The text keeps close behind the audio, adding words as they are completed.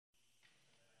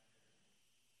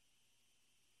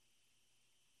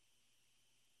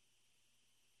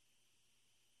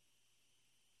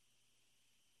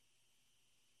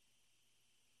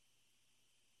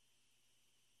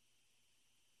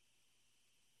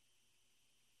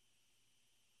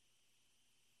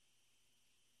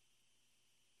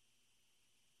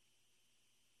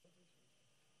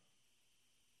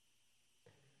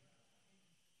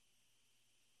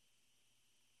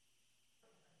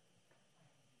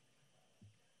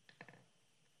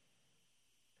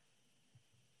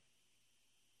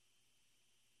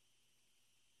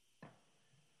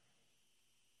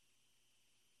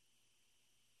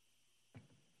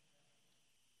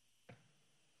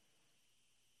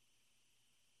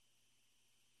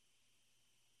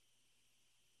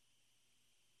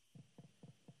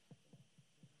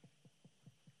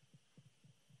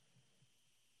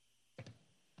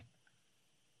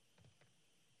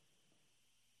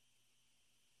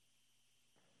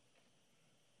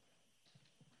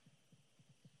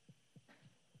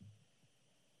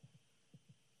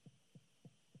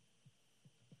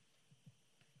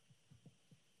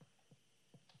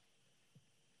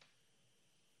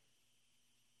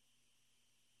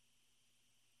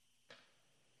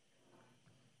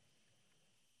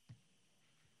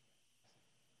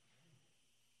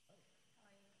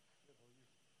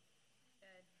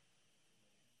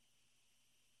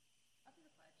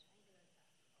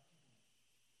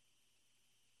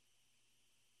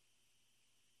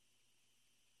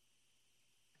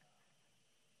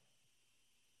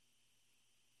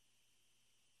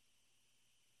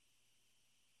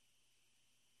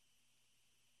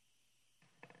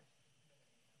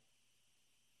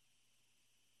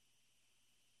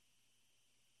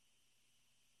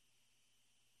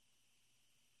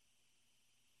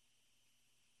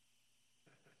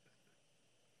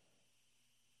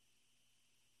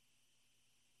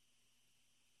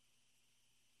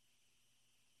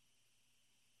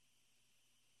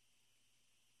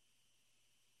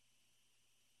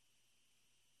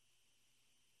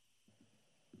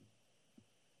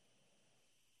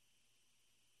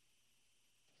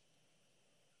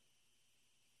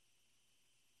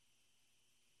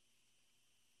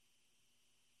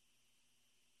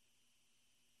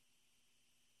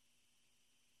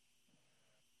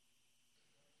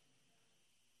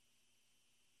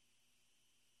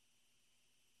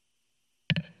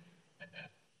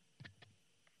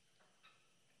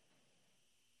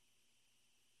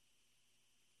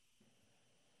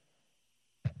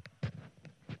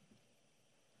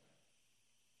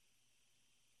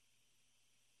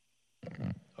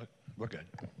We're good.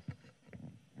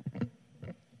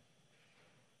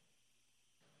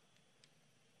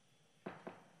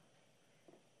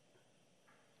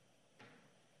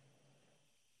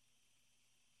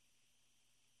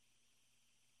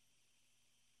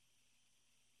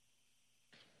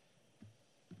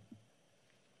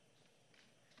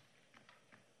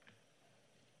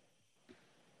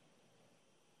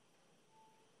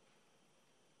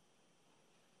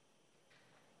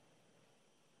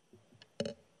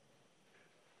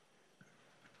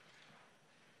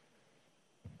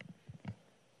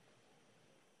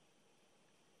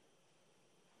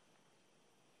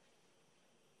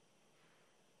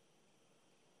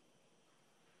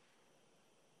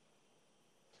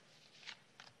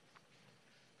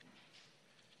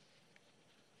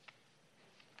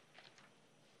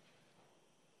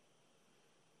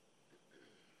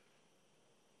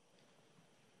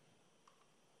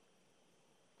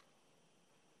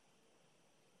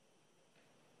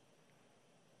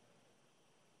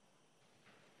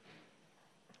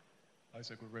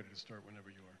 Isaac, we're ready to start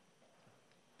whenever you are.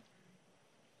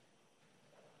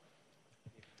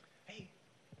 Hey.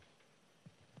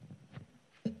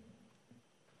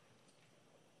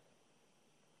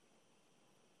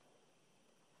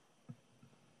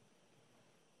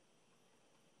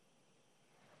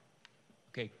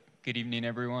 Okay, good evening,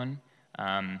 everyone.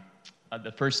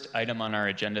 The first item on our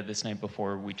agenda this night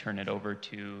before we turn it over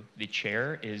to the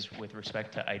chair is with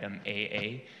respect to item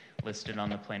AA listed on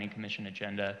the Planning Commission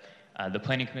agenda. The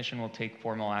Planning Commission will take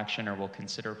formal action or will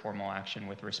consider formal action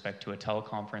with respect to a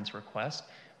teleconference request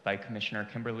by Commissioner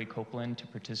Kimberly Copeland to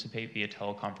participate via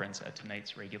teleconference at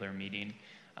tonight's regular meeting.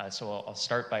 So I'll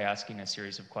start by asking a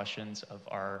series of questions of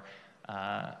our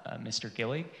Mr.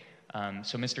 Gillig.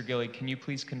 So Mr. Gillig, can you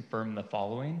please confirm the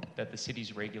following, that the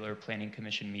city's regular Planning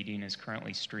Commission meeting is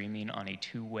currently streaming on a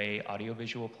two-way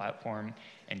audiovisual platform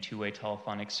and two-way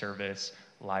telephonic service.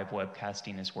 Live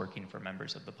webcasting is working for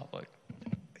members of the public?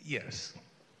 Yes.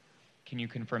 Can you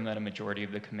confirm that a majority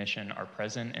of the commission are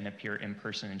present and appear in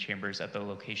person in chambers at the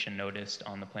location noticed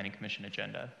on the Planning Commission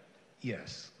agenda?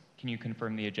 Yes. Can you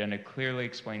confirm the agenda clearly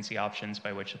explains the options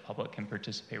by which the public can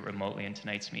participate remotely in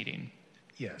tonight's meeting?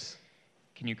 Yes.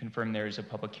 Can you confirm there is a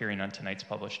public hearing on tonight's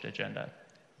published agenda?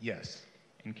 Yes.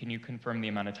 And can you confirm the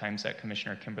amount of times that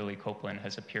Commissioner Kimberly Copeland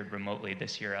has appeared remotely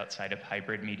this year outside of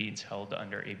hybrid meetings held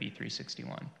under AB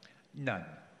 361? None.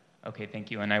 Okay, thank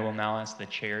you. And I will now ask the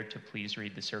chair to please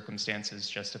read the circumstances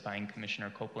justifying Commissioner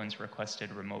Copeland's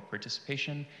requested remote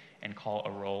participation and call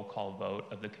a roll call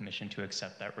vote of the commission to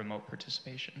accept that remote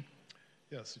participation.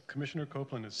 Yes, Commissioner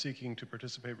Copeland is seeking to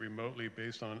participate remotely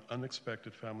based on an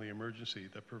unexpected family emergency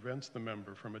that prevents the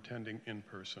member from attending in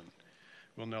person.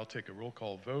 We'll now take a roll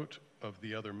call vote of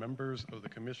the other members of the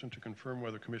commission to confirm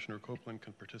whether Commissioner Copeland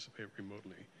can participate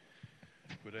remotely.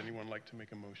 Would anyone like to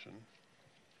make a motion?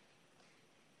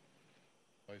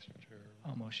 Vice Chair.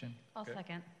 I'll motion. I'll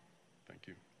second. Thank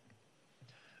you.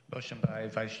 Motion by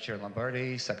Vice Chair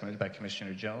Lombardi, seconded by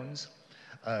Commissioner Jones.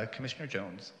 Commissioner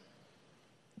Jones.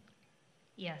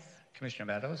 Yes. Commissioner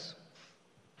Matos.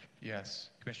 Yes.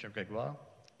 Commissioner Gregoire.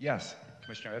 Yes.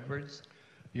 Commissioner Edwards.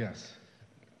 Yes.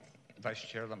 Vice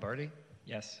Chair Lombardi.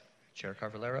 Yes. Chair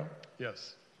Carvalero.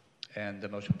 Yes. And the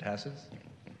motion passes.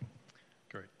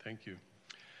 Great, thank you.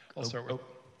 I'll start with...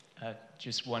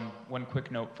 Just one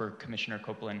quick note for Commissioner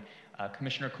Copeland.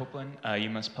 Commissioner Copeland, you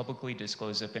must publicly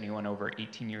disclose if anyone over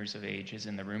 18 years of age is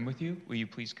in the room with you. Will you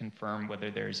please confirm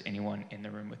whether there's anyone in the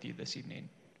room with you this evening?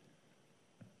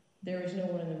 There is no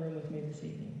one in the room with me this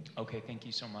evening. Okay, thank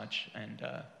you so much. And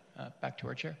back to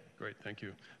our chair. Great, thank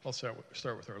you. I'll start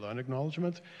with our land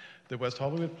acknowledgement. The West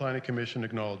Hollywood Planning Commission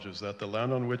acknowledges that the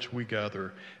land on which we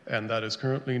gather, and that is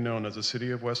currently known as the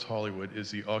City of West Hollywood,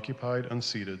 is the occupied,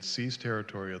 unceded, seized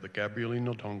territory of the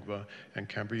Gabrielino Tongva and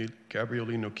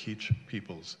Gabrielino Kizh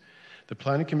peoples. The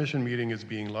Planning Commission meeting is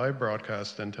being live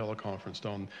broadcast and teleconferenced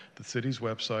on the city's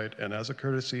website, and as a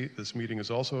courtesy, this meeting is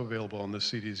also available on the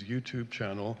city's YouTube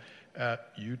channel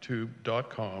at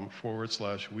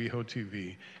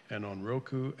youtube.com/WeHoTV and on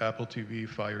Roku, Apple TV,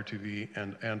 Fire TV,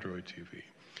 and Android TV.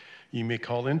 You may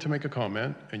call in to make a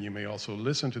comment, and you may also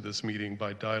listen to this meeting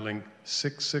by dialing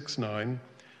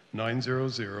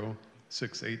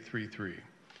 669-900-6833.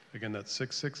 Again, that's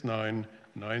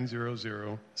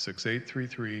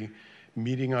 669-900-6833,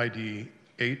 meeting ID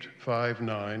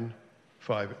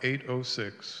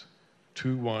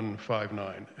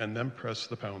 859-5806-2159, and then press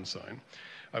the pound sign.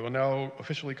 I will now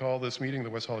officially call this meeting, the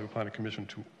West Hollywood Planning Commission,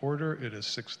 to order. It is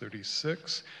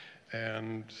 6:36,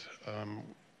 and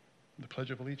the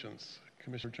Pledge of Allegiance.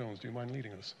 Commissioner Jones, do you mind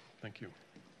leading us? Thank you.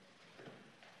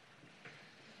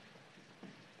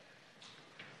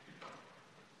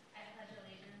 I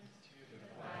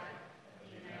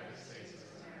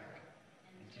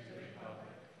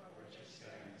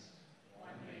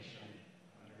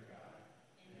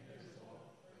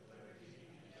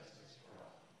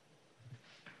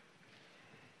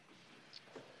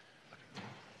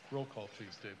Roll call,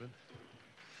 please, David.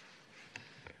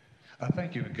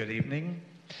 Thank you and good evening.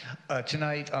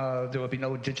 Tonight, there will be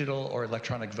no digital or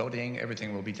electronic voting.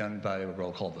 Everything will be done by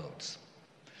roll call votes.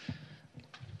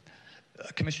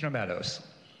 Commissioner Matos.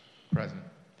 Present.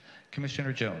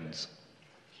 Commissioner Jones.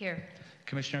 Here.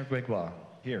 Commissioner Gregoire.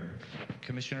 Here.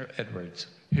 Commissioner Edwards.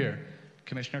 Here.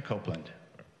 Commissioner Copeland.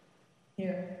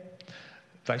 Here.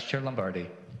 Vice Chair Lombardi.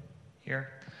 Here.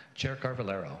 Chair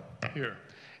Carvalero. Here.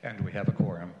 And we have a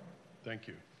quorum. Thank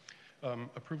you.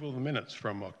 Approval of the minutes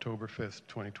from October 5th,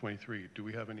 2023. Do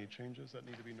we have any changes that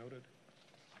need to be noted?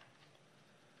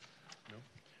 No?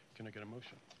 Can I get a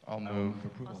motion? I'll move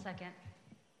approval. I'll second.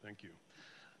 Thank you.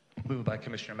 Moved by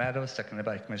Commissioner Matos, seconded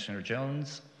by Commissioner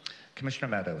Jones. Commissioner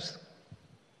Matos.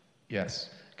 Yes.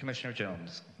 Commissioner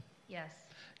Jones. Yes.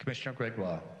 Commissioner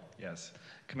Gregoire. Yes.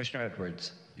 Commissioner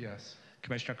Edwards. Yes.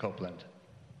 Commissioner Copeland.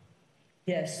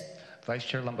 Yes. Vice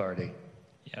Chair Lombardi.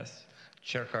 Yes.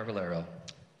 Chair Carvalero.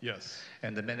 Yes.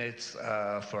 And the minutes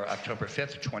for October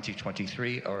 5th,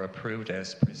 2023 are approved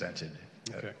as presented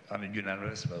Okay. on a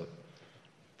unanimous vote.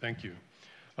 Thank you.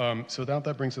 So now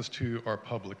that brings us to our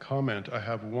public comment. I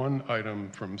have one item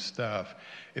from staff.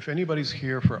 If anybody's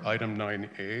here for item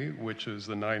 9A, which is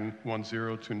the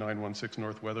 910 to 916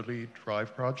 North Weatherly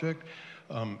Drive project,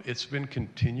 it's been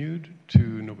continued to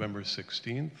November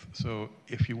 16th. So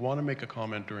if you want to make a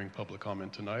comment during public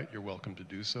comment tonight, you're welcome to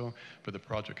do so, but the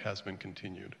project has been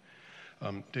continued.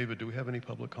 David, do we have any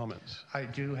public comments? I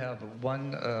do have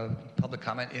one public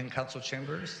comment in council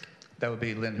chambers. That would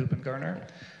be Lynn Hoopengarner.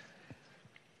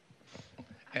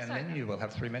 And sorry. then you will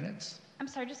have 3 minutes. I'm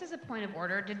sorry, just as a point of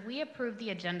order, did we approve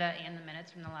the agenda and the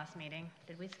minutes from the last meeting?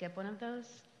 Did we skip one of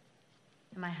those?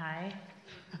 Am I high?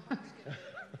 Did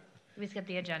we skip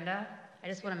the agenda? I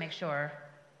just want to make sure.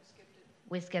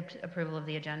 We skipped approval of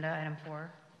the agenda, item 4.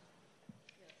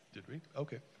 Did we?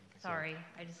 Okay. Sorry,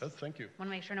 I just want Thank you. to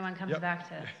make sure no one comes Yep. back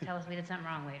to tell us we did something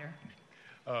wrong later.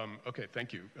 Okay,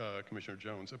 thank you, Commissioner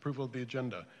Jones. Approval of the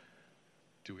agenda.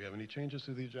 Do we have any changes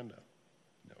to the agenda?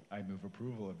 No. I move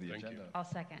approval of the Thank you. agenda. I'll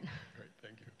second. Great,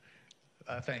 thank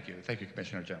you. Thank you. Thank you,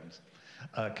 Commissioner Jones.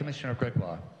 Commissioner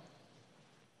Gregoire.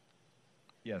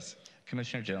 Yes.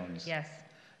 Commissioner Jones. Yes.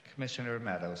 Commissioner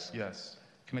Matos. Yes.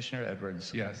 Commissioner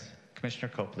Edwards. Yes.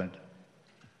 Commissioner Copeland.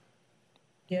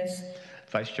 Yes.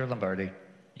 Vice Chair Lombardi.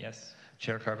 Yes.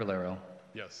 Chair Carvalero.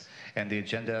 Yes. And the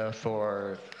agenda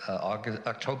for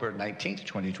October 19th,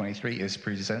 2023 is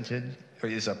presented, or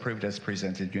is approved as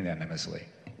presented unanimously.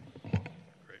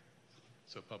 Great.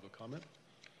 So public comment?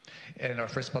 And our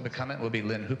first public comment will be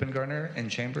Lynn Hoopengarner in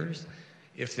chambers.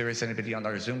 If there is anybody on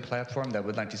our Zoom platform that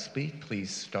would like to speak,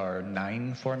 please star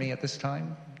 9 for me at this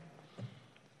time.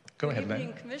 Go ahead, Good Lynn.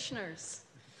 evening, commissioners.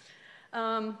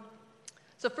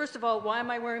 So first of all, why am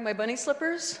I wearing my bunny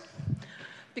slippers?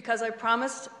 Because I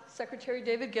promised Secretary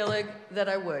David Gillig that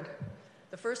I would.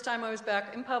 The first time I was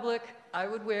back in public, I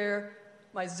would wear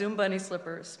my Zoom bunny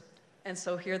slippers. And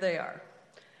so here they are.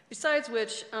 Besides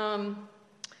which,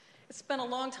 it's been a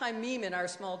long time meme in our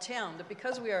small town that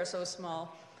because we are so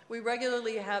small, we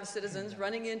regularly have citizens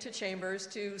running into chambers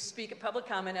to speak at public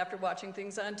comment after watching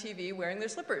things on TV wearing their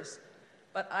slippers.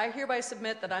 But I hereby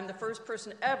submit that I'm the first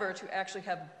person ever to actually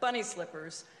have bunny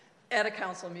slippers at a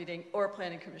council meeting or a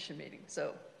planning commission meeting.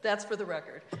 So that's for the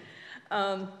record.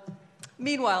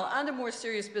 Meanwhile, on to more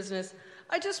serious business.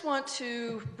 I just want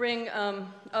to bring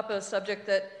up a subject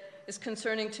that is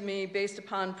concerning to me based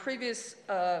upon previous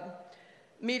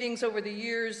meetings over the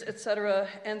years, et cetera,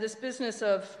 and this business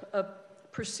of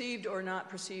perceived or not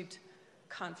perceived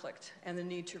conflict and the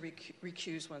need to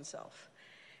recuse oneself.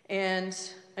 And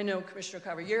I know, Commissioner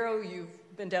Caballero,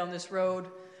 you've been down this road.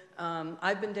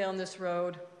 I've been down this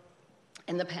road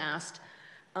in the past.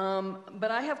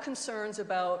 But I have concerns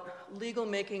about legal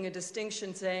making a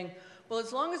distinction saying, well,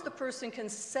 as long as the person can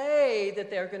say that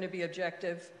they're going to be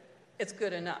objective, it's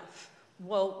good enough.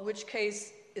 Well, which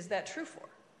case is that true for?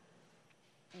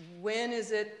 When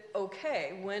is it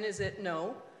okay? When is it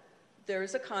no? There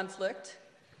is a conflict.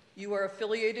 You are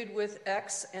affiliated with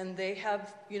X and they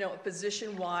have, a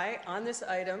position Y on this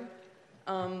item.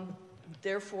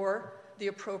 Therefore, the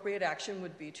appropriate action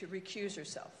would be to recuse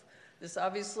yourself. This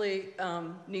obviously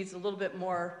needs a little bit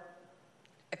more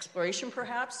exploration,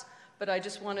 perhaps, but I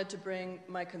just wanted to bring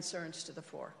my concerns to the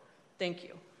fore. Thank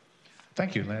you.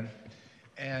 Thank you, Lynn.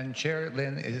 And Chair,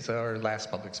 Lynn is our last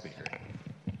public speaker.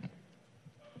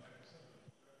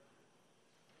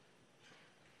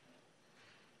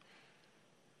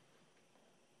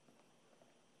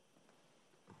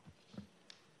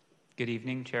 Good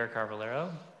evening, Chair Carvalero,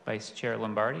 Vice Chair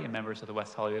Lombardi, and members of the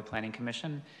West Hollywood Planning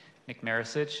Commission. Nick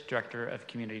Marasich, Director of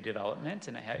Community Development,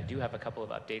 and I do have a couple of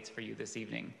updates for you this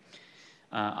evening.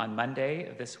 On Monday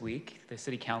of this week, the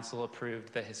City Council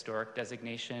approved the historic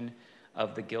designation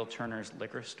of the Gil Turner's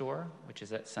Liquor Store, which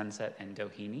is at Sunset and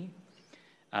Doheny.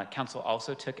 Council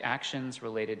also took actions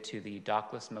related to the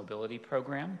Dockless Mobility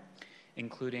Program,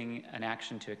 including an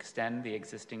action to extend the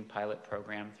existing pilot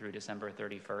program through December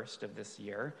 31st of this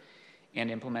year, and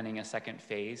implementing a second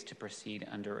phase to proceed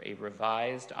under a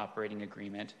revised operating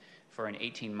agreement for an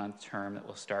 18-month term that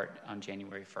will start on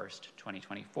January 1st,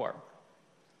 2024.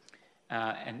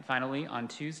 And finally, on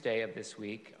Tuesday of this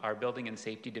week, our Building and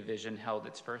Safety Division held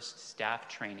its first staff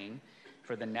training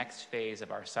for the next phase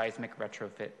of our seismic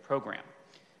retrofit program.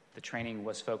 The training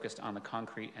was focused on the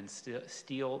concrete and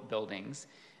steel buildings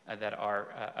that are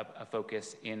a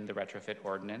focus in the retrofit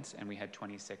ordinance, and we had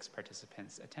 26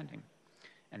 participants attending.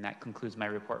 And that concludes my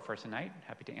report for tonight.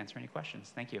 Happy to answer any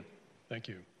questions. Thank you. Thank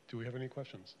you. Do we have any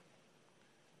questions?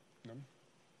 None?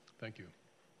 Thank you.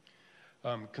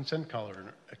 Consent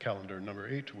calendar number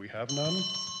 8, we have none.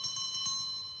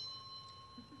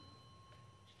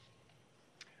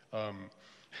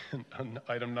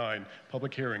 Item 9,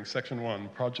 public hearing, section 1,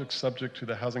 projects subject to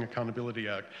the Housing Accountability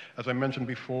Act. As I mentioned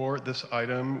before, this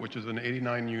item, which is an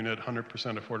 89-unit,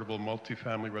 100% affordable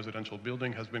multifamily residential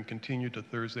building, has been continued to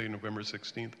Thursday, November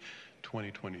 16th,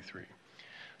 2023.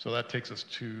 So that takes us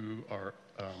to our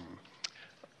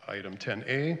item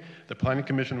 10A. The Planning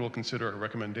Commission will consider a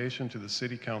recommendation to the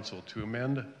City Council to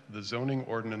amend the zoning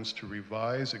ordinance to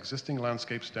revise existing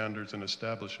landscape standards and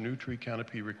establish new tree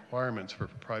canopy requirements for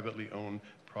privately owned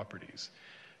properties.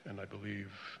 And I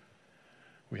believe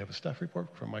we have a staff report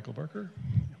from Michael Barker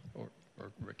or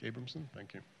Rick Abramson.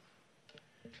 Thank you.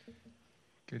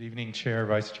 Good evening, Chair,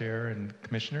 Vice Chair, and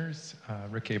Commissioners.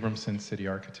 Rick Abramson, City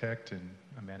Architect, and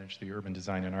I manage the Urban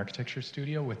Design and Architecture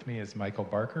Studio. With me is Michael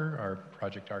Barker, our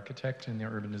Project Architect in the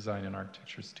Urban Design and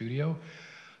Architecture Studio.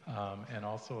 And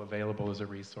also available as a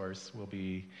resource will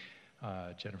be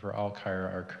Jennifer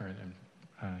Alkire, our current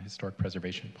Historic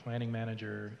Preservation Planning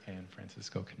Manager, and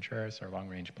Francisco Contreras, our Long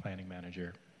Range Planning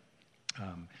Manager.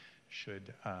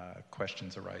 Should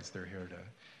questions arise, they're here to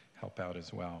help out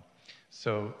as well.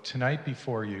 So tonight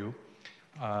before you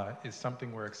is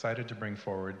something we're excited to bring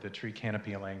forward, the Tree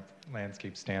Canopy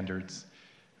Landscape Standards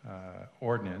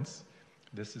Ordinance.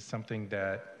 This is something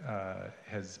that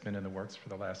has been in the works for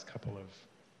the last couple of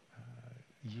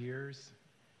years.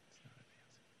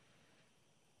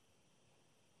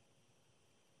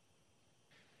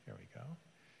 Here we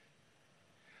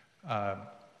go.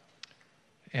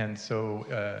 And so,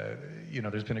 you know,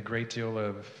 there's been a great deal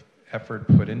of effort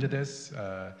put into this.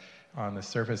 On the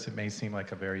surface, it may seem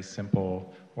like a very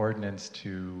simple ordinance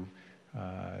to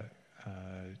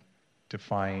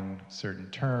define certain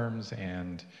terms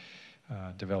and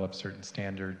develop certain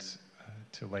standards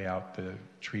to lay out the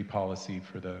tree policy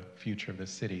for the future of the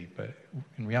city. But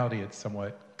in reality, it's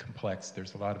somewhat complex.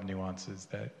 There's a lot of nuances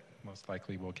that most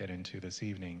likely we'll get into this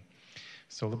evening.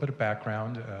 So a little bit of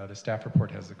background. The staff report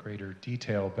has a greater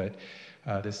detail, but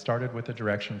this started with a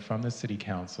direction from the City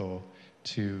Council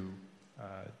to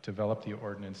develop the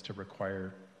ordinance to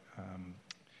require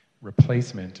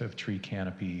replacement of tree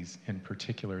canopies in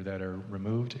particular that are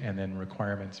removed, and then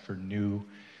requirements for new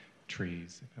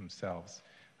trees themselves.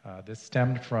 This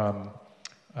stemmed from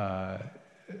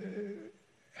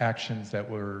actions that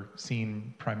were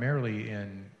seen primarily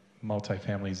in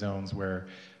multifamily zones where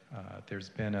there's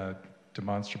been a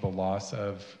demonstrable loss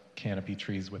of canopy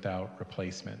trees without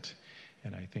replacement.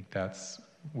 And I think that's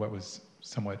what was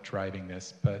somewhat driving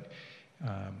this. But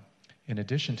in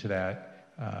addition to that,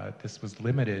 this was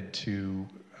limited to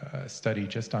a study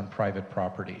just on private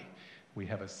property. We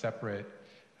have a separate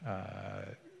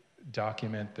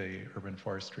document, the Urban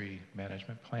Forestry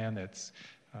Management Plan, that's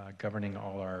governing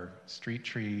all our street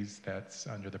trees. That's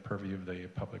under the purview of the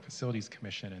Public Facilities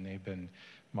Commission, and they've been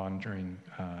monitoring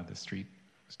the street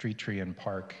tree and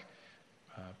park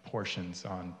portions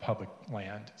on public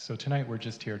land. So tonight we're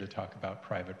just here to talk about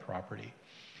private property.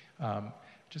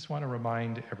 Just want to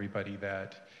remind everybody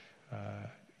that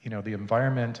you know, the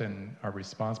environment and our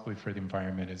responsibility for the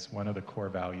environment is one of the core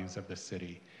values of the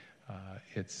city.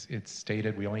 It's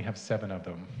stated we only have 7 of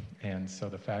them, and so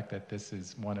the fact that this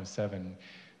is one of 7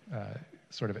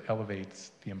 sort of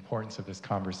elevates the importance of this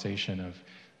conversation of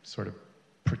sort of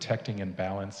protecting and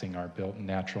balancing our built and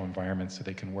natural environments so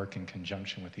they can work in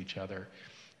conjunction with each other.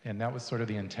 And that was sort of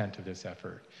the intent of this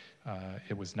effort.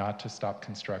 It was not to stop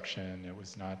construction. It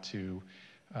was not to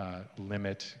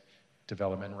limit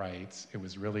development rights. It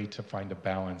was really to find a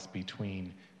balance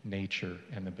between nature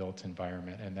and the built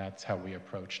environment, and that's how we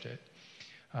approached it.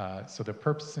 So the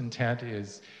purpose intent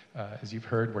is, as you've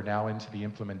heard, we're now into the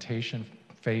implementation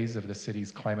phase of the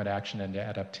city's climate action and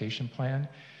adaptation plan.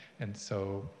 And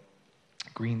so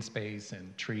green space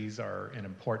and trees are an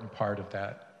important part of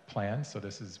that plan. So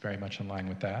this is very much in line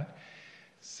with that.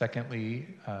 Secondly,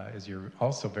 as you're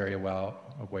also very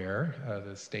well aware,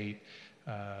 the state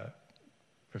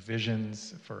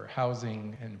provisions for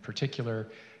housing in particular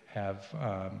have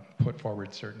put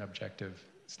forward certain objective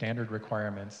standard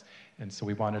requirements, and so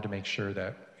we wanted to make sure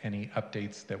that any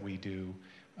updates that we do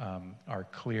are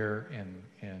clear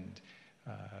and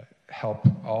help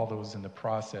all those in the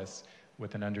process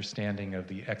with an understanding of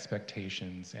the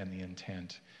expectations and the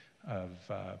intent of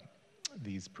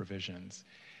these provisions.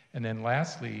 And then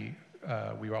lastly,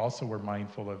 we also were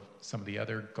mindful of some of the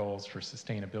other goals for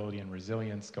sustainability and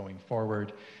resilience going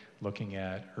forward, looking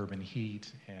at urban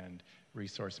heat and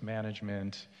resource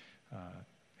management,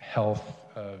 health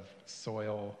of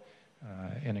soil,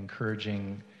 and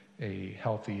encouraging a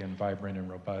healthy and vibrant and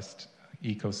robust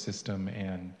ecosystem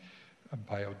and a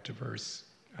biodiverse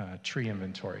tree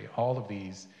inventory. All of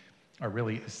these are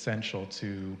really essential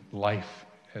to life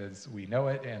as we know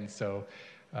it, and so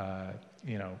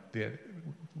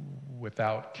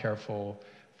without careful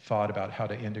thought about how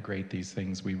to integrate these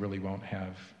things, we really won't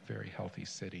have very healthy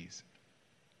cities.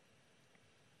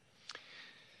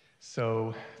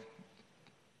 So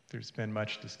there's been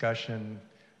much discussion,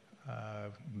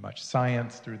 much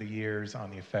science through the years on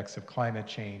the effects of climate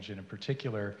change, and in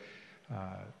particular,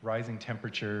 rising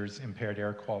temperatures, impaired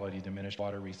air quality, diminished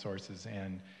water resources,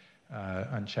 and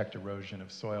unchecked erosion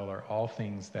of soil are all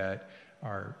things that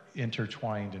are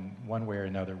intertwined in one way or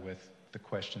another with the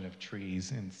question of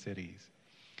trees in cities.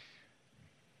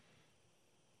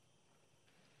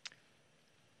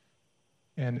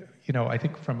 And, I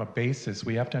think from a basis,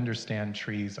 we have to understand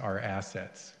trees are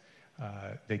assets.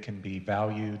 They can be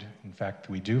valued. In fact,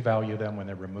 we do value them when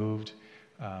they're removed.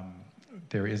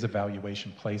 There is a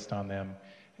valuation placed on them,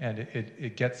 and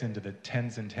it gets into the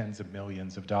tens and tens of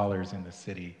millions of dollars in the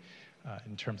city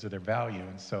in terms of their value.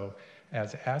 And so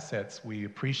as assets, we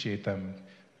appreciate them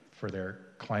for their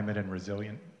climate and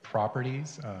resilient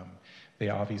properties. They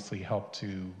obviously help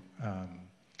to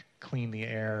clean the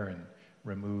air and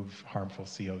remove harmful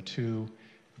CO2.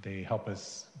 They help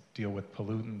us deal with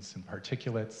pollutants and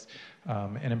particulates.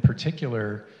 And in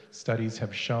particular, studies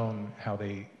have shown how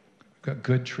a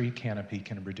good tree canopy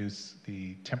can reduce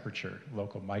the temperature,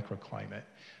 local microclimate.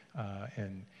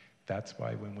 And that's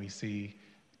why when we see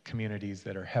communities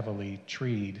that are heavily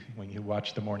treed, when you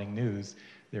watch the morning news,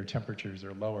 their temperatures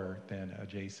are lower than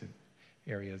adjacent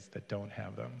areas that don't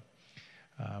have them.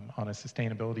 On a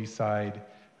sustainability side,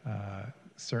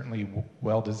 certainly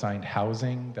well-designed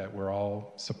housing that we're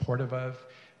all supportive of,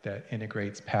 that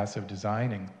integrates passive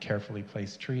design and carefully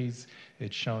placed trees.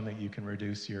 It's shown that you can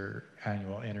reduce your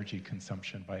annual energy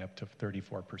consumption by up to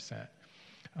 34%.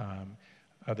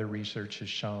 Other research has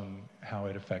shown how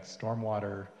it affects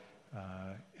stormwater,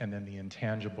 and then the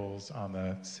intangibles on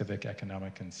the civic,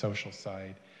 economic, and social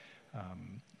side.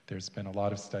 There's been a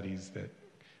lot of studies that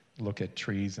look at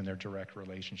trees and their direct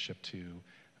relationship to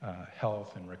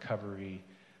health and recovery,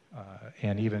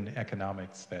 and even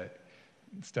economics, that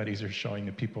studies are showing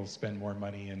that people spend more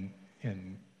money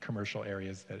in commercial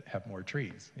areas that have more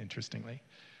trees, interestingly.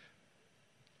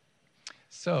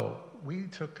 So we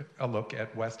took a look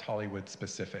at West Hollywood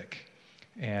specific,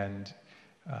 and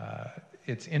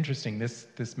it's interesting,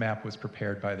 this map was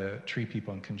prepared by the tree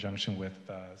people in conjunction with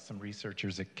some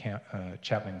researchers at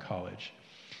Chapman College.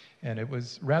 And it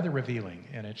was rather revealing,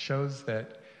 and it shows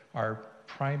that our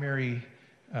primary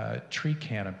tree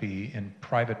canopy in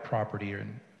private property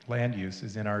and land use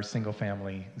is in our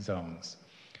single-family zones,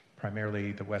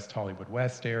 primarily the West Hollywood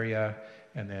West area,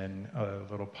 and then a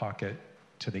little pocket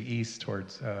to the east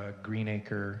towards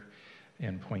Greenacre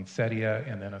and Poinsettia,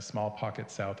 and then a small pocket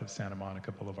south of Santa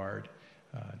Monica Boulevard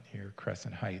near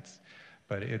Crescent Heights.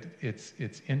 But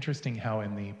it's interesting how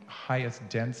in the highest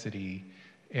density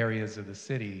areas of the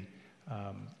city,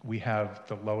 we have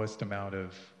the lowest amount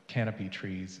of canopy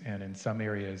trees, and in some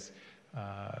areas,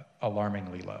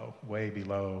 alarmingly low, way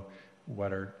below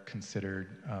what are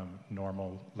considered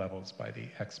normal levels by the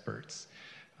experts.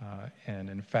 And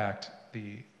in fact,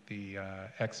 the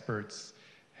experts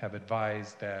have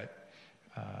advised that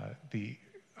the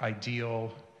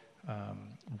ideal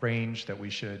range that we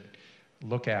should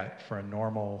look at for a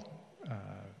normal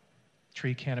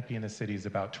tree canopy in the city is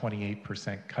about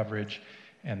 28% coverage,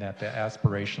 and that the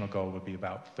aspirational goal would be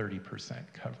about 30%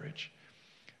 coverage.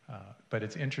 But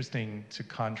it's interesting to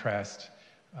contrast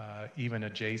even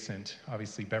adjacent.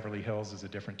 Obviously, Beverly Hills is a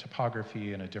different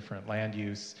topography and a different land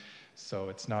use, So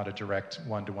it's not a direct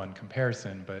one-to-one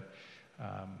comparison,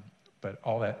 but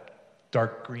all that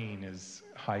dark green is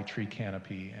high tree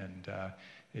canopy, and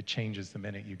it changes the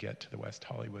minute you get to the West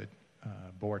Hollywood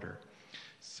border.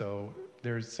 So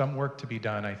there's some work to be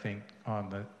done, I think, on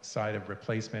the side of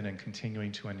replacement and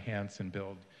continuing to enhance and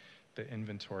build the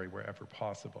inventory wherever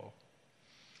possible.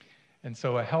 And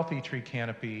so a healthy tree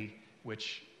canopy,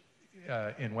 which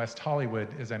in West Hollywood,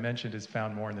 as I mentioned, is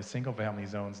found more in the single-family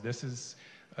zones. This is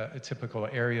a typical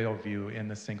aerial view in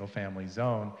the single-family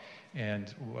zone. And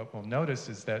what we'll notice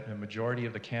is that the majority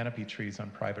of the canopy trees on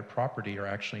private property are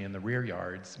actually in the rear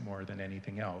yards more than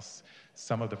anything else.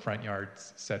 Some of the front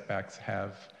yards setbacks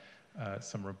have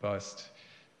some robust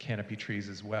canopy trees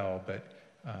as well, but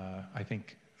I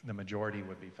think the majority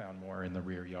would be found more in the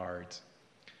rear yards.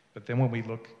 But then when we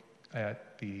look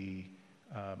at the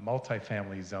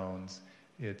multifamily zones,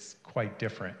 it's quite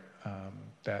different.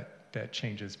 That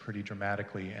changes pretty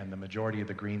dramatically, and the majority of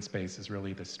the green space is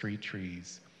really the street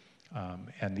trees,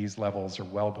 and these levels are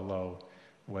well below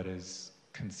what is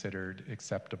considered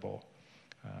acceptable.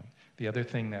 The other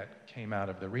thing that came out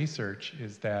of the research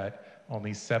is that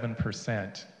only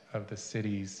 7% of the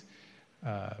city's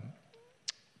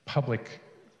public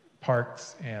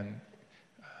parks and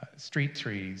street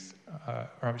trees, or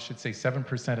I should say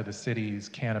 7% of the city's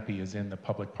canopy is in the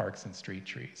public parks and street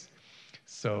trees.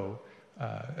 So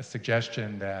a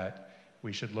suggestion that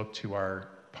we should look to our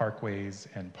parkways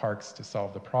and parks to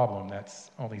solve the problem,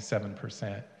 that's only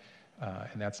 7%,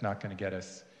 and that's not going to get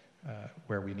us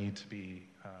where we need to be,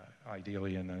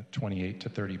 ideally in the 28 to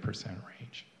 30%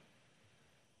 range.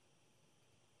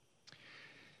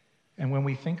 And when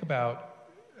we think about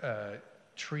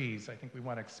trees, I think we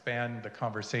want to expand the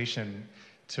conversation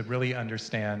to really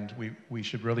understand we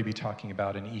should really be talking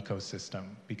about an ecosystem,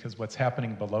 because what's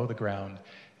happening below the ground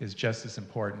is just as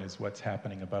important as what's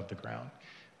happening above the ground,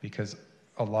 because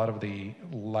a lot of the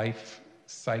life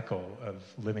cycle of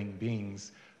living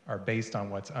beings are based on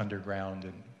what's underground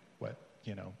and what,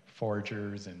 you know,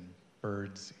 foragers and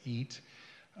birds eat.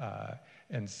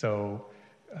 And so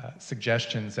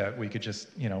suggestions that we could just,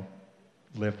 you know,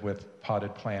 live with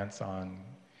potted plants on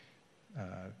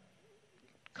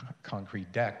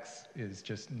concrete decks is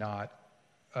just not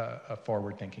a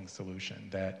forward-thinking solution.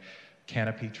 That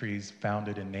canopy trees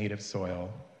founded in native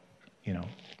soil, you know,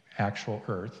 actual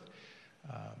earth,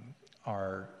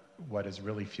 are what is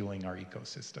really fueling our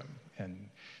ecosystem. And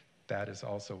that is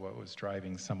also what was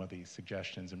driving some of these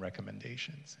suggestions and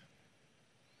recommendations.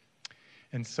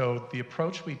 And so the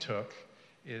approach we took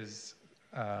is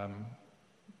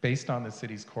based on the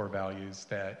city's core values,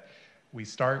 that we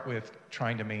start with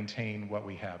trying to maintain what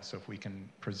we have. So if we can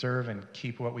preserve and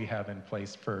keep what we have in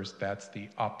place first, that's the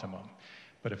optimum.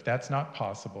 But if that's not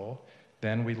possible,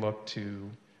 then we look to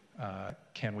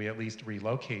can we at least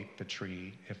relocate the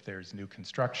tree if there's new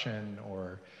construction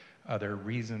or other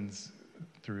reasons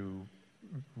through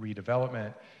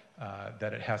redevelopment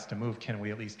that it has to move. Can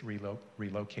we at least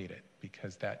relocate it?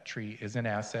 Because that tree is an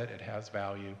asset, it has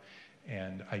value,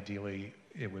 and ideally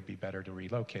it would be better to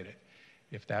relocate it.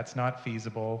 If that's not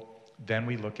feasible, then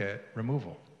we look at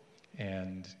removal.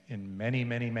 And in many,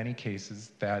 many, many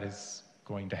cases, that is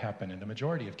going to happen in the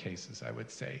majority of cases, I would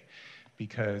say,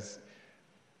 because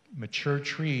mature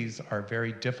trees are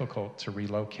very difficult to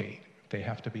relocate. They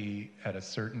have to be at a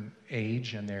certain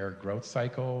age in their growth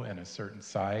cycle and a certain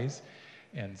size.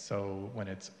 And so when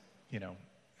it's, you know,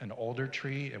 an older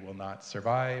tree, it will not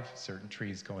survive. Certain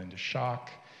trees go into shock.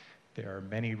 There are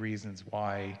many reasons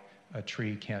why a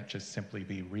tree can't just simply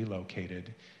be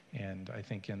relocated. And I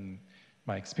think in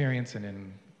my experience and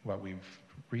in what we've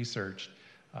researched,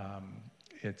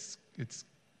 it's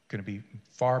going to be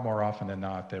far more often than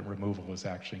not that removal is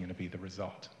actually going to be the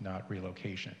result, not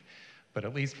relocation. But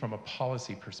at least from a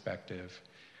policy perspective,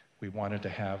 we wanted to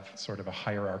have sort of a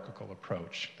hierarchical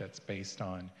approach that's based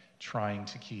on trying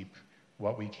to keep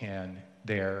what we can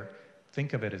there,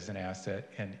 think of it as an asset,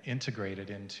 and integrate it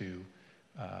into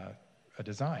a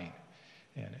design.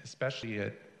 And especially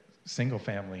at single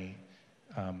family,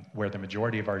 where the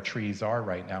majority of our trees are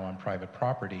right now on private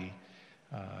property,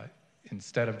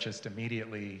 instead of just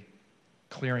immediately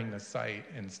clearing the site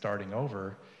and starting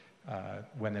over,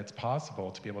 when it's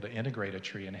possible to be able to integrate a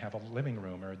tree and have a living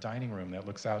room or a dining room that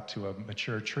looks out to a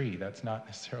mature tree, that's not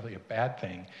necessarily a bad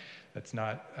thing. That's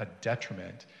not a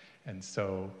detriment. And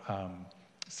so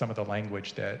some of the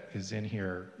language that is in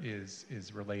here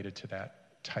is related to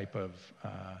that type of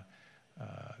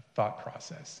thought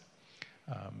process.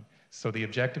 So the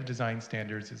objective design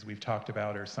standards, as we've talked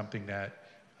about, are something that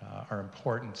are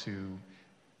important to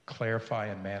clarify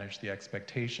and manage the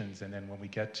expectations. And then when we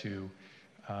get to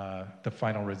the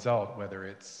final result, whether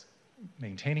it's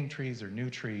maintaining trees or new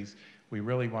trees, we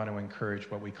really want to encourage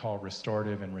what we call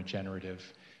restorative and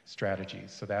regenerative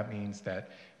strategies. So that means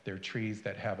that they're trees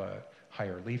that have a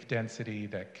higher leaf density,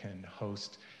 that can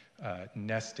host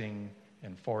nesting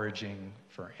and foraging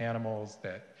for animals,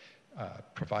 that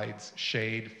provides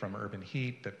shade from urban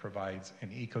heat, that provides an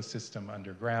ecosystem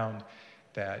underground,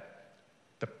 that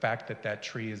the fact that that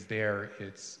tree is there,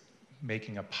 it's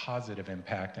making a positive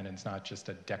impact, and it's not just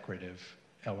a decorative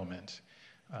element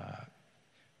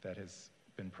that has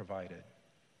been provided.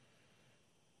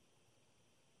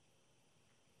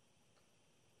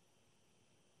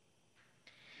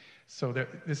 So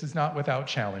this is not without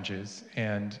challenges,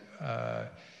 and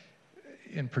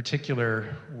in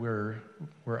particular, we're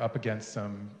up against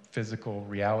some physical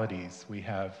realities. We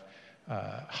have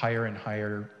higher and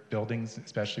higher buildings,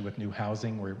 especially with new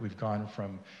housing, where we've gone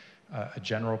from a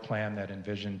general plan that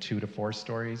envisioned 2 to 4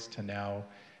 stories to now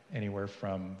anywhere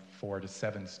from 4 to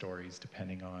 7 stories,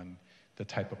 depending on the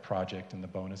type of project and the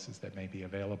bonuses that may be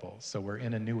available. So we're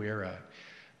in a new era,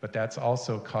 but that's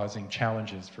also causing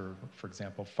challenges for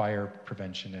example, fire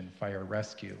prevention and fire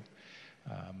rescue.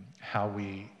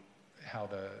 How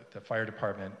the fire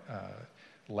department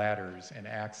ladders and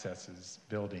accesses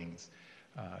buildings.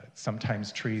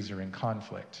 Sometimes trees are in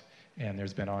conflict, and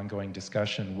there's been ongoing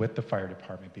discussion with the fire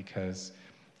department because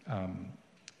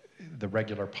the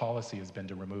regular policy has been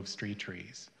to remove street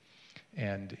trees.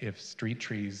 And if street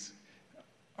trees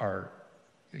are,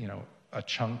 a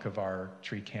chunk of our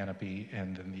tree canopy,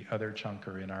 and then the other chunk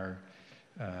are in our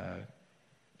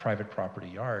private property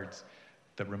yards,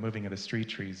 the removing of the street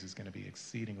trees is going to be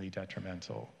exceedingly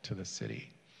detrimental to the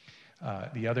city.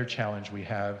 The other challenge we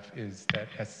have is that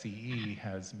SCE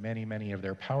has many of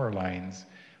their power lines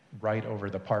right over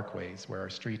the parkways where our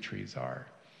street trees are.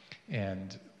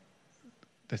 And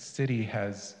the city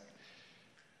has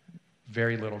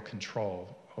very little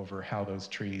control over how those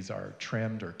trees are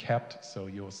trimmed or kept, so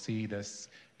you'll see this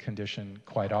condition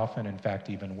quite often. In fact,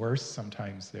 even worse,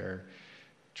 sometimes they're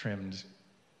trimmed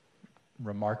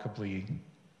remarkably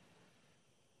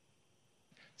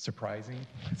surprising,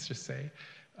 let's just say.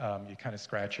 You kind of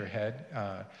scratch your head,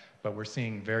 but we're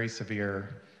seeing very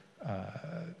severe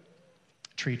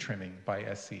tree trimming by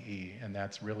SCE, and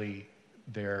that's really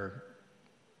their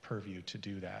purview to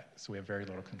do that, so we have very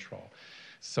little control.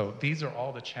 So these are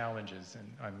all the challenges,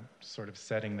 and I'm sort of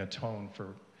setting the tone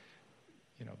for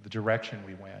the direction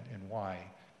we went and why.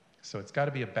 So it's got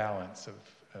to be a balance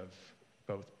of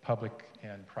both public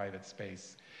and private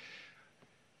space.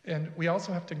 And we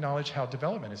also have to acknowledge how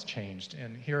development has changed.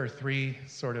 And here are 3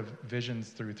 sort of visions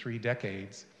through 3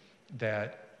 decades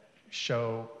that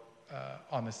show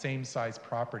on the same size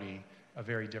property a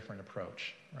very different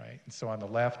approach, right? And so on the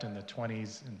left in the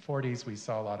 20s and 40s, we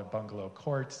saw a lot of bungalow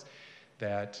courts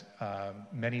that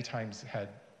many times had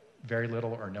very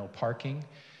little or no parking.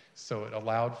 So it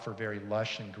allowed for very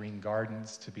lush and green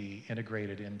gardens to be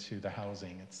integrated into the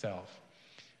housing itself.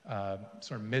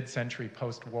 Sort of mid-century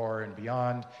post-war and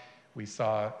beyond, we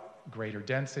saw greater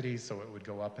density, so it would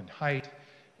go up in height,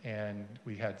 and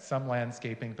we had some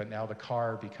landscaping, but now the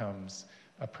car becomes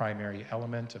a primary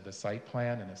element of the site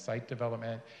plan and the site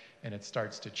development, and it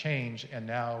starts to change, and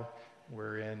now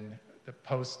we're in the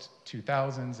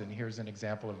post-2000s, and here's an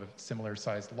example of a similar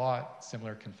sized lot,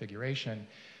 similar configuration,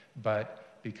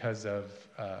 but because of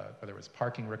whether it was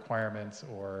parking requirements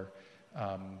or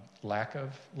lack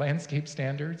of landscape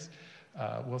standards,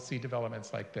 we'll see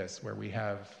developments like this where we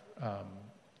have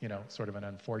sort of an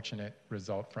unfortunate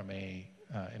result from a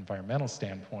environmental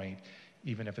standpoint,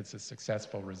 even if it's a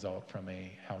successful result from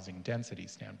a housing density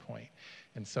standpoint.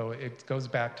 And so it goes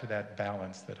back to that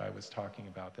balance that I was talking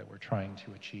about that we're trying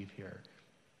to achieve here.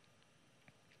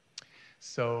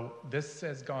 So this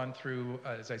has gone through,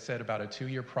 as I said, about a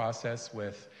 2-year process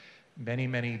with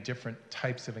many different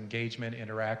types of engagement,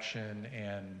 interaction,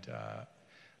 and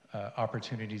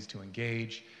opportunities to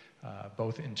engage,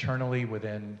 both internally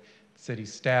within city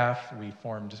staff. We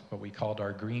formed what we called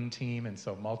our green team, and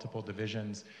so multiple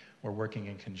divisions were working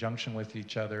in conjunction with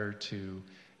each other to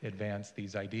advance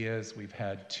these ideas. We've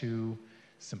had 2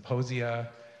 symposia,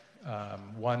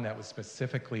 one that was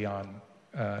specifically on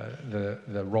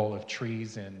the role of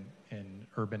trees in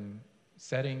urban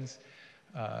settings,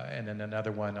 and then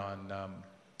another one on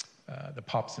the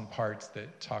pops and parts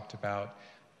that talked about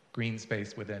green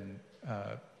space within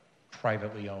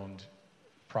privately owned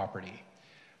property.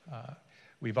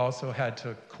 We've also had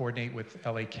to coordinate with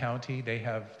LA County. They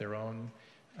have their own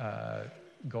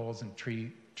goals and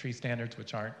tree standards,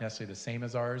 which aren't necessarily the same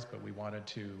as ours, but we wanted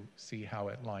to see how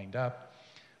it lined up.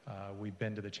 We've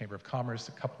been to the Chamber of Commerce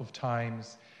a couple of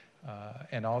times,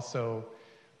 and also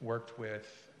worked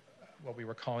with what we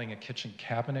were calling a kitchen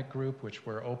cabinet group, which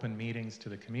were open meetings to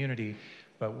the community,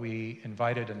 but we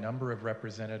invited a number of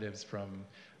representatives from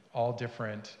all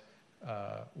different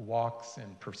walks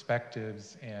and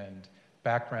perspectives and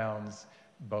backgrounds,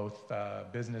 both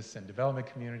business and development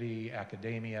community,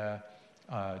 academia,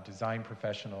 design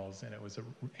professionals,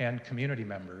 and community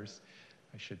members.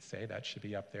 I should say that should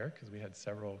be up there because we had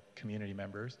several community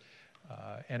members.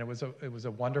 And it was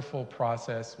a wonderful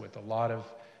process with a lot of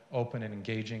open and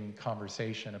engaging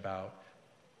conversation about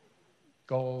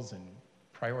goals and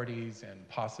priorities and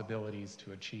possibilities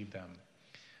to achieve them.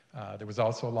 There was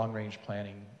also a long-range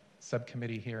planning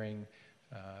subcommittee hearing.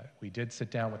 We did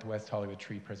sit down with the West Hollywood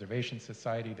Tree Preservation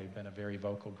Society. They've been a very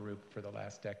vocal group for the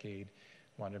last decade.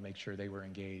 Wanted to make sure they were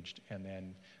engaged. And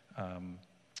then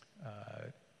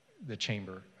the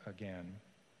chamber again.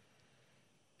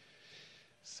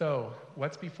 So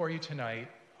what's before you tonight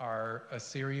are a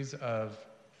series of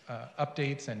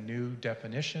updates and new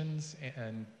definitions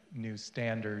and new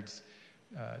standards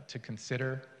to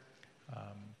consider.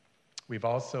 We've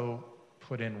also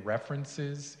put in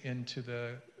references into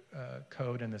the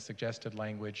code and the suggested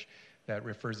language that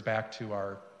refers back to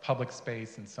our public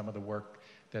space and some of the work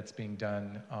that's being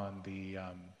done on the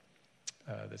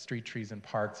street trees and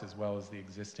parks, as well as the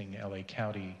existing LA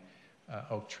County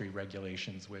oak tree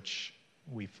regulations, which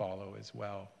we follow as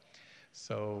well.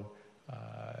 So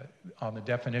on the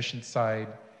definition side,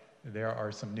 there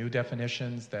are some new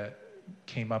definitions that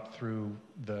came up through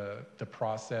the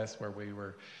process where we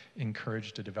were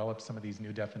encouraged to develop some of these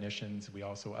new definitions. We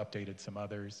also updated some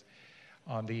others.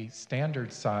 On the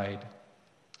standard side,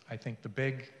 I think the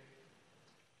big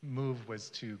move was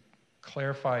to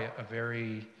clarify a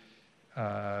very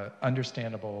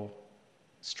understandable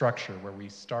structure where we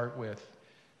start with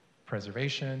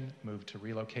preservation, move to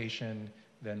relocation,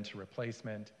 then to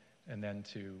replacement, and then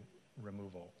to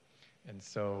removal. And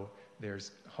so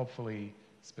there's hopefully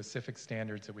specific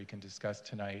standards that we can discuss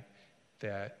tonight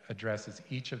that addresses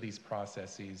each of these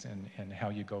processes and how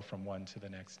you go from one to the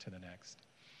next to the next.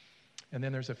 And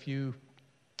then there's a few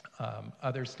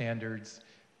other standards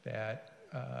that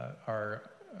are,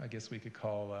 I guess we could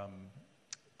call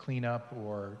cleanup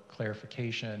or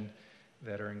clarification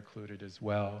that are included as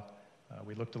well.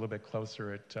 We looked a little bit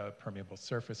closer at permeable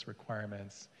surface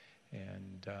requirements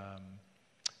and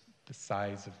the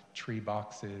size of tree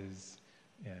boxes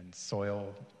and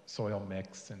soil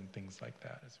mix and things like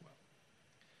that as well.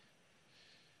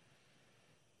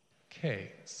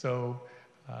 Okay, so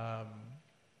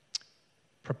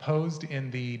proposed in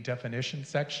the definition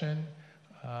section,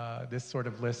 this sort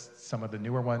of lists some of the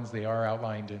newer ones. They are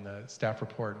outlined in the staff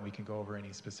report, and we can go over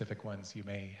any specific ones you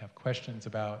may have questions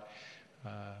about.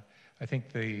 I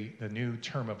think the new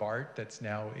term of art that's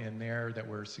now in there that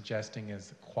we're suggesting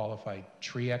is qualified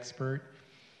tree expert.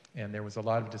 And there was a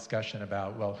lot of discussion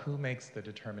about, well, who makes the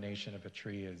determination if a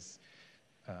tree is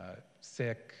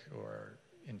sick or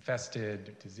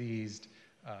infested, diseased,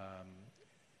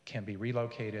 can be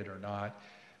relocated or not.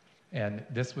 And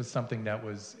this was something that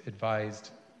was advised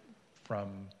from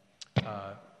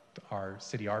our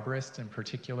city arborists in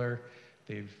particular.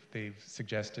 They've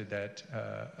suggested that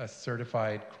a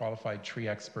certified, qualified tree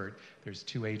expert, there's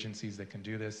two agencies that can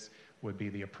do this, would be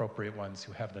the appropriate ones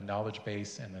who have the knowledge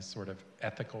base and the sort of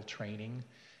ethical training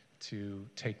to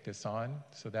take this on.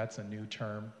 So that's a new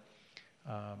term.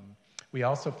 We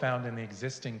also found in the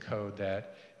existing code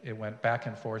that it went back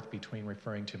and forth between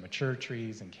referring to mature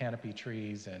trees and canopy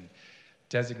trees and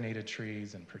designated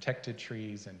trees and protected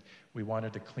trees, and we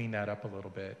wanted to clean that up a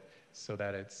little bit so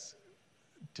that it's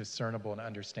discernible and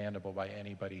understandable by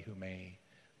anybody who may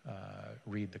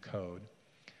read the code.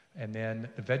 And then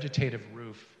the vegetative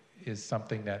roof is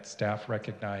something that staff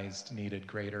recognized needed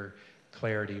greater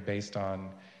clarity based on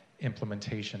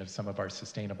implementation of some of our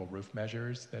sustainable roof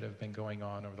measures that have been going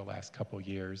on over the last couple of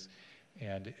years.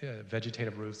 And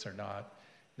vegetative roofs are not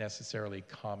necessarily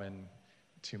common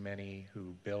to many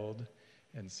who build.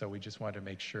 And so we just wanted to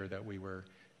make sure that we were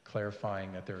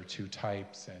clarifying that there are two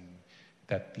types and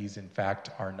that these in fact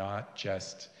are not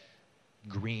just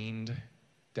greened,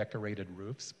 decorated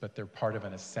roofs, but they're part of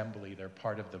an assembly. They're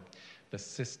part of the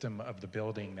system of the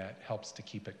building that helps to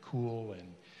keep it cool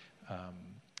and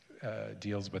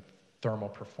deals with thermal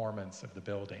performance of the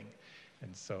building.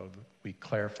 And so we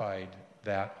clarified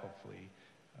that, hopefully,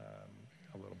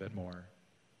 a little bit more.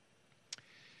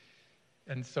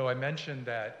 And so I mentioned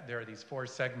that there are these four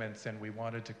segments, and we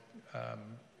wanted to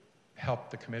help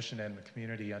the commission and the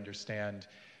community understand,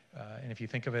 and if you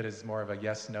think of it as more of a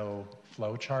yes-no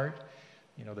flow chart,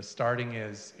 you know, the starting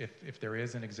is if there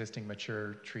is an existing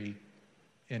mature tree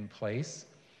in place,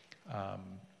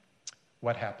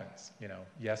 what happens? You know,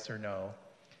 yes or no.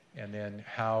 and then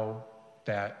how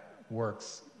that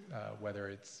works, whether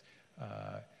it's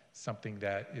something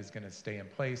that is going to stay in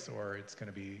place or it's going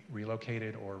to be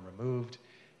relocated or removed,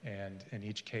 and in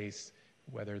each case,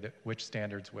 which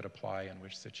standards would apply in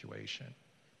which situation.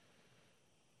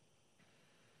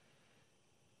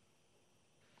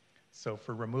 So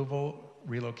for removal,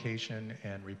 relocation,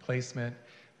 and replacement,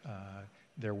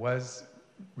 there was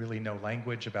really no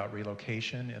language about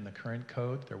relocation in the current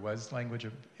code. There was language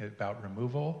about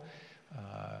removal,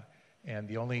 and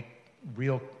the only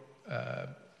real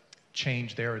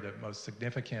change there, the most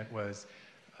significant, was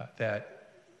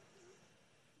that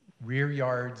rear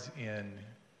yards in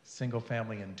single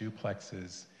family and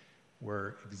duplexes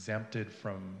were exempted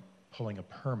from pulling a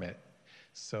permit.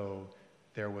 So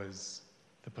there was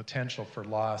the potential for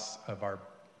loss of our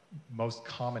most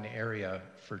common area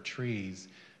for trees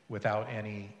without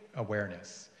any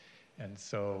awareness. And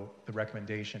so the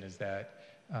recommendation is that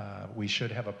we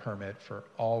should have a permit for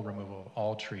all removal of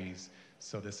all trees.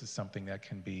 So this is something that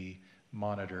can be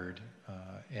monitored,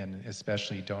 and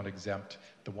especially don't exempt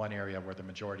the one area where the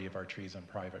majority of our trees on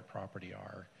private property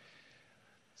are.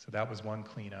 So that was one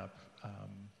cleanup.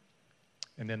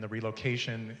 And then the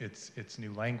relocation, it's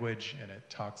new language, and it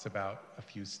talks about a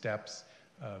few steps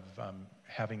of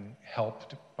having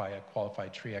helped by a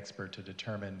qualified tree expert to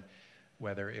determine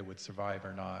whether it would survive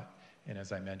or not. And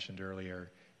as I mentioned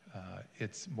earlier,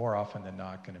 it's more often than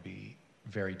not going to be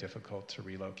very difficult to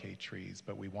relocate trees,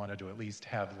 but we wanted to at least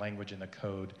have language in the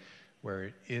code where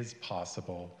it is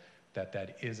possible that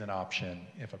that is an option.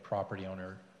 If a property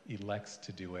owner elects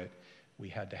to do it, we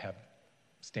had to have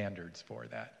standards for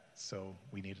that. So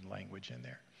we needed language in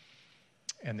there.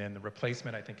 And then the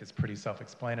replacement, I think, is pretty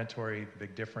self-explanatory. The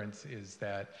big difference is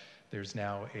that there's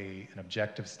now an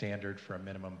objective standard for a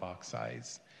minimum box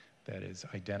size that is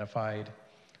identified.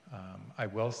 I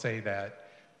will say that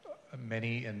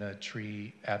many in the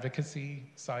tree advocacy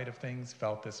side of things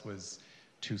felt this was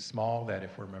too small, that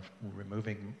if we're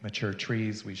removing mature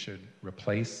trees, we should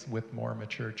replace with more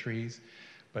mature trees.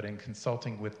 But in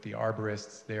consulting with the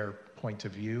arborists, their point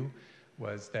of view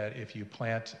was that if you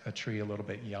plant a tree a little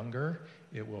bit younger,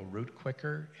 it will root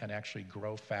quicker and actually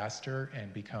grow faster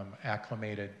and become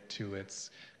acclimated to its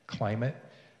climate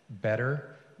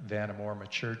better than a more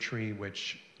mature tree,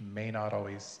 which may not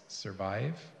always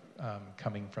survive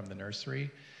coming from the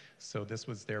nursery. So this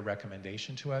was their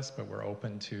recommendation to us, but we're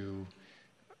open to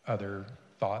other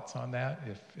thoughts on that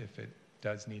if it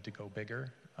does need to go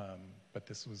bigger. But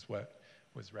this was what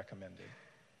was recommended.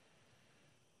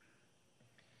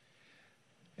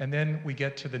 And then we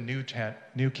get to the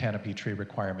new canopy tree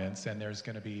requirements, and there's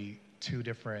going to be two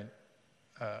different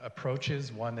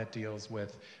approaches, one that deals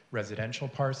with residential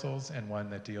parcels and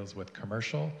one that deals with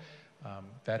commercial.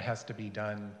 That has to be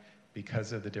done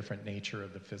because of the different nature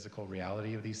of the physical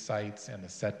reality of these sites and the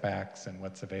setbacks and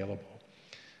what's available.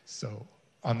 So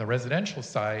on the residential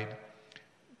side,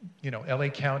 LA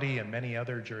County and many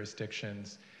other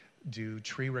jurisdictions do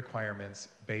tree requirements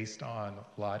based on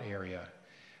lot area.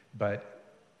 But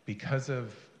because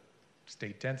of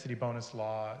state density bonus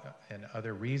law and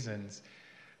other reasons,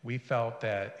 we felt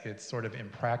that it's sort of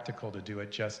impractical to do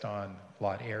it just on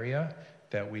lot area,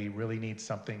 that we really need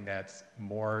something that's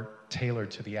more tailored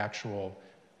to the actual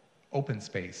open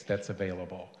space that's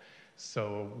available.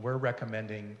 So we're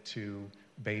recommending to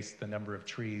base the number of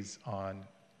trees on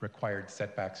required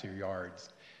setbacks or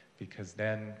yards, because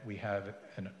then we have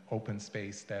an open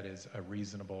space that is a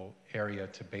reasonable area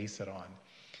to base it on.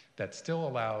 That still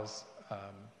allows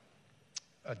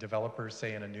a developer,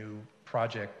 say in a new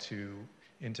project, to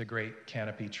integrate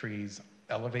canopy trees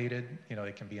elevated.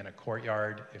 They can be in a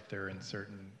courtyard if they're in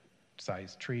certain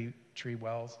size tree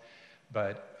wells.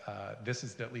 But this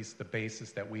is at least the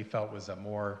basis that we felt was a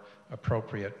more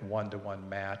appropriate one-to-one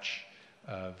match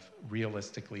of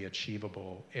realistically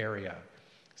achievable area.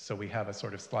 So we have a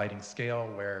sort of sliding scale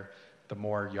where the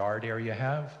more yard area you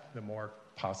have, the more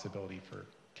possibility for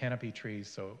canopy trees.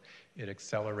 So it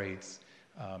accelerates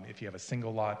if you have a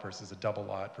single lot versus a double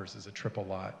lot versus a triple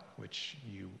lot, which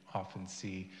you often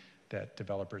see that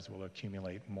developers will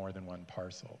accumulate more than one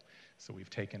parcel. So we've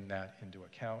taken that into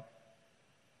account.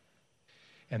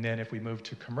 And then if we move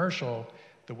to commercial,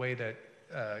 the way that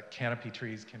canopy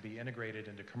trees can be integrated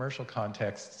into commercial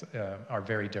contexts are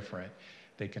very different.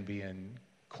 They can be in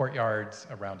courtyards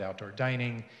around outdoor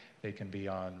dining. They can be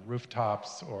on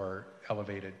rooftops or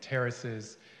elevated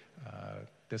terraces.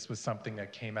 This was something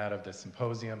that came out of the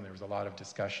symposium. There was a lot of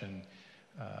discussion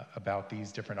about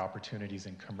these different opportunities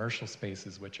in commercial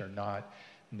spaces, which are not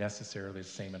necessarily the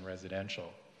same in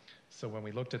residential. So when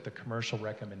we looked at the commercial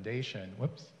recommendation, sorry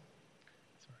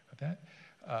about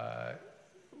that,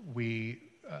 we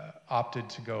opted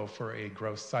to go for a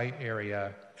gross site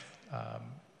area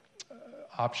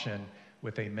option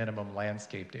with a minimum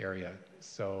landscaped area.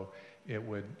 So it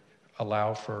would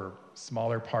allow for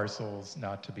smaller parcels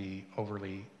not to be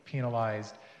overly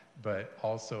penalized, but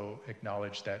also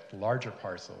acknowledge that larger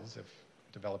parcels, if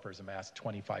developers amass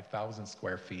 25,000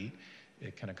 square feet,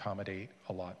 it can accommodate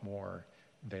a lot more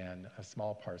than a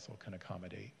small parcel can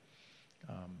accommodate.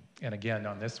 And again,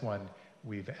 on this one,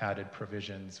 we've added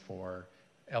provisions for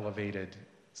elevated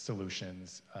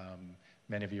solutions.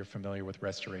 Many of you are familiar with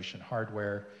Restoration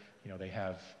Hardware. You know, they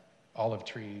have olive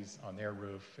trees on their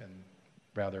roof and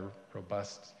rather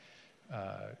robust,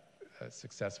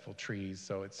 successful trees.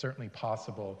 So it's certainly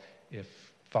possible,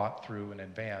 if thought through in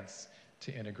advance,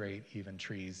 to integrate even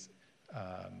trees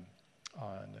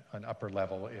on an upper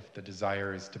level if the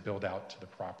desire is to build out to the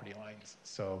property lines.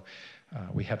 So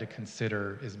we had to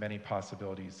consider as many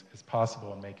possibilities as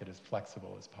possible and make it as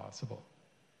flexible as possible.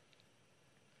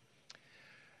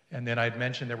 And then I'd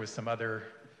mentioned there was some other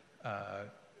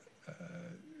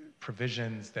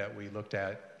provisions that we looked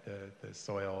at, the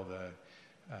soil, the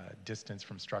distance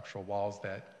from structural walls,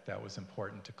 that was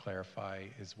important to clarify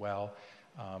as well.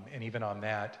 And even on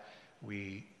that,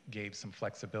 we gave some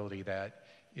flexibility that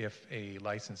if a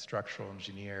licensed structural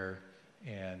engineer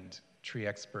and tree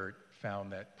expert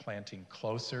found that planting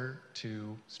closer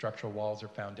to structural walls or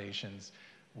foundations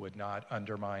would not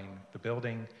undermine the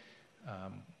building,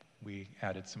 we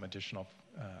added some additional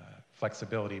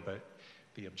flexibility, but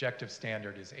the objective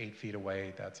standard is 8 feet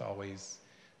away. That's always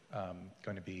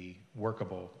going to be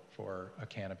workable for a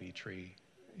canopy tree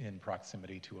in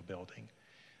proximity to a building.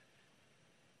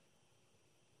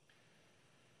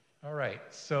 All right,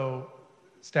 so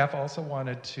staff also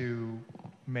wanted to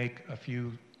make a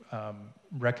few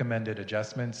recommended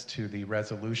adjustments to the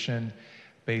resolution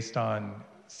based on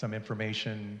some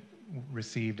information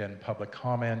received in public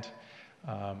comment.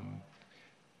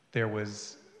 There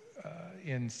was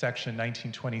in section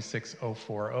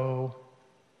 1926.040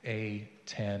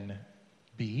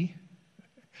 A10B,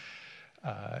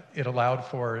 it allowed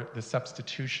for the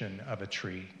substitution of a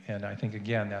tree. And I think,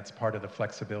 again, that's part of the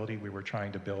flexibility we were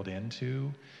trying to build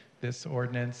into this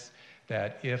ordinance,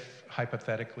 that if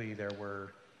hypothetically there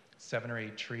were 7 or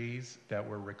 8 trees that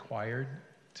were required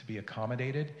to be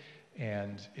accommodated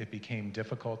and it became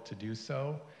difficult to do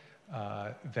so,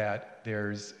 that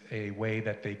there's a way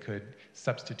that they could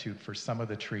substitute for some of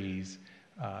the trees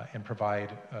and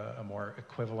provide a more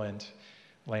equivalent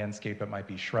landscape. It might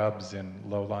be shrubs and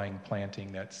low-lying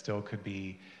planting that still could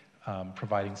be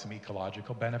providing some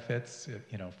ecological benefits,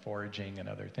 you know, foraging and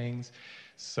other things.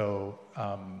 So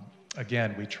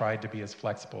again, we tried to be as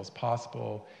flexible as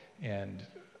possible and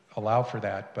allow for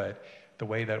that, but the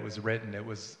way that it was written, it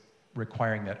was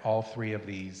requiring that all 3 of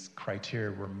these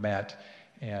criteria were met.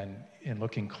 And in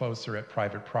looking closer at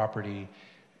private property,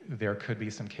 there could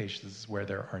be some cases where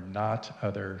there are not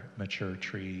other mature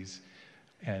trees,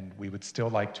 and we would still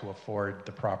like to afford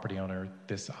the property owner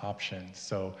this option.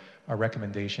 So our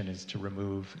recommendation is to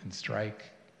remove and strike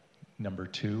number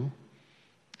 2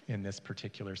 in this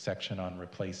particular section on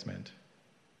replacement.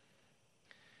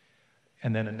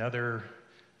 And then another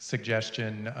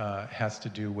suggestion has to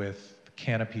do with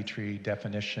canopy tree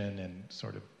definition and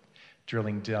sort of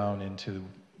drilling down into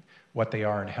what they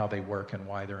are and how they work and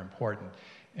why they're important.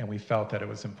 And we felt that it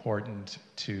was important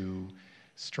to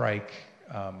strike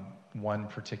one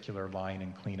particular line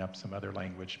and clean up some other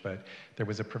language, but there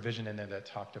was a provision in there that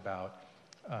talked about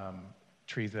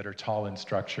trees that are tall in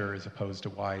structure as opposed to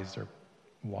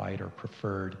wide or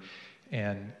preferred.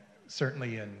 And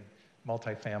certainly in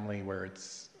multifamily where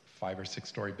it's 5 or 6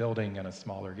 story building and a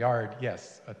smaller yard,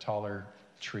 yes, a taller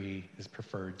tree is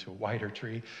preferred to a wider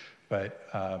tree, but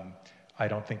I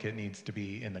don't think it needs to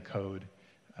be in the code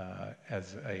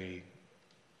as a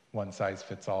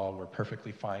one-size-fits-all. We're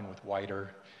perfectly fine with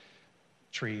wider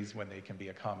trees when they can be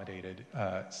accommodated,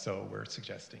 so we're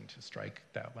suggesting to strike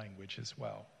that language as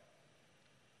well.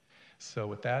 So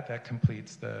with that, that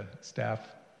completes the staff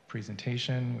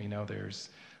presentation. We know there's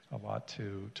a lot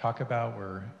to talk about.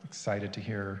 We're excited to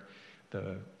hear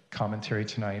the commentary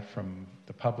tonight from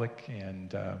the public,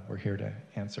 and we're here to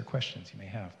answer questions you may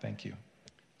have. Thank you.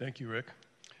 Thank you, Rick.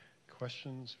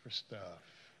 Questions for staff?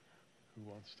 Who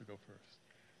wants to go first?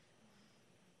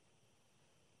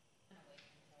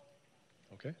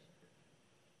 Okay.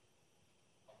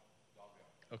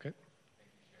 Okay.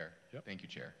 Chair. Yep. Thank you,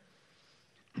 Chair.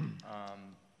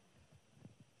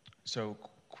 So,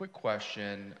 quick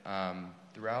question.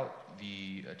 Throughout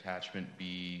the attachment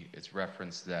B, it's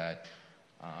referenced that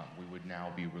we would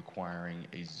now be requiring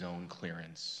a zone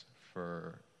clearance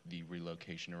for the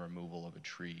relocation or removal of a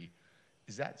tree.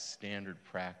 Is that standard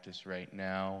practice right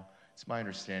now? It's my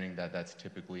understanding that that's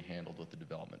typically handled with the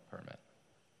development permit.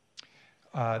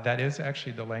 That is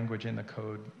actually the language in the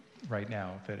code right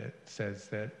now, that it says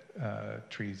that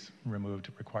trees removed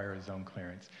require a zone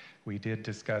clearance. We did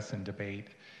discuss and debate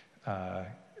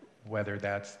whether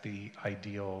that's the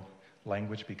ideal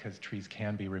language, because trees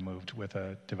can be removed with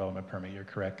a development permit. You're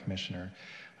correct, Commissioner.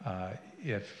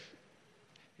 If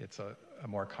it's a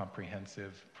more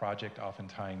comprehensive project,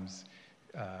 oftentimes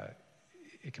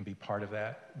it can be part of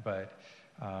that, but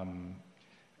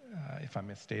if I'm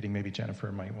misstating, maybe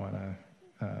Jennifer might want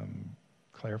to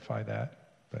clarify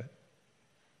that, but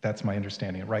that's my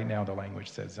understanding. Right now, the language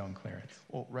says zone clearance.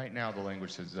 Well, right now the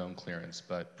language says zone clearance,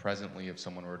 but presently if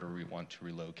someone were to want to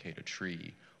relocate a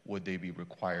tree, would they be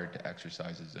required to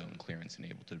exercise a zone clearance and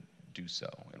able to do so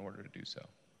in order to do so?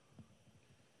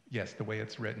 Yes, the way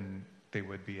it's written, they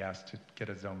would be asked to get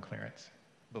a zone clearance.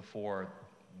 Before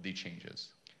the changes?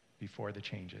 Before the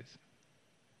changes.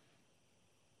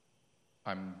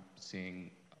 I'm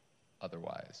seeing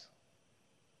otherwise.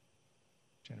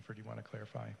 Jennifer, do you want to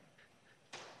clarify?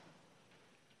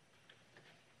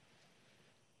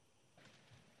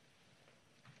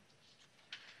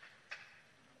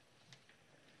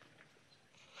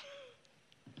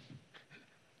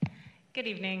 Good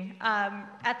evening.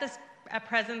 At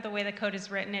present, the way the code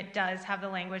is written, it does have the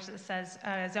language that says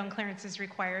zone clearance is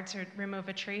required to remove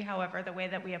a tree. However, the way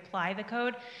that we apply the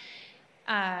code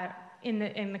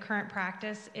in the current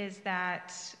practice is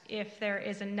that if there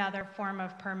is another form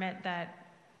of permit that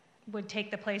would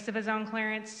take the place of a zone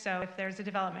clearance, so if there's a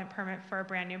development permit for a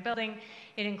brand new building,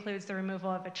 it includes the removal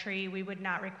of a tree, we would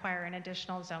not require an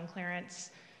additional zone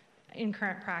clearance in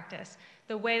current practice.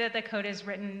 The way that the code is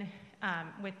written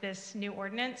with this new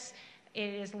ordinance,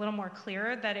 it is a little more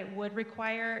clear that it would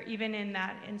require, even in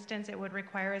that instance, it would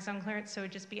require a zone clearance, so it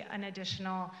would just be an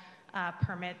additional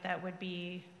permit that would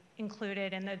be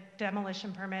included in the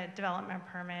demolition permit, development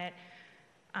permit,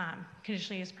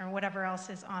 conditional use permit, whatever else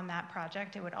is on that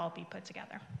project, it would all be put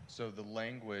together. So the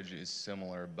language is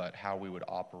similar, but how we would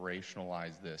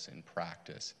operationalize this in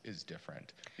practice is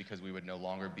different, because we would no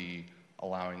longer be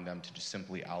allowing them to just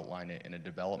simply outline it in a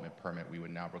development permit. We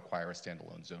would now require a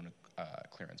standalone zone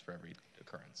clearance for every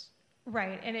occurrence.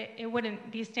 Right, and it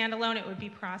wouldn't be standalone, it would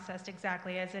be processed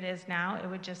exactly as it is now. It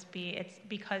would just be, it's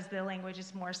because the language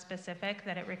is more specific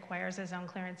that it requires a zone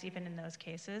clearance even in those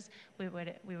cases, we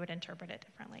would interpret it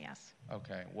differently, yes.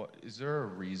 Okay, is there a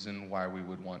reason why we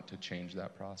would want to change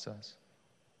that process?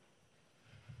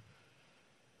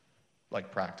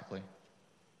 Like practically?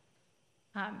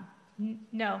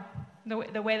 No,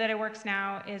 the way that it works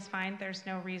now is fine. There's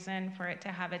no reason for it to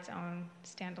have its own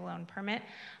standalone permit.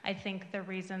 I think the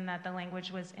reason that the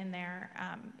language was in there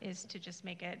is to just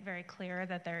make it very clear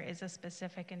that there is a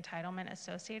specific entitlement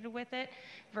associated with it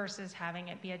versus having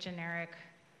it be a generic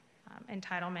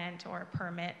entitlement or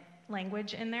permit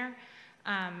language in there.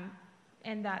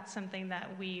 And that's something that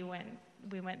we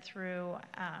went through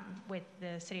with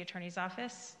the city attorney's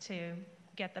office to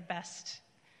get the best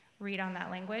read on that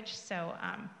language. So,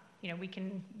 we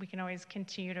can always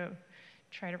continue to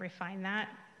try to refine that,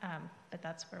 but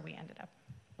that's where we ended up.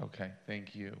 Okay,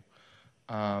 thank you.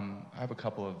 I have a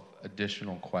couple of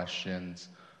additional questions.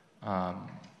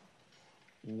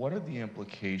 What are the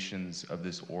implications of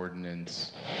this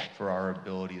ordinance for our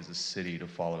ability as a city to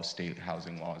follow state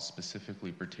housing laws,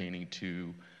 specifically pertaining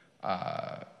to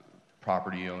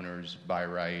property owners' by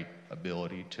right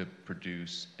ability to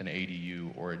produce an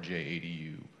ADU or a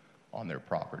JADU on their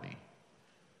property?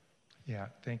 Yeah,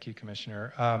 thank you,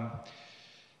 Commissioner.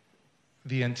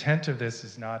 The intent of this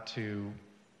is not to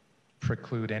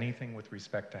preclude anything with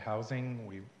respect to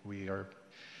housing. We are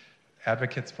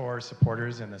advocates for,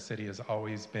 supporters, and the city has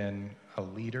always been a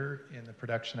leader in the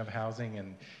production of housing,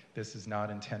 and this is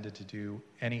not intended to do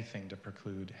anything to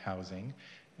preclude housing.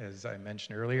 As I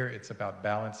mentioned earlier, it's about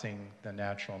balancing the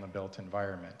natural and the built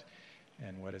environment.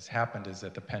 And what has happened is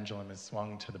that the pendulum has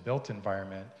swung to the built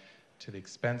environment to the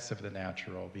expense of the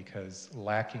natural, because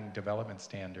lacking development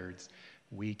standards,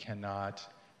 we cannot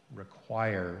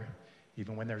require,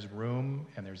 even when there's room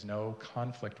and there's no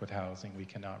conflict with housing, we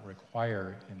cannot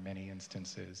require, in many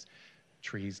instances,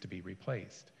 trees to be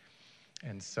replaced.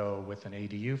 And so with an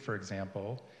ADU, for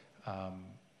example,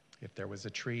 if there was a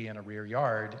tree in a rear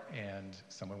yard and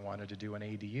someone wanted to do an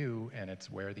ADU and it's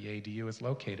where the ADU is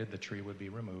located, the tree would be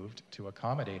removed to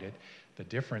accommodate it. The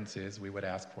difference is we would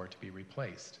ask for it to be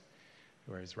replaced.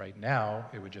 Whereas right now,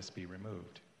 it would just be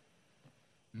removed.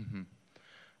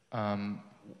 Mm-hmm.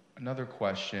 Another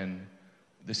question.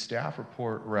 The staff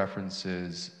report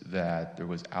references that there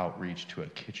was outreach to a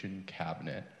kitchen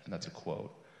cabinet, and that's a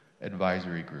quote,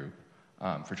 advisory group.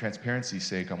 For transparency's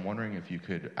sake, I'm wondering if you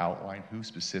could outline who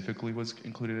specifically was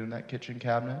included in that kitchen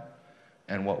cabinet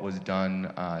and what was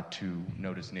done to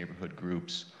notice neighborhood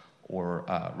groups or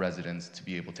residents to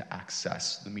be able to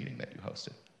access the meeting that you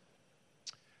hosted.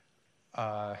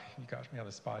 You got me on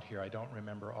the spot here. I don't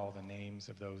remember all the names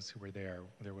of those who were there.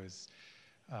 There was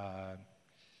a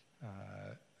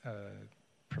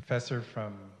professor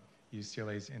from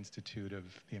UCLA's Institute of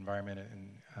the Environment and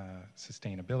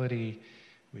Sustainability.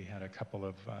 We had a couple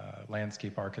of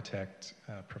landscape architect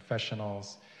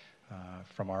professionals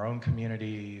from our own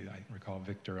community. I recall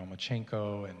Victor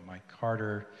Omachenko and Mike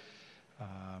Carter.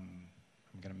 I'm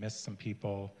going to miss some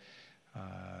people.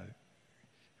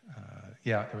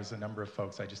 Yeah, there was a number of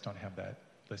folks. I just don't have that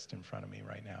list in front of me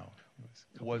right now.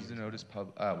 Was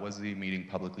the meeting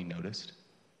publicly noticed?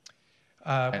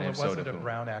 Well, it wasn't a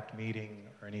Brown Act meeting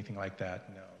or anything like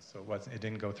that, no. So it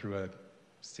didn't go through a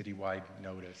citywide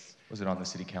notice. Was it on the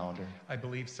city calendar? I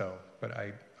believe so, but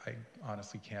I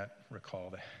honestly can't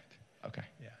recall that. Okay.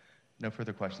 Yeah. No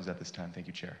further questions at this time. Thank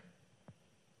you, Chair.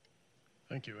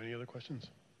 Thank you. Any other questions?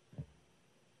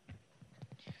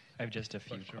 I have just a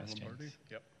few Vice Chair questions. Lombardi?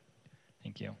 Yep.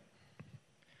 Thank you.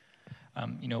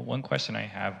 One question I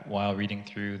have while reading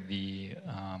through the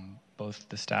both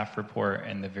the staff report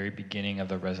and the very beginning of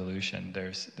the resolution,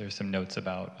 there's some notes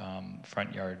about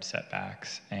front yard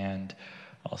setbacks and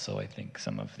also I think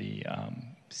some of the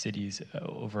city's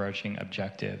overarching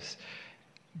objectives.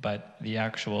 But the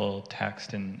actual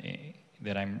text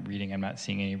that I'm reading, I'm not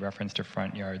seeing any reference to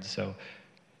front yards. So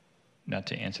not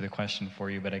to answer the question for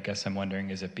you, but I guess I'm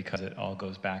wondering, is it because it all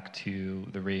goes back to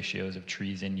the ratios of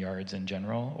trees in yards in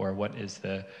general? Or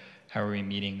how are we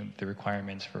meeting the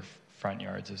requirements for front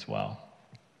yards as well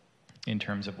in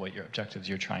terms of what your objectives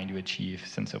you're trying to achieve,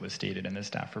 since it was stated in the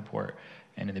staff report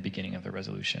and in the beginning of the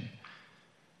resolution?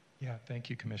 Yeah, thank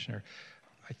you, Commissioner.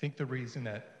 I think the reason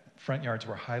that front yards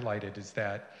were highlighted is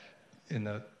that in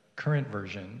the current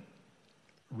version,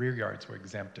 rear yards were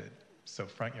exempted. So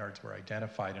front yards were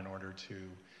identified in order to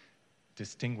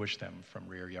distinguish them from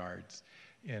rear yards.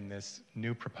 In this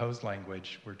new proposed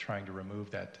language, we're trying to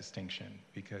remove that distinction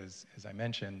because, as I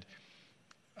mentioned,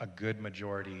 a good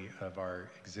majority of our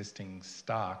existing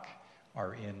stock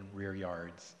are in rear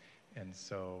yards. And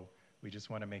so we just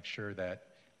want to make sure that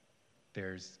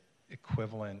there's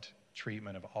equivalent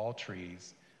treatment of all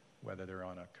trees, whether they're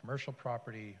on a commercial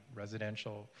property,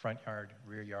 residential, front yard,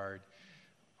 rear yard,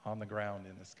 on the ground,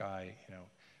 in the sky,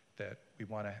 that we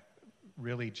want to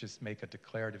really just make a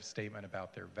declarative statement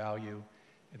about their value,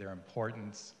 their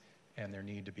importance, and their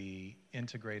need to be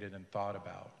integrated and thought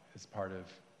about as part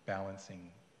of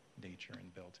balancing nature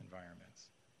and built environments.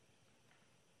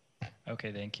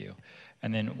 Okay, thank you.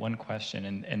 And then one question,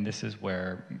 and this is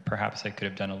where perhaps I could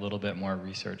have done a little bit more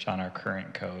research on our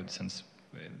current code, since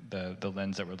the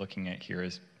lens that we're looking at here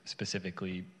is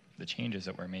specifically the changes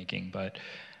that we're making. But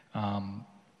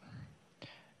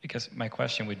I guess my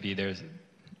question would be,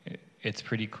 it's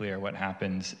pretty clear what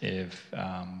happens if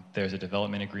there's a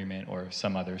development agreement or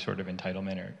some other sort of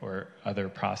entitlement or other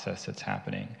process that's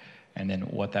happening, and then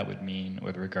what that would mean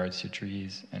with regards to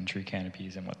trees and tree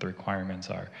canopies and what the requirements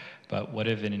are. But what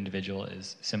if an individual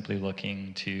is simply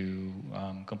looking to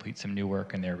complete some new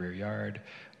work in their rear yard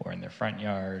or in their front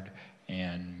yard,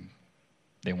 and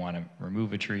they want to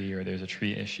remove a tree or there's a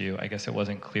tree issue? I guess it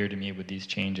wasn't clear to me with these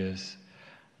changes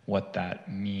what that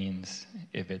means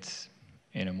if it's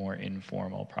in a more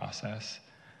informal process.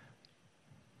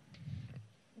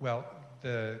 Well,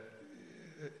 it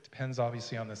depends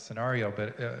obviously on the scenario,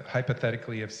 but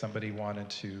hypothetically, if somebody wanted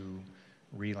to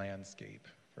re-landscape,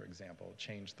 for example,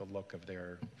 change the look of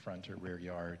their front or rear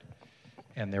yard,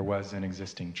 and there was an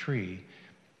existing tree,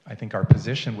 I think our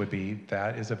position would be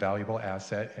that is a valuable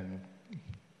asset and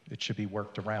it should be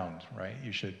worked around, right?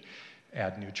 You should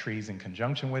add new trees in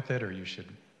conjunction with it, or you should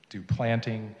do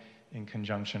planting in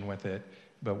conjunction with it,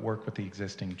 but work with the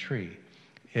existing tree.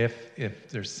 If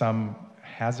there's some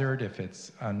hazard, if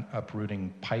it's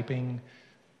uprooting piping,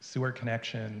 sewer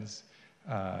connections,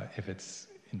 if it's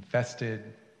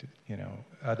infested,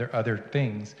 other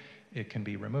things, it can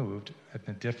be removed.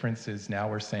 The difference is now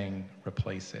we're saying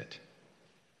replace it.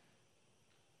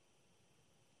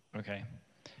 Okay.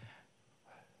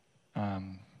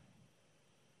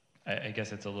 I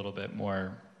guess it's a little bit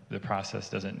more, the process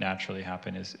doesn't naturally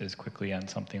happen as quickly on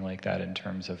something like that in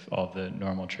terms of all the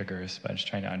normal triggers, but I'm just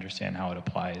trying to understand how it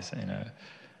applies in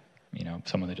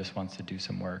someone that just wants to do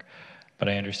some work. But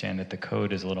I understand that the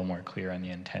code is a little more clear on the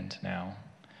intent now.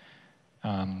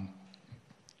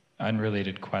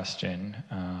 Unrelated question.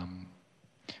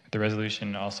 The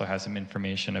resolution also has some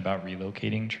information about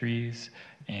relocating trees,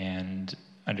 and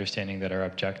understanding that our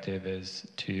objective is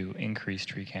to increase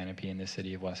tree canopy in the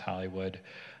city of West Hollywood.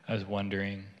 I was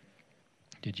wondering,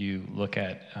 did you look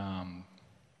at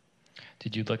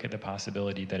the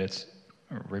possibility that it's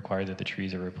required that the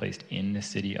trees are replaced in the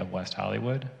city of West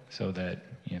Hollywood, so that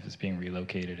if it's being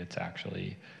relocated, it's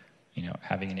actually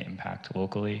having an impact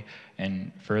locally?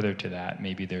 And further to that,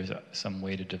 maybe there's some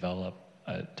way to develop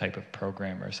a type of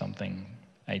program or something.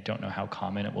 I don't know how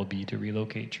common it will be to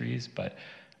relocate trees, but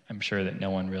I'm sure that no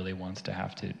one really wants to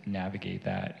have to navigate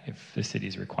that if the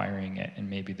city's requiring it, and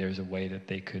maybe there's a way that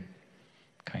they could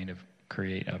kind of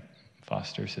create a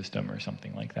foster system or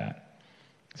something like that.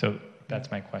 So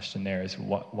that's my question there, is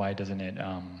why doesn't it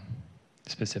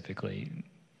specifically,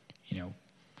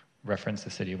 reference the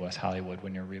city of West Hollywood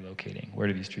when you're relocating? Where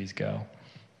do these trees go?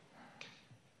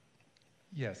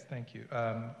 Yes, thank you.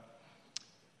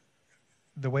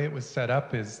 The way it was set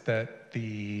up is that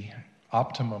the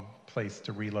optimum place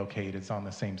to relocate is on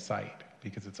the same site,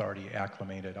 because it's already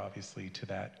acclimated, obviously, to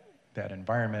that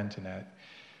environment and that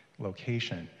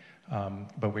location.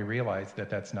 But we realized that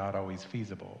that's not always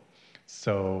feasible.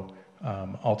 So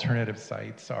alternative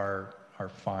sites are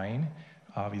fine.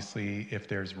 Obviously, if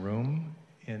there's room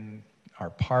in our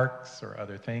parks or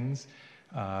other things,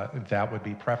 that would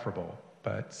be preferable.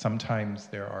 But sometimes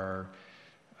there are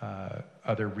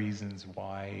other reasons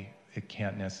why it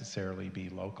can't necessarily be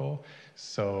local.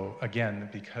 So again,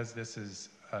 because this is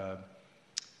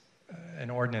an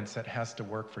ordinance that has to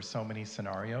work for so many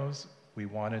scenarios, we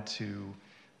wanted to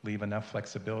leave enough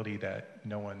flexibility that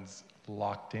no one's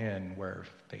locked in where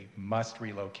they must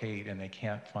relocate and they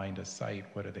can't find a site.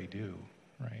 What do they do,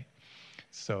 right?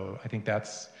 So I think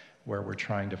that's where we're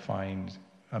trying to find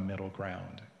a middle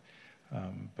ground.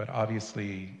 But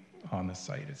obviously on the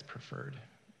site is preferred.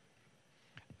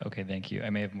 Okay, thank you.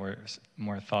 I may have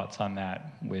more thoughts on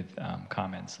that with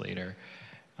comments later.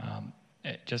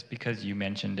 Just because you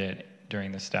mentioned it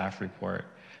during the staff report,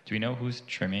 do we know who's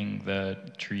trimming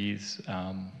the trees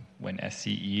when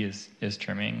SCE is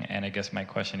trimming? And I guess my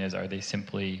question is, are they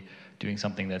simply doing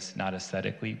something that's not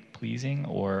aesthetically pleasing,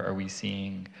 or are we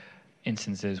seeing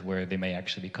instances where they may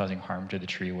actually be causing harm to the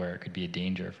tree, where it could be a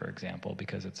danger, for example,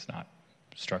 because it's not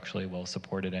structurally well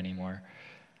supported anymore?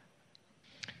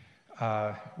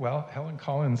 Well, Helen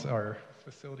Collins, our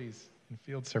facilities and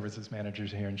field services manager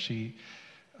here, and she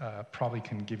probably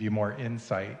can give you more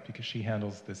insight because she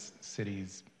handles this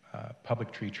city's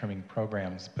public tree trimming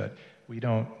programs, but we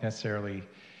don't necessarily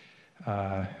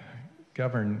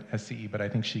govern SCE, but I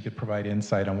think she could provide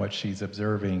insight on what she's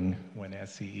observing when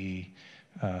SCE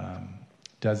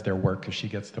does their work, because she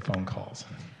gets the phone calls.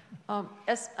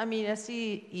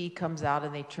 SCE comes out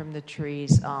and they trim the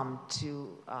trees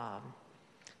to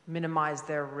minimize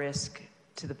their risk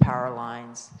to the power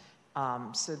lines.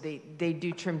 So they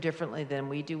do trim differently than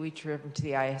we do. We trim to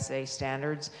the ISA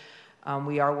standards.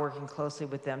 We are working closely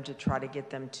with them to try to get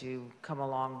them to come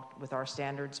along with our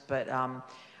standards, but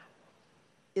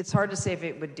it's hard to say if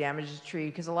it would damage the tree,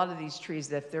 because a lot of these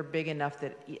trees, if they're big enough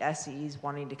that SCE is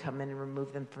wanting to come in and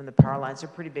remove them from the power lines, they're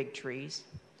pretty big trees.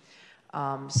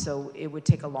 So it would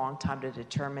take a long time to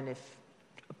determine if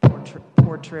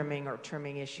poor trimming or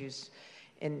trimming issues,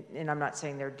 and I'm not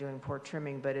saying they're doing poor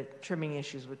trimming, but trimming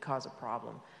issues would cause a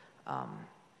problem.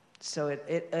 So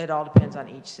it all depends on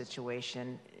each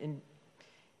situation. And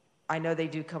I know they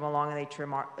do come along and they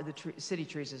trim the city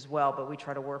trees as well, but we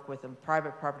try to work with them.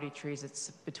 Private property trees, it's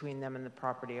between them and the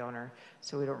property owner,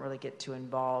 so we don't really get too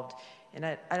involved. And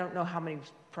I don't know how many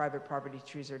private property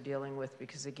trees they're dealing with,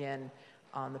 because again,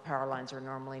 the power lines are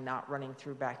normally not running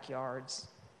through backyards.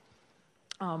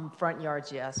 Front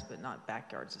yards, yes, but not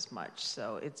backyards as much.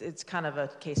 So it's kind of a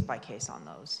case by case on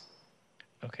those.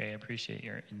 Okay, I appreciate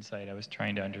your insight. I was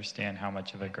trying to understand how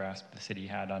much of a grasp the city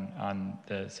had on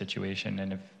the situation,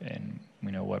 and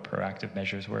what proactive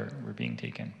measures were being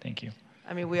taken. Thank you.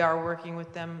 I mean, we are working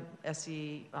with them,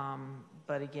 SE,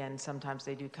 but again, sometimes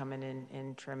they do come in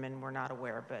and trim, and we're not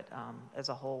aware. But as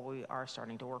a whole, we are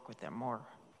starting to work with them more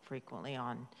frequently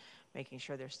on making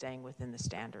sure they're staying within the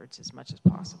standards as much as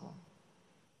possible.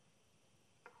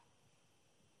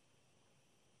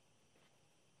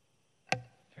 There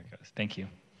it goes. Thank you.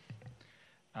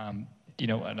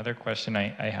 Another question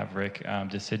I have, Rick,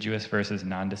 deciduous versus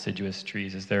non-deciduous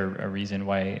trees, is there a reason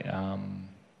why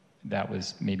that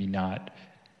was maybe not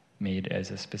made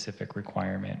as a specific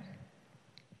requirement?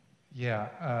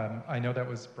 Yeah, I know that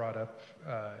was brought up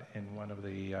in one of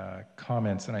the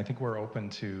comments, and I think we're open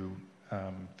to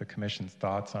the Commission's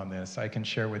thoughts on this. I can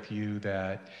share with you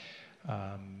that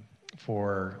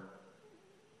for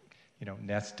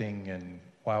nesting and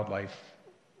wildlife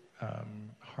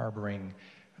harboring,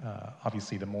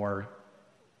 obviously the more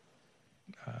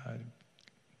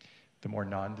the more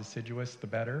non-deciduous, the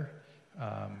better.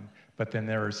 But then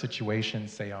there are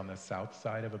situations, say on the south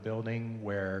side of a building,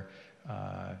 where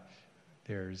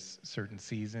there's certain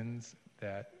seasons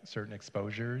that certain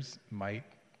exposures might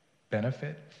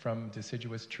benefit from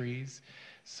deciduous trees.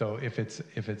 So if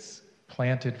it's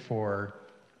planted for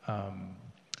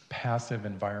passive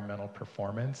environmental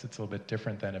performance, it's a little bit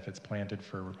different than if it's planted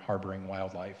for harboring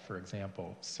wildlife, for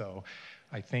example. So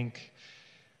I think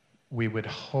we would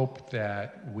hope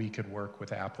that we could work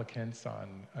with applicants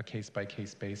on a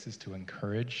case-by-case basis to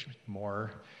encourage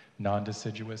more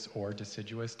non-deciduous or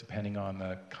deciduous, depending on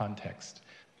the context,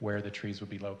 where the trees would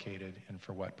be located and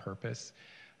for what purpose.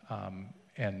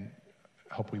 And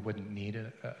hope we wouldn't need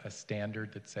a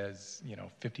standard that says,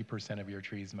 50% of your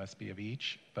trees must be of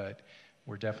each, but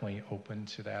we're definitely open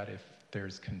to that if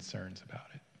there's concerns about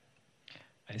it.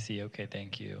 I see. Okay,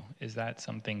 thank you. Is that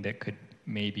something that could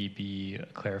maybe be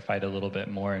clarified a little bit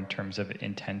more in terms of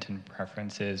intent and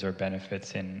preferences or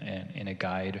benefits in a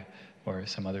guide or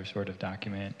some other sort of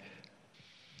document?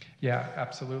 Yeah,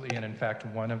 absolutely. And in fact,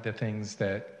 one of the things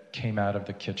that came out of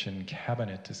the kitchen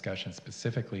cabinet discussion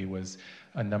specifically was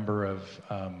a number of,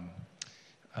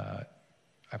 I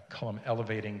call them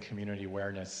elevating community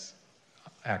awareness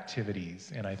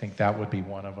activities. And I think that would be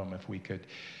one of them if we could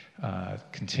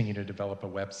continue to develop a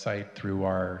website through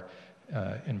our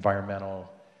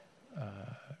environmental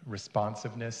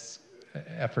responsiveness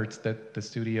efforts that the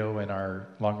studio and our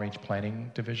long-range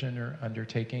planning division are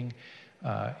undertaking.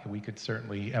 We could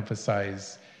certainly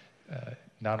emphasize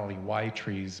not only why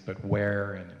trees, but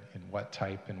where and in what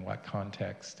type and what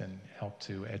context, and help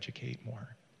to educate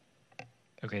more.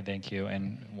 Okay, thank you.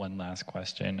 And one last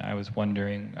question. I was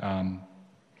wondering,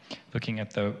 looking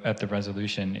at the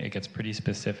resolution, it gets pretty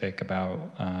specific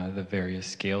about the various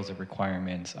scales of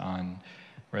requirements on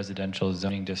residential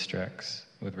zoning districts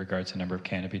with regards to number of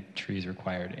canopy trees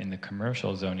required. In the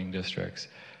commercial zoning districts,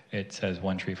 it says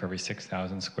 1 tree for every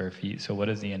 6,000 square feet. So what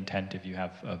is the intent if you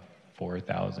have a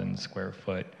 4,000 square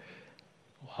foot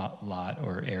lot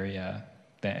or area?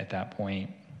 That at that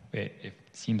point, it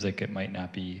seems like it might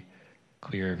not be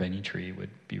clear if any tree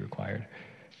would be required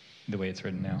the way it's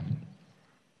written now.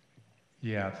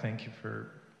 Yeah, thank you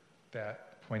for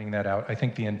pointing that out. I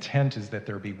think the intent is that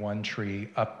there be 1 tree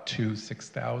up to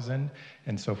 6,000.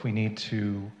 And so if we need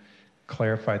to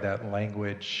clarify that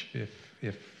language,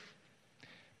 if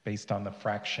based on the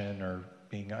fraction or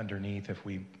being underneath, if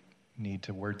we need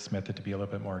to wordsmith it to be a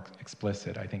little bit more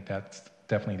explicit, I think that's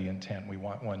definitely the intent. We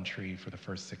want 1 tree for the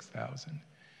first 6,000.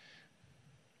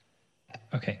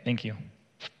 Okay, thank you.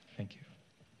 Thank you.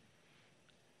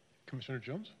 Commissioner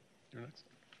Jones, you're next.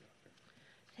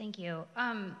 Thank you.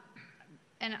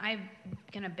 And I'm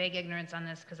going to beg ignorance on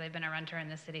this because I've been a renter in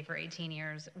this city for 18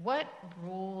 years. What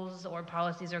rules or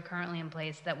policies are currently in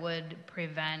place that would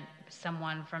prevent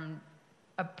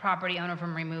a property owner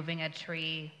from removing a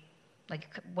tree, like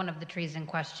one of the trees in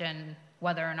question,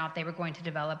 whether or not they were going to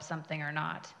develop something or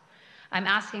not? I'm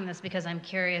asking this because I'm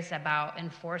curious about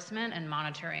enforcement and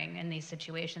monitoring in these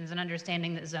situations, and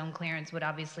understanding that zone clearance would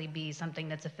obviously be something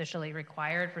that's officially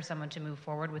required for someone to move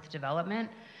forward with development.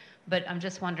 But I'm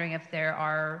just wondering if there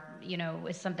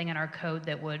is something in our code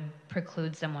that would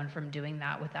preclude someone from doing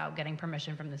that without getting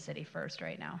permission from the city first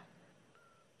right now.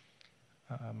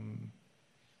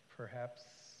 Perhaps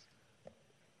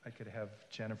I could have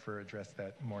Jennifer address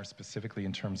that more specifically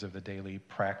in terms of the daily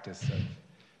practice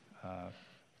of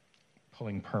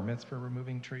pulling permits for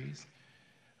removing trees.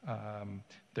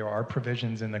 There are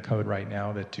provisions in the code right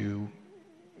now that do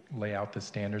lay out the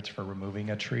standards for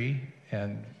removing a tree,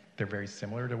 and they're very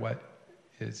similar to what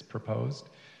is proposed.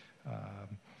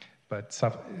 But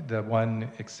the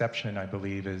one exception, I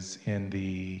believe, is in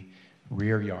the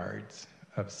rear yards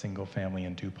of single family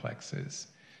and duplexes.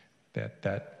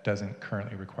 That doesn't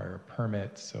currently require a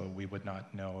permit, so we would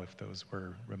not know if those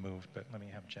were removed. But let me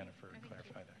have Jennifer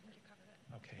clarify that.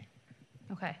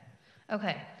 Okay.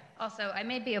 Okay. Also, I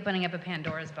may be opening up a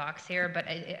Pandora's box here, but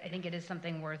I think it is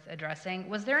something worth addressing.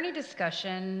 Was there any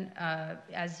discussion,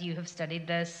 as you have studied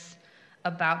this,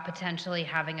 about potentially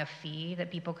having a fee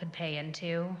that people could pay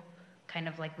into, kind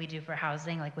of like we do for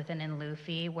housing, like with an in lieu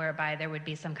fee, whereby there would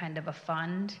be some kind of a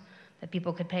fund that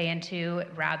people could pay into,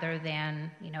 rather than,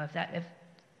 if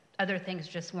other things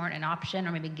just weren't an option,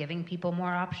 or maybe giving people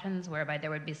more options, whereby there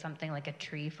would be something like a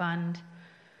tree fund?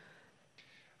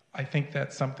 I think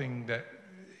that's something that,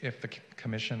 if the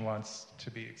commission wants to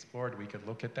be explored, we could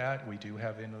look at that. We do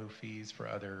have in lieu fees for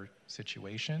other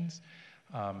situations.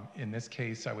 In this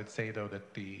case, I would say, though,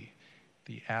 that the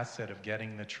asset of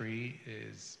getting the tree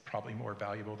is probably more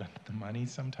valuable than the money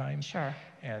sometimes. Sure.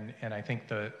 And I think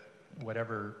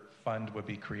whatever fund would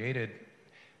be created,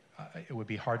 it would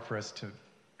be hard for us to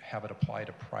have it apply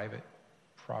to private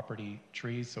property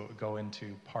trees, so it would go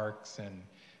into parks and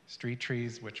street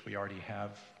trees, which we already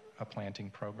have a planting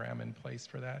program in place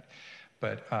for that.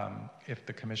 But if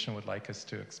the commission would like us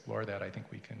to explore that, I think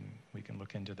we can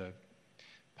look into the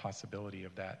possibility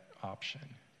of that option.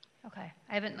 Okay,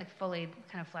 I haven't like fully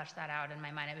kind of fleshed that out in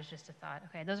my mind. It was just a thought.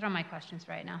 Okay, those are all my questions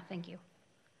right now. Thank you.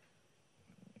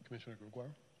 Commissioner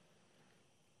Gregoire?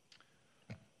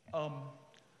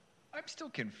 I'm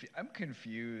still I'm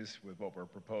confused with what we're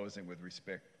proposing with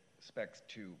respect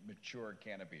to mature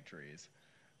canopy trees.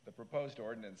 The proposed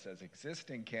ordinance says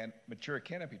existing mature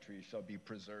canopy trees shall be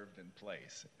preserved in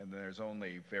place, and there's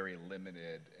only very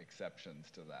limited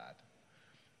exceptions to that.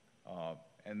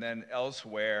 And then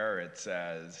elsewhere it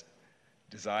says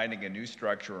designing a new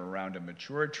structure around a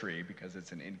mature tree because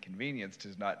it's an inconvenience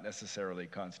does not necessarily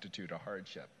constitute a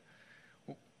hardship.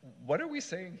 What are we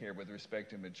saying here with respect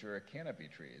to mature canopy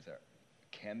trees?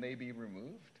 Can they be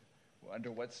removed?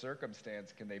 Under what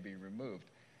circumstance can they be removed?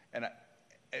 And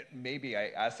maybe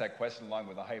I ask that question along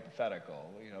with a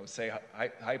hypothetical. You know, say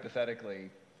hypothetically,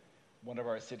 one of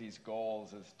our city's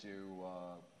goals is to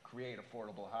create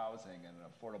affordable housing, and an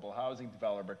affordable housing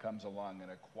developer comes along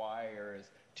and acquires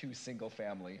 2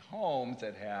 single-family homes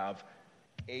that have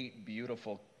 8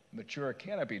 beautiful mature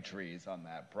canopy trees on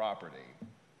that property.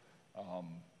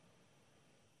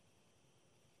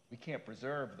 We can't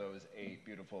preserve those 8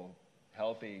 beautiful,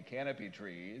 healthy canopy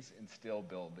trees and still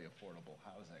build the affordable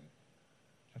housing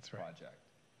project.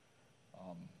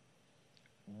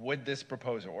 Would this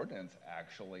proposed ordinance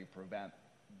actually prevent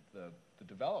the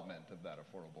development of that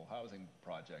affordable housing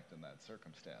project in that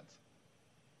circumstance?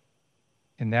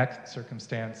 In that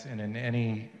circumstance, and in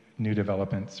any new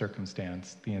development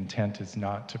circumstance, the intent is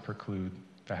not to preclude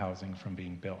the housing from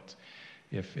being built.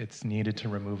 If it's needed to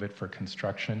remove it for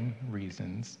construction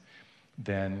reasons,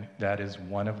 then that is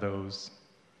one of those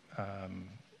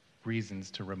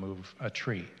reasons to remove a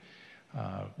tree.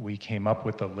 We came up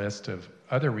with a list of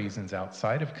other reasons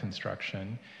outside of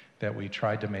construction that we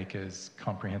tried to make as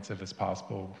comprehensive as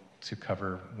possible to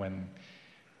cover when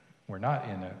we're not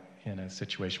in a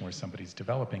situation where somebody's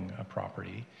developing a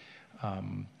property.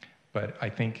 But I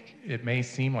think it may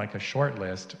seem like a short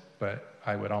list, but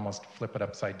I would almost flip it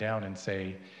upside down and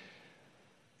say,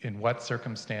 in what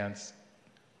circumstance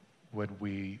would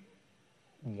we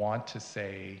want to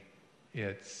say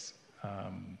it's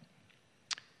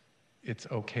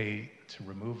okay to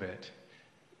remove it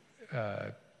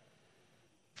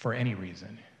for any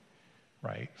reason,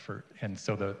 right? And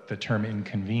so the term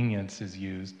inconvenience is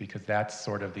used because that's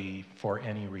sort of the for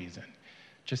any reason.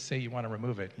 Just say you want to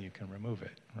remove it, you can remove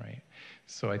it, right?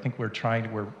 So I think we're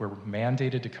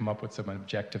mandated to come up with some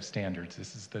objective standards.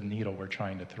 This is the needle we're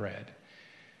trying to thread.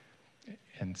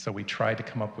 And so we try to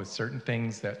come up with certain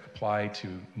things that apply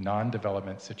to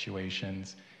non-development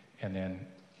situations, and then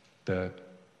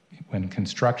when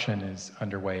construction is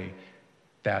underway,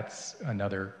 that's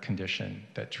another condition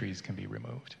that trees can be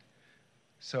removed.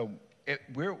 So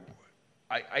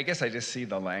I guess I just see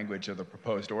the language of the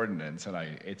proposed ordinance, and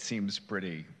it seems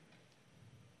pretty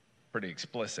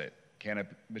explicit.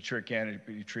 Mature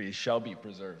canopy trees shall be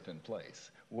preserved in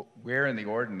place. Where in the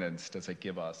ordinance does it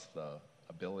give us the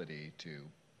ability to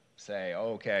say,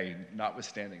 oh, okay,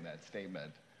 notwithstanding that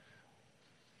statement,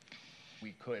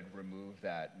 we could remove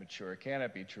that mature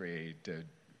canopy tree to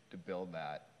build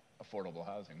that affordable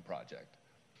housing project?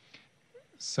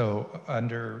 So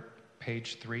under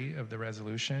page 3 of the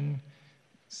resolution,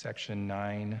 section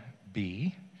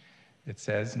 9B, it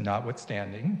says,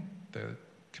 notwithstanding, the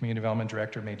community development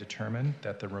director may determine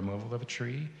that the removal of a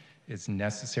tree is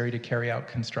necessary to carry out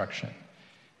construction.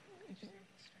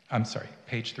 I'm sorry,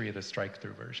 page 3 of the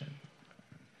strike-through version.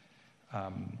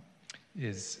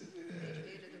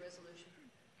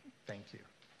 Thank you.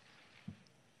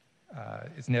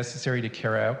 Is necessary to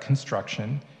carry out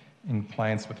construction in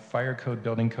compliance with fire code,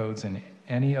 building codes, and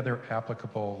any other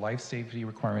applicable life safety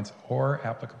requirements or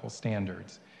applicable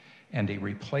standards, and a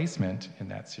replacement in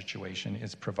that situation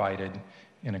is provided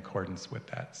in accordance with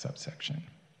that subsection.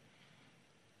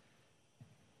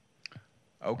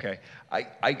 Okay,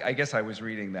 I guess I was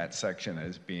reading that section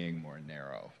as being more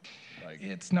narrow.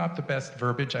 It's not the best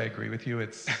verbiage, I agree with you.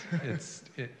 It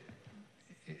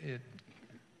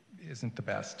isn't the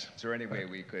best. Is there any way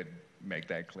we could make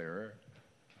that clearer?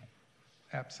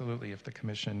 Absolutely. If the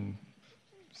commission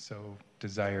so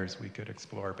desires, we could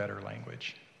explore better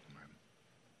language.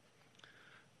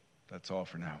 That's all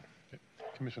for now. Okay.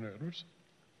 Commissioner Edwards?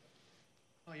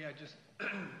 Oh yeah, just,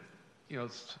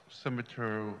 some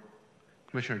mature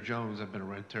Commissioner Jones, I've been a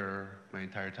renter my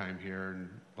entire time here in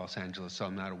Los Angeles, so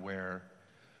I'm not aware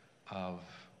of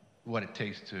what it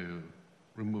takes to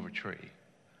remove a tree.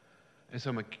 And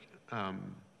so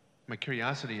my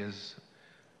curiosity is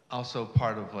also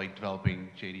part of like developing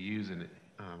JDUs and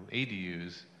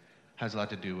ADUs has a lot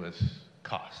to do with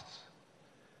costs.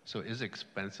 So is it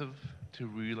expensive to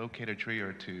relocate a tree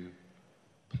or to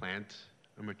plant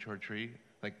a mature tree?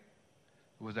 Like,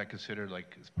 was that considered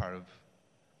like as part of,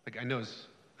 like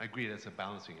I agree that's a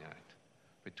balancing act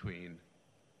between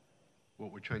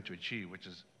what we're trying to achieve, which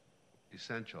is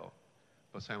essential,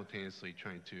 but simultaneously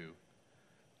trying to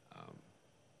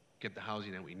get the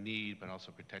housing that we need, but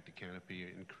also protect the canopy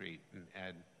and create and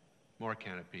add more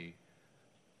canopy.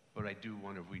 But I do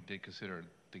wonder if we did consider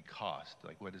the cost,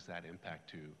 like what does that impact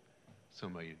to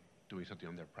somebody doing something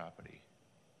on their property?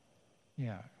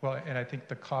 Yeah, well, and I think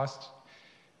the cost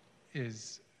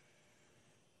is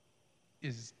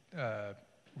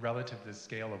relative to the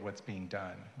scale of what's being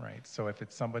done, right? So if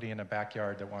it's somebody in a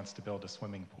backyard that wants to build a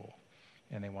swimming pool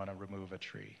and they want to remove a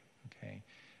tree, okay,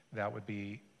 that would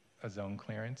be a zone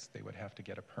clearance. They would have to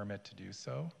get a permit to do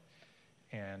so.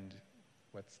 And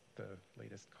what's the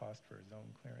latest cost for a zone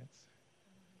clearance?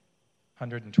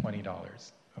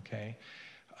 $120, okay?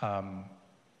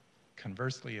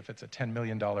 Conversely, if it's a $10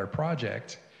 million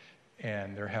project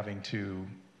and they're having to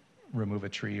remove a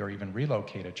tree or even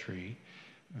relocate a tree,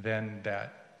 then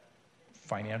that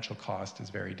financial cost is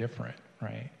very different,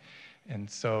 right? And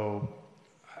so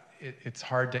it's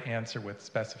hard to answer with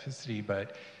specificity,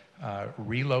 but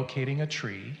relocating a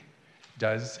tree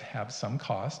does have some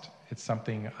cost. It's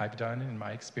something I've done in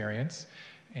my experience,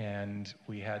 and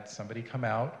we had somebody come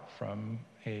out from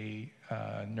a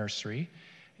nursery,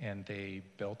 and they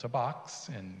built a box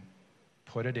and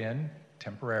put it in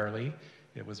temporarily.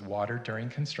 It was watered during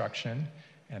construction,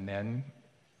 and then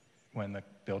when the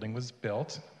building was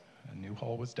built, a new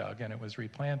hole was dug and it was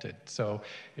replanted. So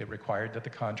it required that the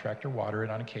contractor water it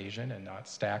on occasion and not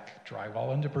stack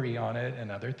drywall and debris on it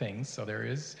and other things. So there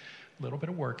is a little bit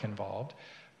of work involved,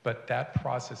 but that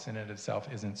process in and of itself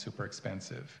isn't super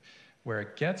expensive. Where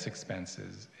it gets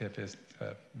expensive, if it's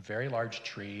a very large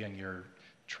tree and you're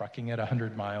trucking it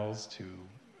 100 miles to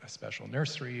a special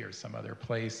nursery or some other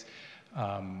place,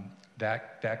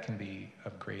 that can be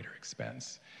of greater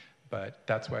expense. But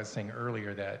that's why I was saying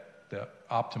earlier that the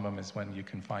optimum is when you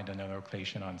can find another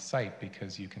location on site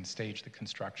because you can stage the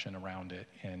construction around it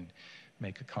and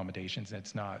make accommodations.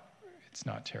 It's not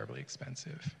terribly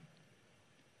expensive.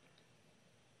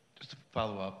 Just to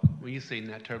follow up, when you say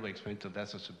not terribly expensive,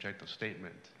 that's a subjective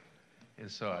statement.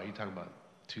 And so are you talking about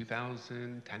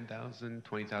 2,000, 10,000,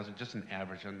 20,000, just an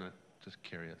average? I'm not, just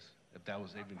curious if that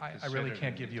was even I really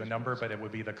can't give you a number, but it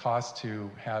would be the cost to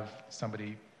have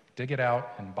somebody dig it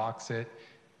out and box it,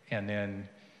 and then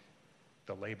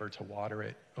the labor to water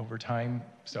it over time.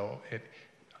 So it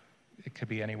could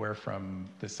be anywhere from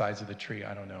the size of the tree,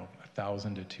 I don't know,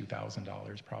 $1,000 to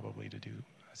 $2,000 probably to do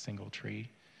a single tree,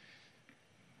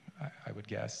 I would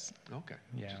guess. Okay.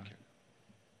 Yeah.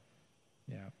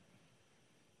 Yeah.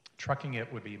 Trucking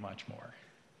it would be much more.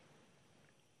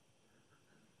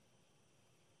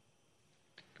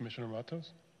 Commissioner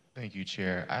Matos? Thank you,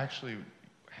 Chair. I actually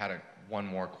had one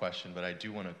more question, but I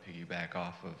do want to piggyback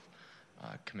off of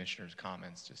Commissioner's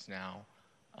comments just now.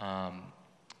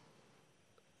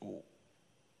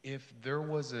 If there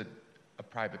was a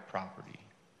private property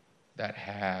that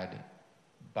had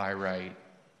by right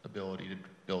ability to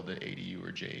build an ADU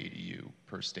or JADU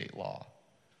per state law,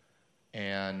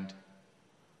 and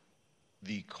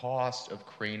the cost of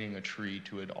craning a tree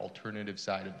to an alternative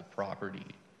side of the property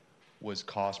was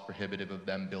cost prohibitive of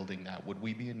them building that, would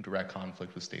we be in direct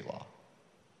conflict with state law?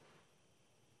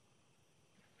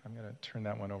 I'm going to turn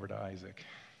that one over to Isaac.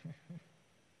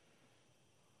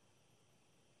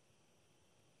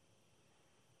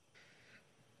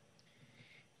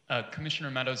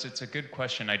 Commissioner Meadows, it's a good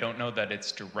question. I don't know that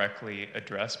it's directly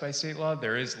addressed by state law.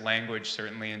 There is language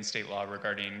certainly in state law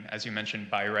regarding, as you mentioned,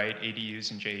 by right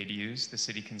ADUs and JADUs. The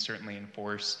city can certainly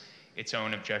enforce its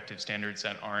own objective standards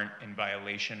that aren't in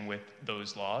violation with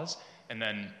those laws. And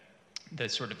then the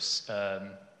sort of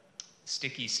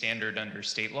sticky standard under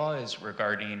state law is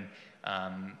regarding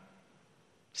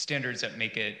standards that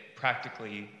make it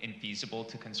practically infeasible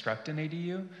to construct an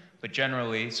ADU. But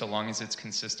generally, so long as it's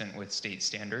consistent with state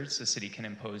standards, the city can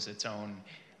impose its own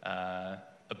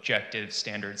objective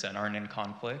standards that aren't in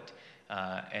conflict.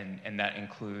 And that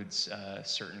includes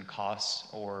certain costs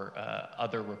or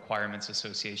other requirements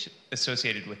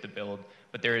associated with the build.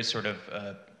 But there is sort of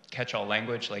catch-all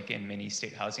language, like in many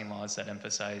state housing laws, that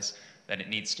emphasize that it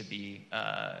needs to be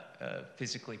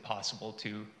physically possible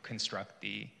to construct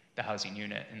the the housing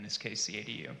unit, in this case, the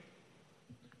ADU.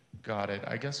 Got it.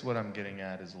 I guess what I'm getting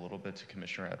at is a little bit to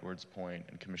Commissioner Edwards' point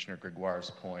and Commissioner Gregoire's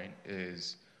point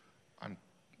is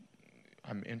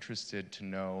I'm interested to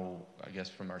know, I guess,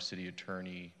 from our city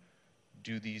attorney,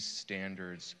 do these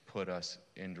standards put us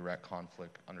in direct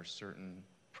conflict under certain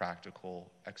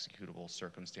practical, executable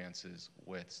circumstances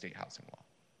with state housing law?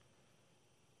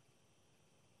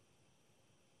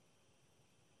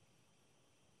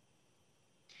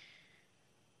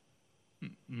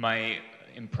 My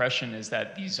impression is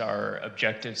that these are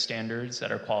objective standards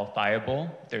that are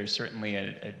qualifiable. There's certainly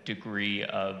a degree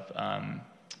of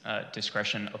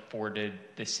discretion afforded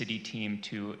the city team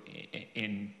to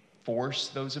enforce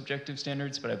those objective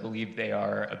standards, but I believe they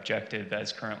are objective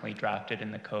as currently drafted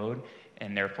in the code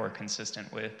and therefore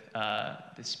consistent with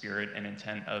the spirit and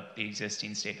intent of the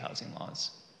existing state housing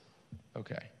laws.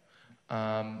 Okay.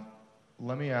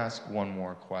 Let me ask one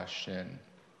more question.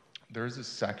 There's a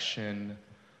section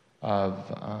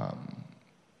of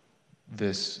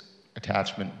this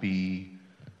attachment B,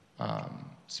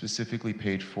 specifically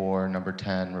page 4, number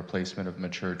 10, replacement of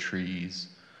mature trees.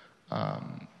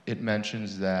 It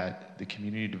mentions that the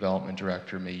community development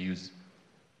director may use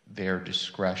their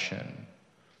discretion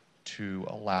to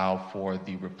allow for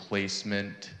the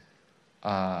replacement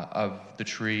of the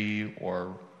tree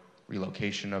or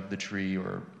relocation of the tree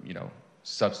or,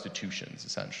 substitutions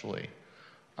essentially.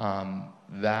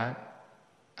 That,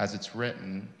 as it's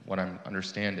written, what I'm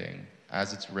understanding,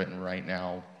 as it's written right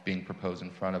now, being proposed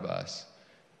in front of us,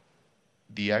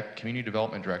 the community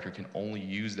development director can only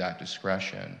use that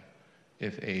discretion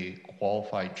if a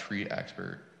qualified tree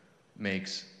expert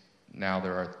makes, now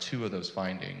there are 2 of those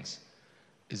findings.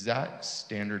 Is that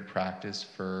standard practice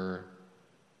for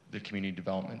the community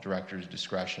development director's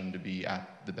discretion to be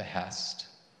at the behest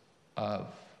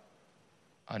of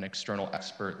an external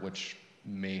expert which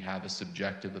may have a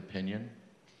subjective opinion?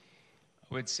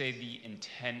 I would say the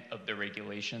intent of the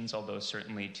regulations, although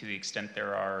certainly to the extent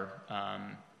there are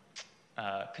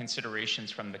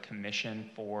considerations from the commission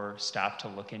for staff to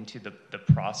look into the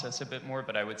process a bit more,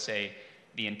 but I would say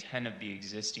the intent of the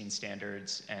existing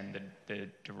standards and the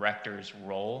director's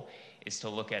role is to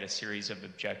look at a series of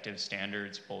objective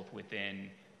standards both within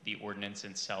the ordinance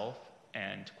itself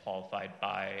and qualified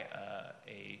by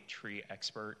a tree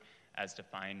expert as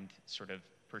defined sort of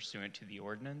pursuant to the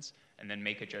ordinance, and then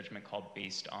make a judgment call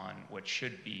based on what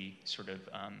should be sort of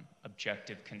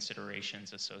objective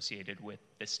considerations associated with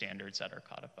the standards that are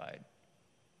codified.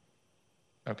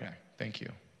 Okay, thank you.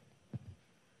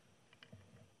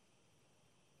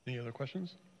 Any other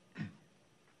questions?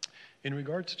 In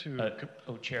regards to...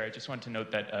 Chair, I just want to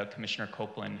note that Commissioner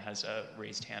Copeland has a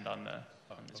raised hand on the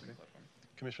Zoom platform.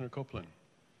 Commissioner Copeland.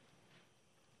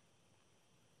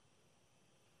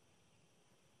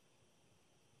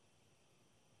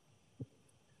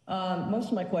 Most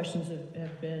of my questions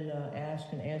have been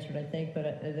asked and answered, I think,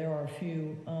 but there are a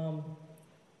few.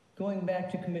 Going back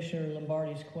to Commissioner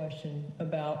Lombardi's question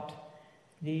about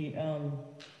the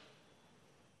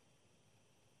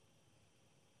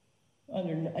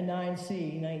under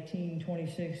 9C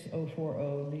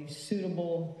 1926-040, the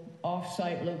suitable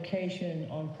off-site location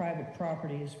on private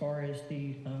property as far as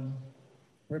the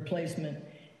replacement.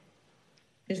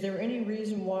 Is there any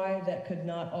reason why that could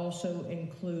not also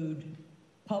include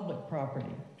public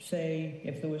property? Say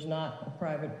if there was not a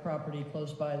private property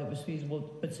close by that was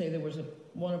feasible, but say there was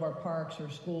one of our parks or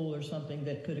school or something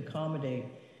that could accommodate.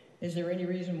 Is there any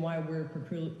reason why we're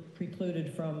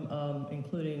precluded from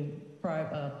including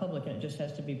public and it just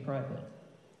has to be private?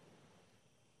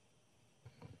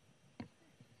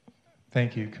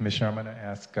 Thank you, Commissioner. I'm going to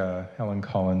ask Helen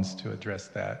Collins to address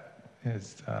that.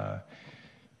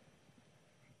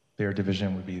 Their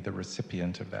division would be the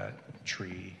recipient of that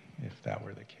tree if that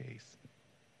were the case.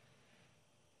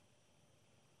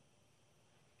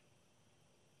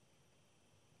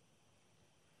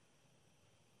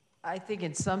 I think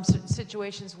in some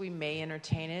situations we may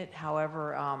entertain it.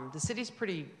 However, the city's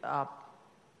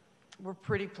we're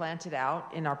pretty planted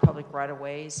out in our public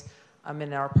right-of-ways,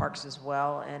 in our parks as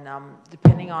well. And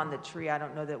depending on the tree, I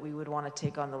don't know that we would want to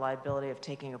take on the liability of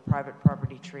taking a private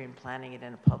property tree and planting it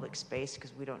in a public space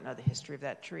because we don't know the history of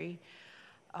that tree.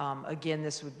 Again,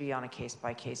 this would be on a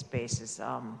case-by-case basis.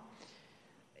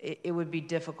 It would be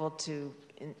difficult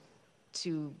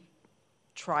to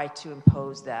try to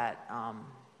impose that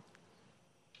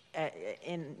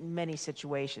in many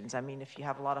situations. I mean, if you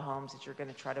have a lot of homes that you're going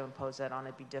to try to impose that on,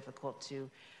 it'd be difficult to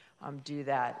do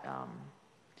that.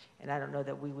 And I don't know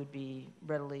that we would be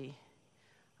readily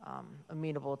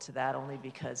amenable to that, only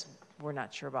because we're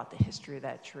not sure about the history of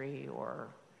that tree, or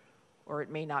it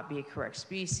may not be a correct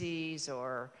species,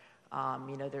 or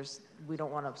You know, we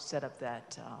don't want to set up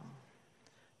that,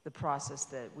 the process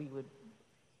that we would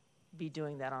be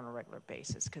doing that on a regular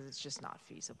basis because it's just not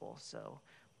feasible. So,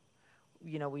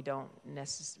 you know, we don't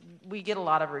necessarily, we get a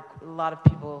lot of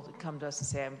people that come to us and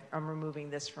say, I'm removing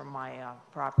this from my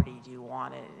property, do you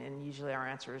want it? And usually our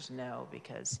answer is no,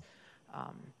 because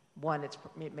one, it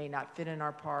may not fit in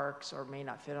our parks or may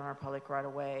not fit on our public right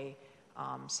of way.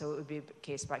 So it would be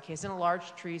case by case. And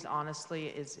large trees, honestly,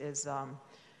 is Mr.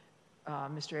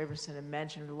 Abramson had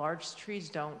mentioned, large trees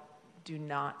do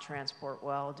not transport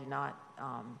well, do not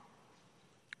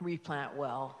replant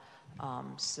well.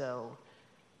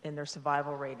 And their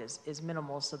survival rate is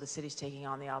minimal, so the city's taking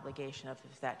on the obligation of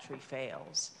if that tree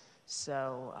fails.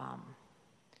 So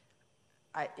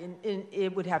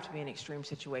it would have to be an extreme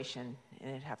situation,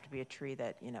 and it'd have to be a tree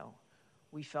that, you know,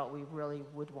 we felt we really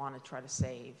would want to try to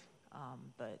save.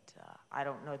 But I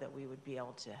don't know that we would be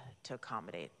able to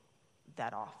accommodate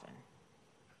that often.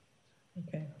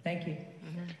 Okay, thank you.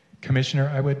 Commissioner,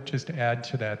 I would just add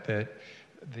to that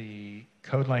the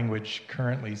code language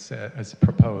currently as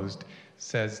proposed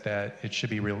says that it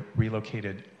should be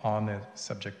relocated on the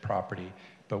subject property,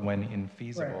 but when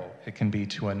infeasible, right, it can be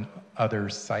to an other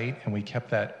site, and we kept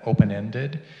that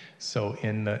open-ended. So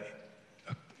in the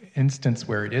instance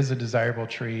where it is a desirable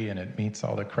tree and it meets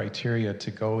all the criteria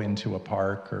to go into a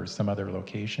park or some other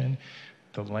location,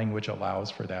 the language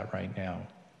allows for that right now.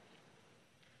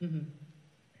 Mm-hmm.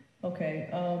 Okay.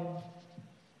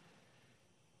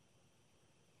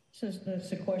 So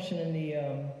there's a question in the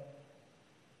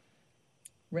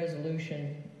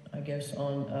resolution, I guess,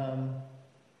 on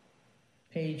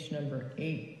page number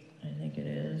 8, I think it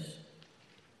is,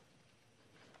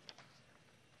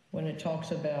 when it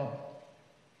talks about,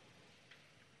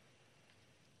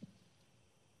 I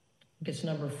guess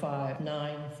number 5,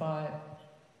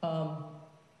 9.5.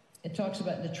 It talks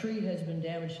about the tree has been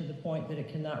damaged to the point that it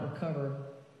cannot recover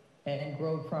and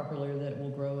grow properly, or that it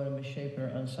will grow in a misshapen or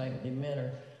unsightly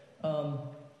manner.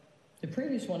 The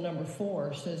previous one, number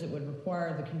 4, says it would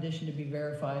require the condition to be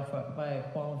verified by a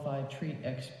qualified tree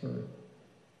expert.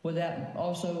 Would that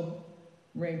also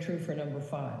ring true for number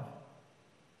 5?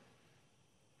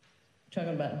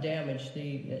 Talking about damage,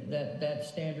 that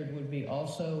standard would be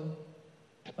also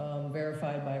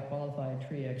verified by a qualified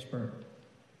tree expert.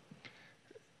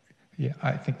 Yeah,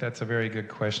 I think that's a very good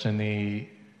question.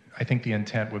 I think the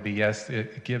intent would be, yes,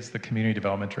 it gives the community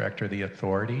development director the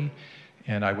authority,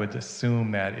 and I would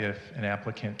assume that if an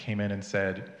applicant came in and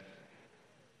said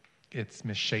it's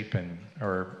misshapen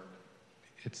or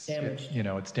it's damaged,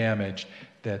 it's damaged,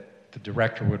 that the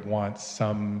director would want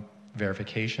some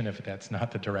verification if that's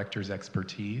not the director's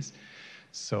expertise.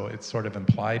 So it's sort of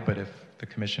implied, but if the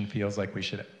commission feels like we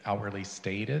should outwardly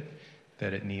state it,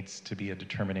 that it needs to be a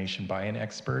determination by an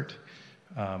expert,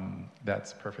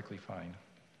 that's perfectly fine.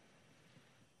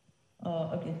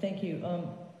 Okay, thank you.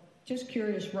 Just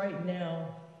curious, right now,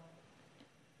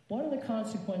 what are the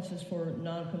consequences for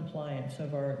non-compliance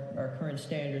of our current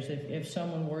standards? If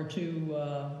someone were to,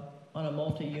 on a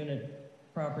multi-unit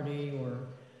property, or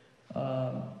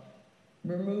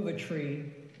remove a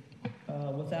tree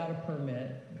without a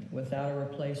permit, without a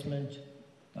replacement,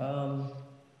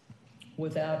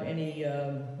 without any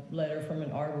letter from an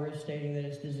arborist stating that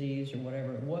it's diseased or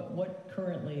whatever, what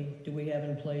currently do we have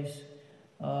in place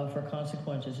for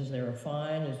consequences? Is there a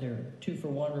fine? Is there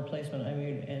 2-for-1 replacement? I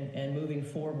mean, and moving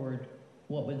forward,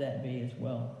 what would that be as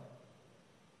well?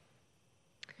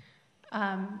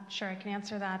 Sure, I can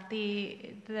answer that.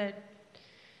 The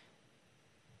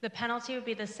penalty would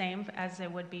be the same as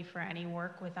it would be for any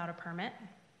work without a permit.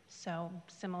 So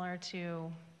similar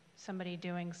to somebody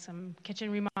doing some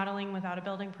kitchen remodeling without a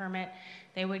building permit,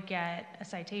 they would get a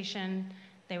citation.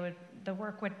 The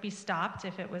work would be stopped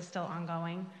if it was still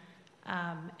ongoing.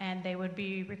 And they would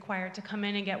be required to come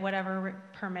in and get whatever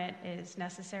permit is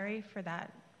necessary for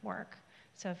that work.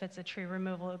 So if it's a tree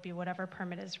removal, it would be whatever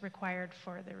permit is required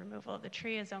for the removal of the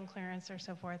tree, a zone clearance or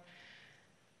so forth.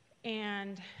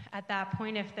 And at that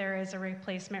point, if there is a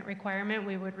replacement requirement,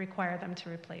 we would require them to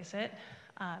replace it.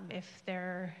 If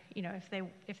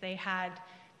they had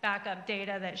backup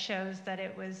data that shows that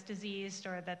it was diseased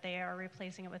or that they are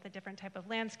replacing it with a different type of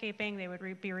landscaping, they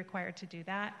would be required to do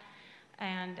that.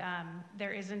 And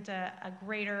there isn't a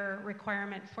greater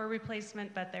requirement for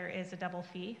replacement, but there is a double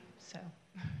fee. So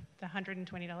the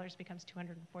 $120 becomes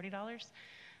 $240.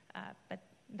 But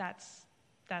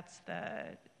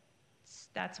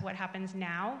that's what happens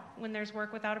now when there's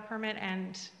work without a permit,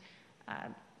 and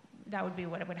that would be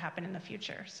what would happen in the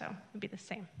future. So it would be the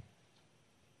same.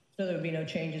 So there would be no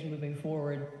changes moving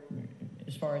forward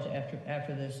as far as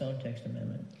after this zone text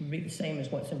amendment? Would be the same as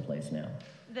what's in place now?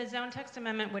 The zone text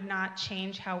amendment would not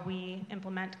change how we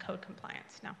implement code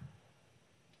compliance, no.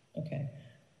 Okay.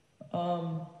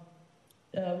 One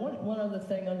other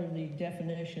thing under the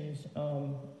definitions,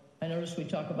 I noticed we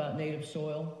talk about native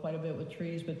soil quite a bit with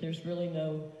trees, but there's really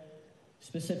no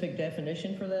specific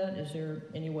definition for that. Is there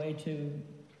any way to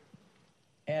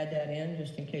add that in,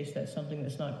 just in case that's something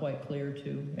that's not quite clear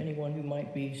to anyone who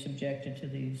might be subjected to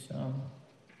these,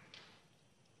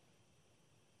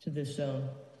 to this zone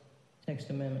text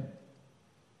amendment?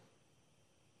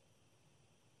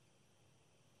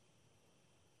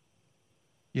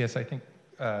 Yes, I think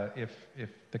if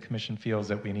the commission feels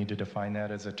that we need to define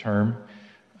that as a term,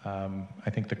 I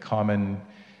think the common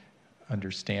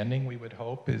understanding we would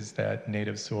hope is that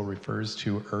native soil refers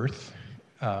to earth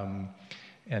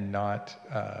and not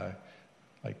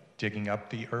like digging up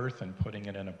the earth and putting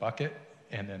it in a bucket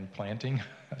and then planting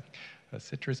a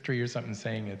citrus tree or something,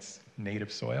 saying it's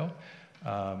native soil.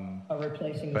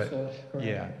 Replacing the soil. Correct.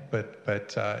 Yeah, but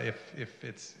if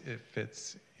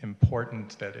it's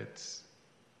important that it's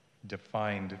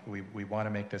defined, we want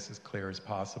to make this as clear as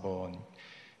possible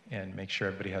and make sure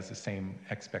everybody has the same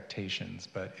expectations.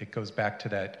 But it goes back to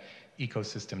that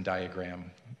ecosystem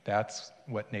diagram. That's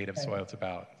what native soil is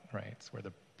about, right? It's where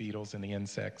the beetles and the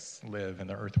insects live and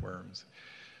the earthworms.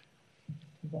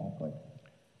 Exactly.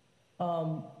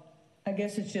 I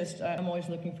guess it's just, I'm always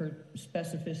looking for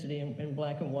specificity in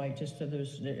black and white, just so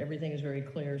everything is very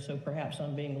clear. So perhaps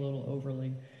I'm being a little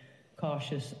overly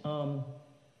cautious.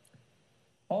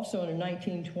 Also, in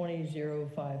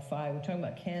 1920-055, we're talking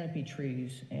about canopy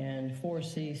trees, and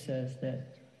 4C says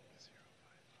that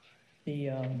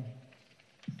the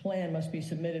plan must be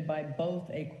submitted by both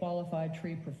a qualified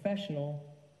tree professional.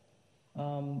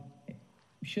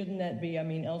 Shouldn't that be, I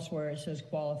mean, elsewhere it says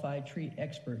qualified tree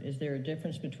expert. Is there a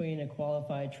difference between a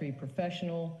qualified tree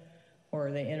professional, or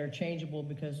are they interchangeable?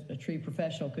 Because a tree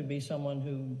professional could be someone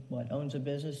who, owns a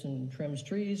business and trims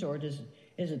trees, or is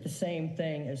it the same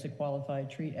thing as a qualified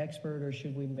tree expert, or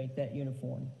should we make that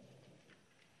uniform?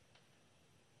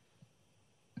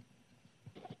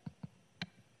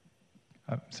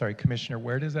 Sorry, Commissioner,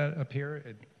 where does that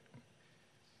appear?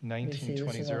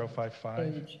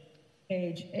 1920-055?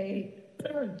 Page 8,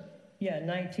 yeah,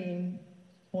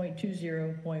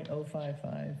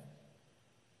 19.20.055.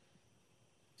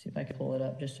 See if I can pull it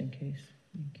up just in case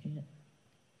you can't.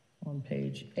 On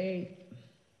page 8.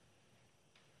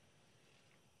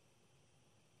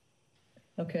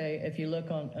 Okay, if you look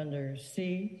under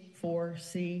C,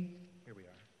 4C. Here we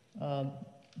are.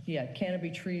 Yeah,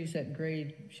 canopy trees at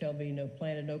grade shall be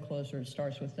planted no closer. It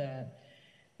starts with that.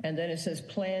 And then it says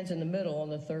plans in the middle on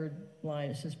the third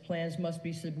line. It says plans must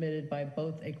be submitted by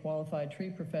both a qualified tree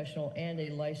professional and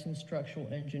a licensed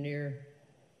structural engineer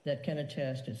that can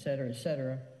attest, et cetera, et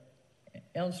cetera.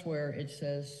 Elsewhere, it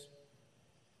says,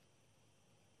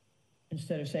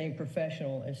 instead of saying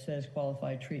professional, it says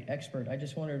qualified tree expert. I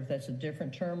just wondered if that's a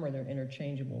different term or they're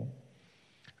interchangeable.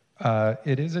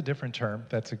 It is a different term.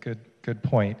 That's a good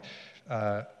point.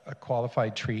 A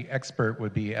qualified tree expert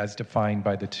would be as defined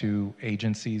by the two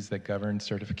agencies that govern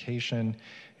certification,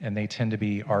 and they tend to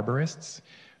be arborists,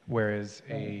 whereas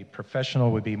a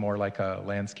professional would be more like a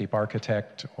landscape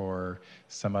architect or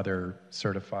some other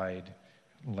certified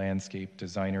landscape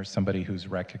designer, somebody who's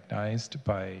recognized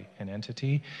by an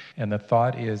entity. And the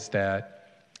thought is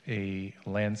that a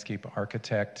landscape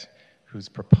architect who's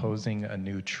proposing a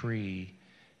new tree,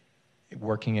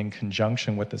 working in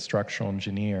conjunction with the structural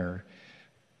engineer,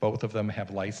 both of them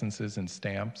have licenses and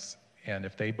stamps, and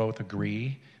if they both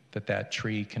agree that that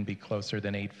tree can be closer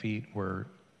than 8 feet, we're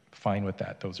fine with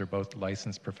that. Those are both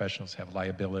licensed professionals, have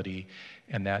liability,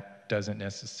 and that doesn't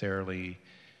necessarily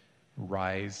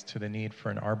rise to the need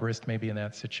for an arborist maybe in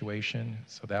that situation.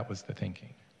 So that was the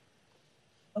thinking.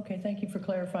 Okay, thank you for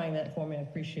clarifying that for me. I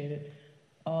appreciate it.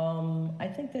 I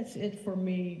think that's it for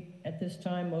me at this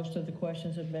time. Most of the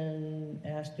questions have been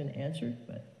asked and answered,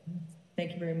 but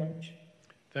thank you very much.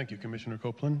 Thank you, Commissioner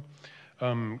Copeland.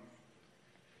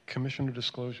 Commissioner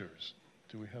disclosures,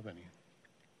 do we have any?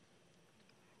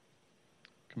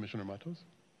 Commissioner Matos?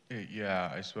 Yeah,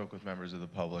 I spoke with members of the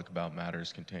public about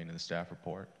matters contained in the staff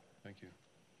report. Thank you.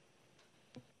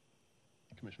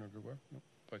 Commissioner Gregoire? No.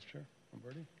 Vice Chair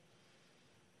Lombardi?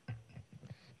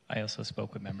 I also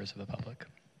spoke with members of the public.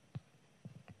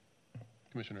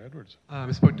 Commissioner Edwards?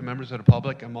 I spoke to members of the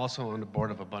public. I'm also on the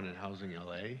board of Abundant Housing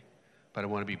LA, but I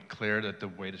want to be clear that the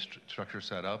way the structure is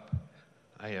set up,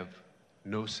 I have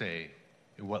no say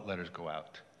in what letters go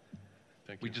out.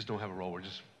 Thank you. We just don't have a role. We're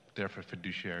just there for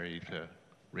fiduciary to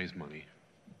raise money.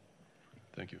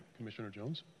 Thank you. Commissioner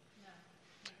Jones?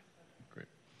 No. Great.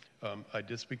 I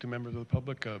did speak to members of the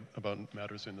public about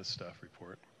matters in the staff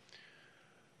report.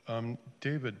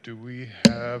 David, do we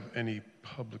have any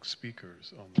public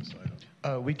speakers on this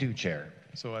item? We do, Chair.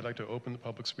 So I'd like to open the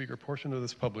public speaker portion of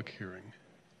this public hearing.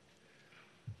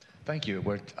 Thank you.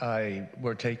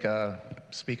 We'll take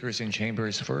speakers in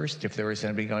chambers first. If there is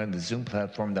anybody on the Zoom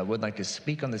platform that would like to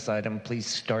speak on this item, please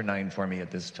star 9 for me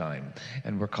at this time,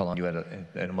 and we'll call on you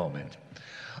in a moment.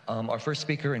 Our first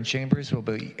speaker in chambers will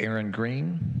be Aaron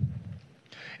Green.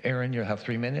 Aaron, you'll have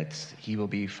 3 minutes. He will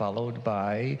be followed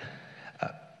by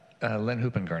Lynn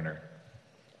Hoopengarner.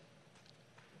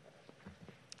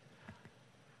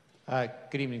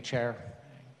 Good evening, Chair,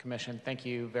 Commission. Thank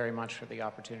you very much for the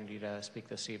opportunity to speak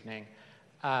this evening.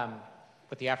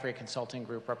 With the AFRIA Consulting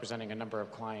Group representing a number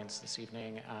of clients this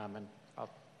evening, and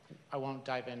I won't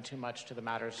dive in too much to the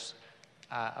matters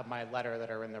of my letter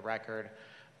that are in the record,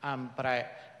 but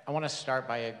I want to start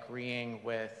by agreeing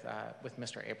with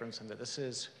Mr. Abramson that this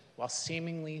is, while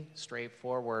seemingly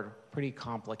straightforward, pretty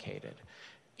complicated.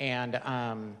 And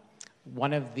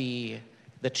one of the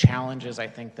challenges I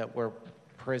think that we're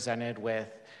presented with,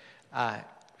 I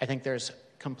think there's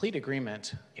complete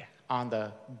agreement on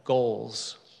the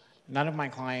goals. None of my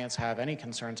clients have any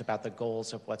concerns about the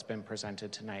goals of what's been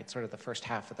presented tonight, sort of the first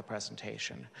half of the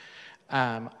presentation.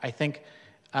 I think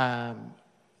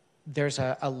there's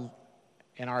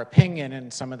in our opinion,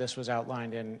 and some of this was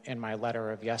outlined in my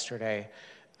letter of yesterday,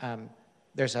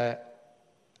 there's a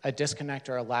disconnect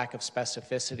or a lack of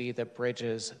specificity that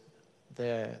bridges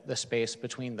the space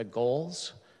between the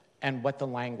goals and what the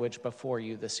language before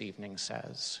you this evening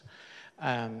says.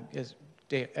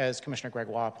 As Commissioner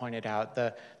Gregoire pointed out,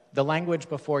 the language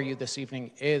before you this evening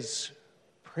is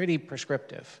pretty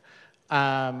prescriptive,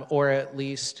 or at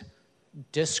least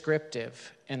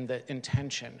descriptive in the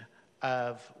intention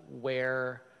of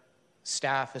where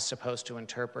staff is supposed to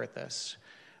interpret this.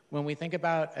 When we think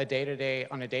about on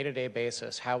a day-to-day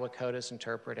basis, how a code is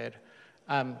interpreted,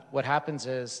 what happens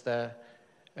is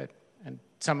and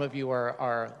some of you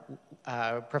are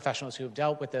professionals who have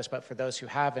dealt with this, but for those who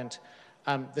haven't,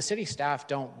 the city staff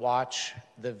don't watch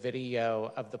the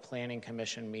video of the Planning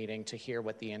Commission meeting to hear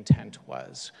what the intent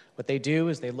was. What they do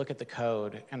is they look at the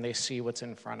code and they see what's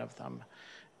in front of them.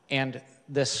 And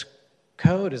this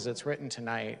code, as it's written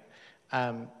tonight,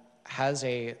 has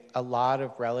a lot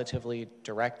of relatively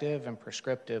directive and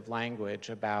prescriptive language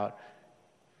about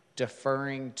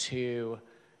deferring to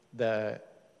the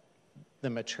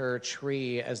mature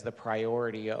tree as the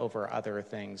priority over other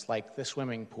things, like the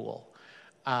swimming pool.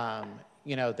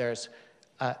 There's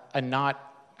a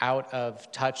not out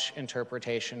of touch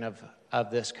interpretation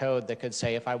of this code that could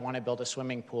say, if I want to build a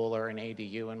swimming pool or an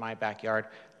ADU in my backyard,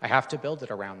 I have to build it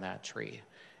around that tree.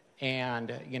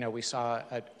 And, we saw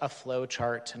a flow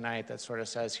chart tonight that sort of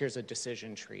says, here's a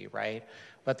decision tree, right?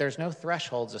 But there's no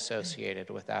thresholds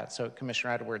associated with that. So,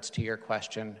 Commissioner Edwards, to your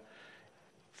question,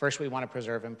 first we want to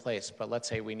preserve in place, but let's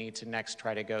say we need to next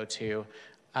try to go to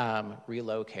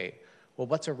relocate. Well,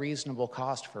 what's a reasonable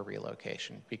cost for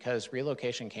relocation? Because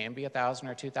relocation can be $1,000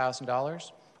 or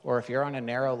 $2,000, or if you're on a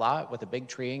narrow lot with a big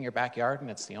tree in your backyard and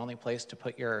it's the only place to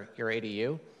put your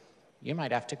ADU, you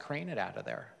might have to crane it out of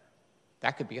there.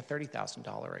 That could be a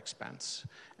 $30,000 expense.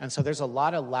 And so there's a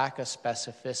lot of lack of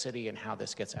specificity in how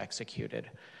this gets executed.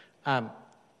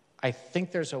 I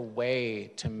think there's a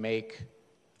way to make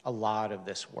a lot of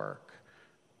this work,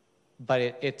 but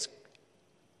it's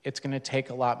going to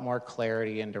take a lot more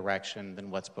clarity and direction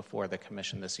than what's before the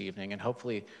commission this evening, and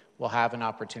hopefully we'll have an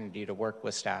opportunity to work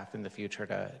with staff in the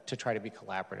future to try to be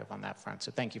collaborative on that front.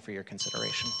 So thank you for your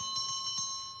consideration.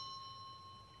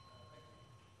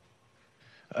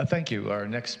 Thank you. Our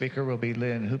next speaker will be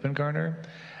Lynn Hoopengarner,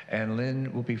 and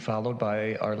Lynn will be followed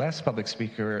by our last public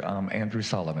speaker, Andrew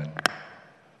Solomon.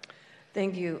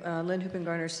 Thank you. Lynn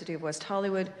Hoopengarner, City of West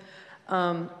Hollywood.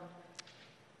 At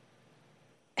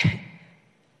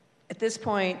this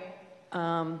point,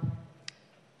 the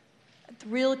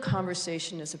real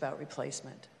conversation is about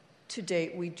replacement. To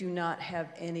date, we do not have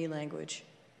any language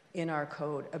in our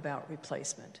code about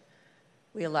replacement.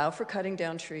 We allow for cutting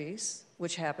down trees,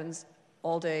 which happens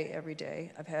all day, every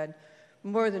day. I've had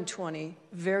more than 20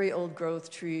 very old growth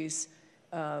trees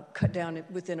cut down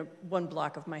within one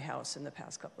block of my house in the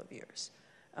past couple of years.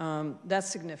 That's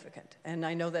significant, and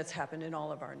I know that's happened in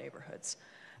all of our neighborhoods.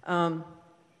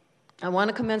 I want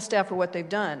to commend staff for what they've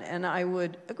done, and I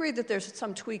would agree that there's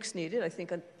some tweaks needed. I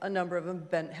think a number of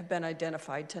them have been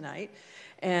identified tonight,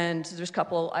 and there's a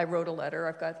couple. I wrote a letter.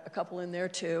 I've got a couple in there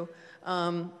too.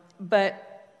 But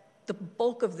the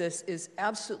bulk of this is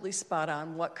absolutely spot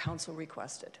on what council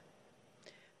requested.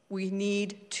 We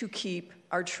need to keep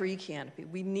our tree canopy.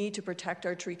 We need to protect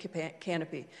our tree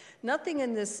canopy. Nothing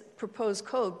in this proposed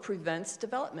code prevents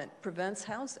development, prevents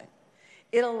housing.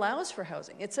 It allows for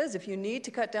housing. It says if you need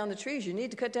to cut down the trees, you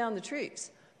need to cut down the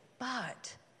trees.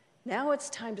 But now it's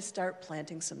time to start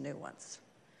planting some new ones.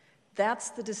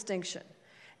 That's the distinction.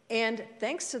 And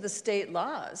thanks to the state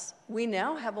laws, we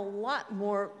now have a lot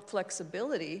more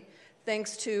flexibility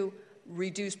thanks to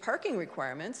reduced parking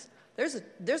requirements.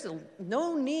 There's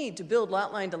no need to build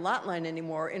lot line to lot line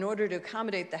anymore in order to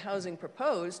accommodate the housing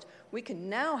proposed. We can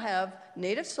now have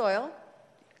native soil,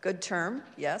 good term,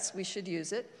 yes, we should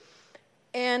use it,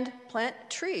 and plant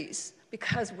trees,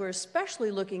 because we're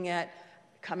especially looking at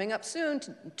coming up soon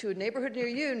to a neighborhood near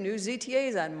you, new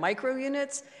ZTAs on micro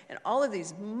units and all of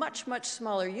these much, much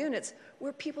smaller units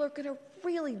where people are going to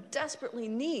really desperately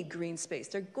need green space.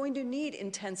 They're going to need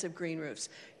intensive green roofs,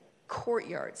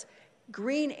 courtyards,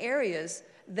 green areas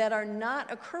that are not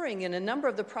occurring in a number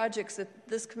of the projects that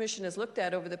this commission has looked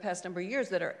at over the past number of years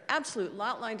that are absolute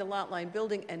lot line to lot line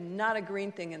building and not a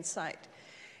green thing in sight.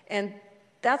 And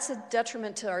that's a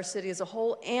detriment to our city as a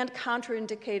whole and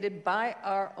contraindicated by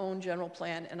our own general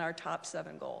plan and our top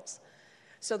 7 goals.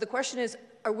 So the question is,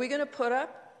 are we going to put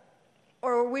up,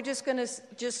 or are we just going to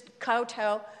just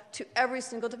kowtow to every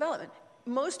single development?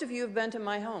 Most of you have been to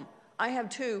my home. I have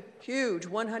 2 huge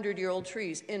 100-year-old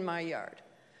trees in my yard,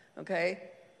 okay?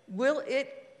 Will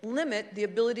it limit the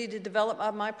ability to develop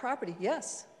on my property?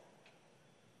 Yes.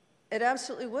 It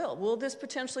absolutely will. Will this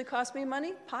potentially cost me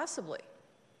money? Possibly.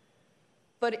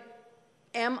 But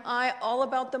am I all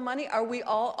about the money? Are we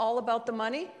all about the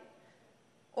money?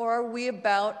 Or are we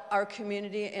about our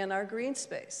community and our green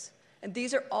space? And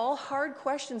these are all hard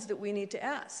questions that we need to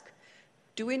ask.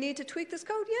 Do we need to tweak this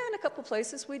code? Yeah, in a couple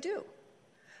places we do.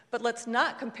 But let's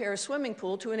not compare a swimming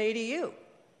pool to an ADU.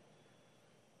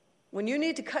 When you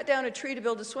need to cut down a tree to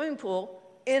build a swimming pool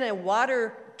in a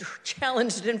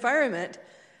water-challenged environment,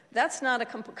 that's not a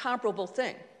comparable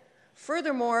thing.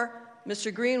 Furthermore,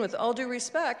 Mr. Green, with all due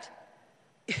respect,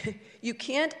 you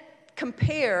can't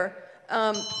compare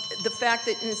the fact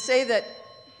that and say that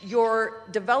your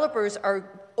developers are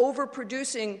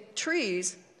overproducing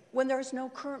trees when there's no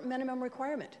current minimum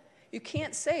requirement. You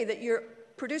can't say that you're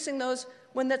producing those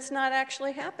when that's not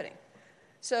actually happening.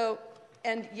 So,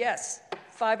 and yes,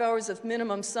 5 hours of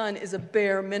minimum sun is a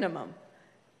bare minimum.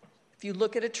 If you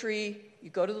look at a tree, you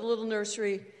go to the little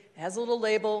nursery, it has a little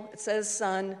label, it says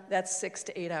sun, that's 6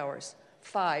 to 8 hours.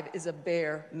 5 is a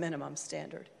bare minimum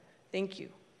standard. Thank you.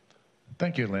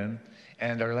 Thank you, Lynn.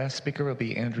 And our last speaker will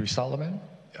be Andrew Solomon.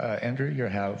 Andrew, you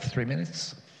have 3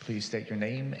 minutes. Please state your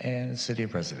name and city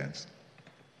of residence.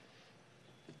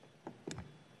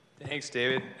 Thanks,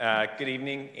 David. Good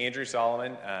evening, Andrew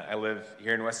Solomon. I live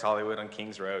here in West Hollywood on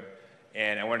Kings Road,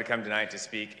 and I wanted to come tonight to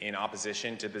speak in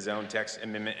opposition to the zone text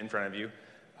amendment in front of you.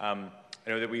 I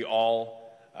know that we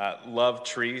all love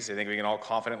trees. I think we can all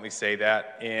confidently say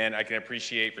that, and I can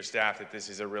appreciate for staff that this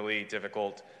is a really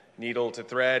difficult needle to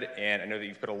thread, and I know that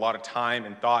you've put a lot of time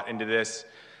and thought into this,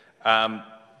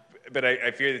 but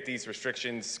I fear that these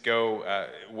restrictions go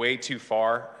way too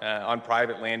far on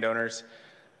private landowners.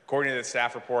 According to the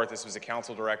staff report, this was a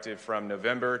council directive from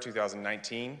November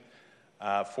 2019.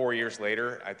 4 years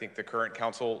later, I think the current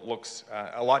council looks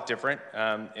a lot different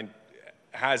and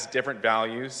has different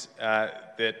values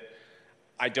that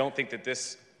I don't think that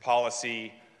this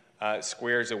policy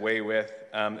squares away with.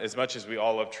 As much as we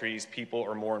all love trees, people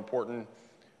are more important.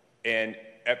 And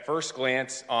at first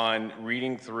glance, on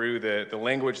reading through the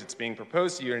language that's being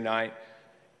proposed to you tonight,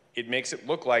 it makes it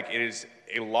look like it is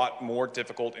a lot more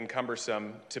difficult and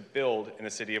cumbersome to build in the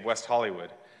city of West Hollywood.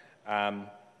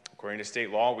 According to state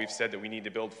law, we've said that we need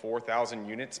to build 4,000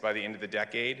 units by the end of the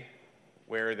decade.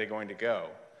 Where are they going to go?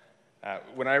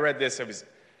 When I read this,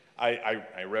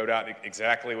 I wrote out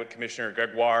exactly what Commissioner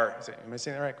Gregoire, am I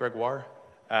saying that right, Gregoire?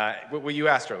 What you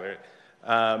asked earlier.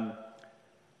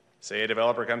 Say a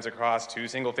developer comes across 2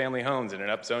 single-family homes in an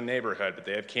upzone neighborhood, but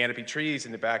they have canopy trees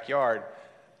in the backyard.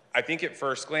 I think at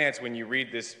first glance, when you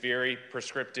read this very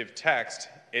prescriptive text,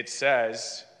 it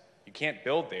says you can't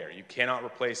build there. You cannot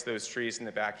replace those trees in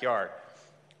the backyard.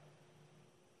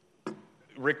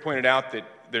 Rick pointed out that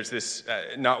there's this,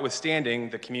 notwithstanding,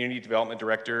 the community development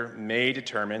director may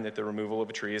determine that the removal of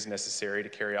a tree is necessary to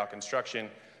carry out construction.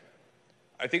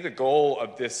 I think the goal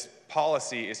of this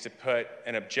policy is to put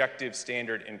an objective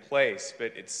standard in place,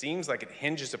 but it seems like it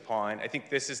hinges upon, I think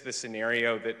this is the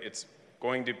scenario that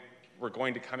we're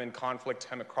going to come in conflict,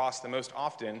 come across the most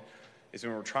often, is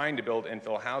when we're trying to build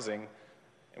infill housing.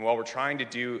 And while we're trying to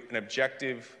do an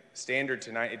objective standard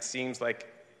tonight, it seems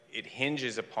like it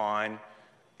hinges upon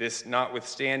this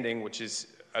notwithstanding, which is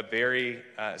a very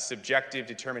subjective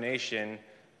determination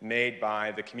made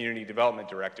by the community development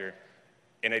director.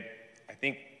 And I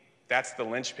think that's the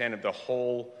linchpin of the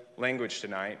whole language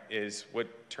tonight, is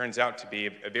what turns out to be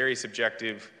a very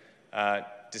subjective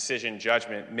decision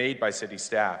judgment made by city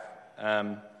staff.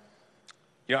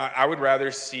 I would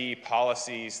rather see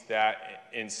policies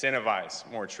that incentivize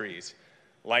more trees,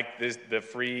 like the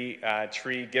free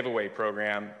tree giveaway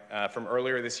program from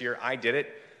earlier this year. I did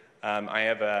it.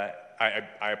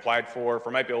 I applied for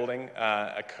my building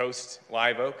a Coast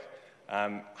live oak,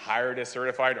 hired a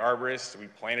certified arborist. We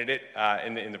planted it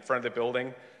in the front of the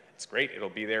building. It's great. It'll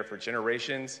be there for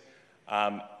generations.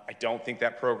 I don't think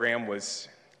that program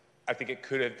I think it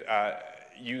could have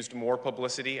used more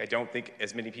publicity. I don't think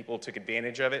as many people took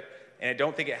advantage of it. And I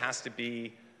don't think it has to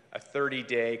be a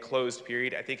 30-day closed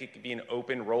period. I think it could be an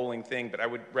open, rolling thing. But I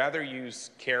would rather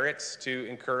use carrots to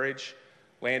encourage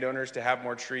landowners to have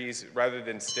more trees rather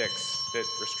than sticks that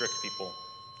restrict people.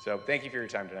 So thank you for your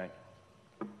time tonight.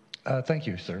 Thank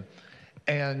you, sir.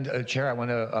 And Chair, I want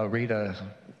to read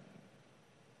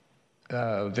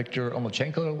Victor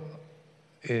Omolchenko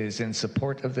is in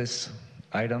support of this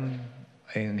item,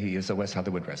 and he is a West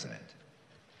Hollywood resident.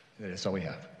 That's all we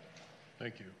have.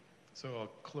 Thank you. So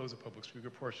I'll close the public speaker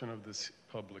portion of this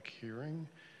public hearing,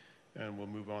 and we'll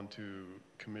move on to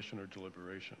commissioner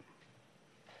deliberation.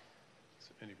 Does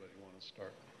anybody want to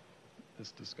start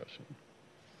this discussion?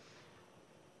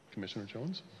 Commissioner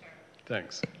Jones? Sure.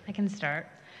 Thanks. I can start.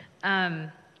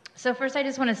 So first, I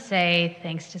just want to say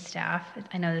thanks to staff.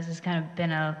 I know this has kind of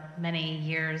been many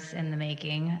years in the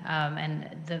making,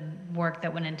 and the work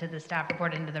that went into the staff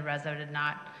report, into the reso,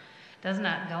 does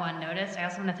not go unnoticed. I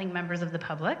also want to thank members of the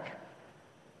public,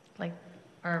 like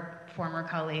our former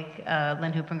colleague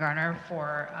Lynn Hoopengarner,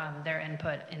 for their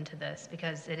input into this,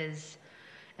 because it is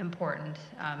important,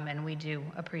 and we do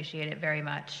appreciate it very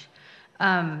much.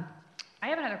 I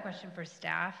have another question for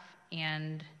staff,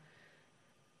 and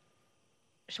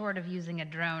short of using a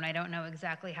drone, I don't know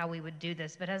exactly how we would do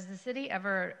this, but has the city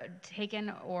ever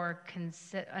taken or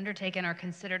undertaken or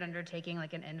considered undertaking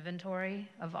like an inventory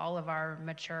of all of our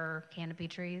mature canopy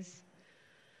trees?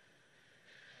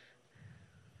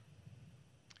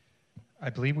 I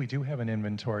believe we do have an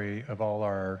inventory of all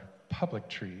our public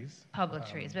trees. Public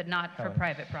trees, but not for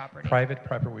private property. Private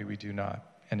property we do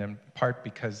not. And in part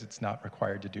because it's not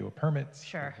required to do a permit.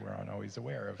 Sure. We're not always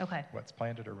aware of what's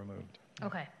planted or removed.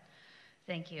 Okay.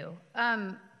 Thank you.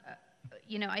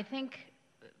 I think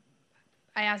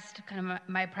I asked kind of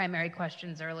my primary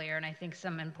questions earlier, and I think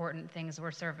some important things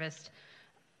were surfaced.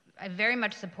 I very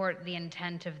much support the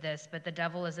intent of this, but the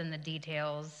devil is in the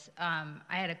details. I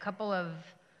had a couple of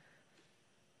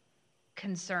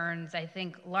concerns, I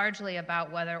think, largely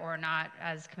about whether or not,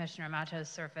 as Commissioner Matos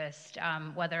surfaced,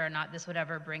 whether or not this would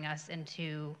ever bring us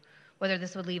into, whether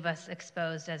this would leave us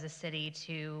exposed as a city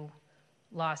to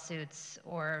lawsuits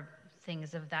or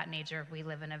things of that nature. We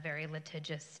live in a very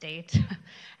litigious state,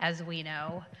 as we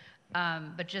know.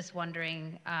 But just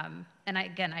wondering, and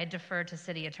I defer to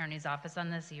City Attorney's Office on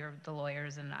this. You're the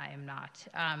lawyers, and I am not.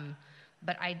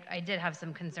 But I did have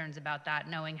some concerns about that,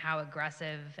 knowing how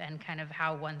aggressive and kind of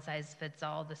how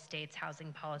one-size-fits-all the state's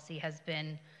housing policy has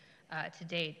been to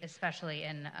date, especially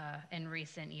in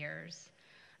recent years.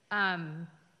 I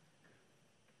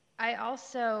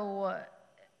also,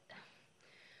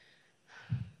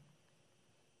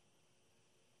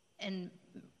 and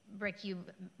Rick, you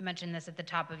mentioned this at the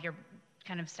top of your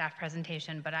kind of staff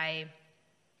presentation, but I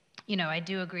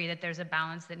do agree that there's a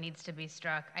balance that needs to be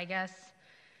struck. I guess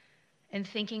in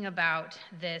thinking about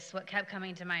this, what kept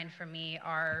coming to mind for me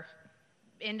are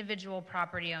individual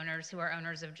property owners who are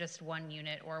owners of just one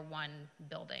unit or one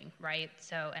building, right?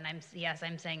 So, and I'm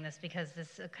saying this because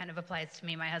this kind of applies to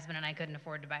me. My husband and I couldn't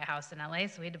afford to buy a house in LA,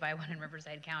 so we had to buy one in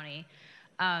Riverside County.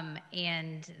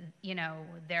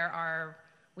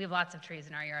 We have lots of trees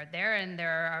in our yard there, and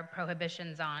there are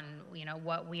prohibitions on,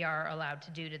 what we are allowed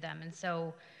to do to them. And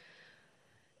so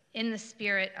in the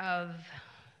spirit of,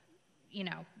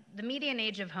 the median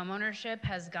age of homeownership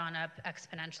has gone up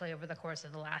exponentially over the course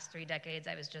of the last 3 decades.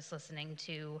 I was just listening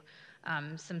to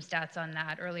some stats on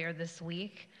that earlier this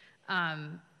week.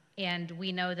 And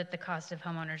we know that the cost of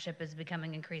homeownership is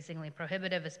becoming increasingly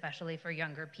prohibitive, especially for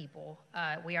younger people.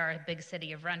 We are a big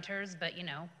city of renters, but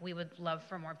we would love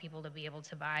for more people to be able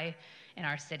to buy in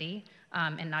our city,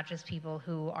 and not just people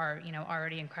who are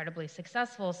already incredibly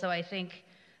successful. So I think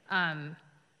I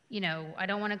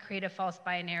don't want to create a false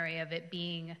binary of it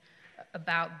being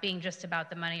just about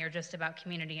the money or just about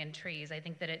community and trees. I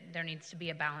think that there needs to be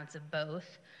a balance of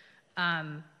both.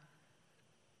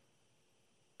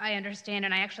 I understand,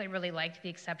 and I actually really liked the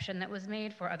exception that was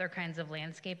made for other kinds of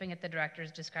landscaping at the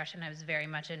director's discretion. I was very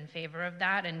much in favor of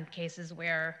that in cases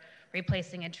where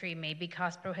replacing a tree may be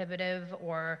cost prohibitive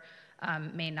or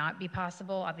may not be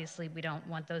possible. Obviously, we don't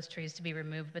want those trees to be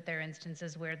removed, but there are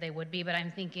instances where they would be. But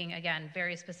I'm thinking, again,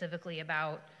 very specifically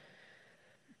about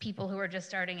people who are just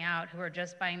starting out, who are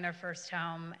just buying their first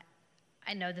home.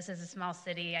 I know this is a small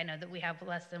city. I know that we have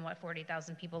less than,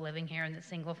 40,000 people living here, and that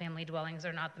single-family dwellings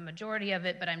are not the majority of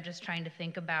it, but I'm just trying to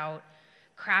think about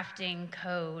crafting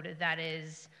code that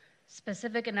is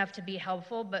specific enough to be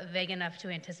helpful, but vague enough to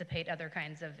anticipate other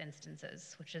kinds of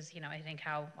instances, which is, I think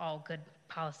how all good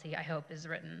policy, I hope, is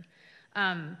written.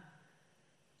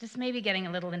 This may be getting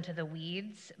a little into the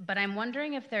weeds, but I'm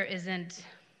wondering if there isn't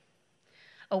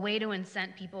a way to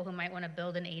incent people who might want to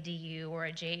build an ADU or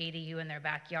a JADU in their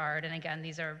backyard. And again,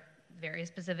 these are very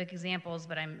specific examples,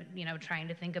 but I'm trying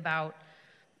to think about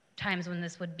times when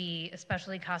this would be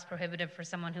especially cost prohibitive for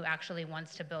someone who actually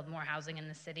wants to build more housing in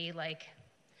the city, like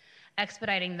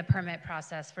expediting the permit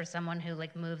process for someone who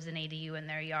moves an ADU in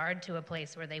their yard to a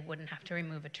place where they wouldn't have to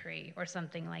remove a tree or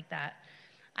something like that.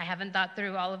 I haven't thought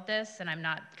through all of this, and I'm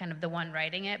not kind of the one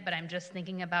writing it, but I'm just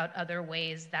thinking about other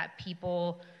ways that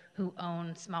people who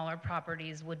own smaller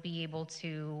properties would be able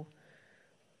to,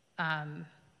 kind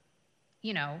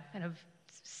of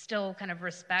still kind of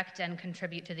respect and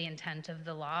contribute to the intent of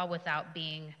the law without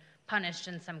being punished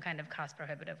in some kind of cost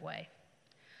prohibitive way.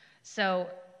 So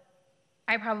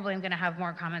I probably am going to have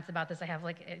more comments about this. I have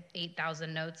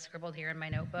 8,000 notes scribbled here in my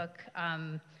notebook.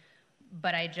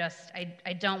 But I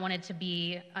don't want it to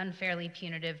be unfairly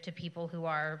punitive to people who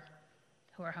are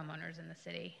homeowners in the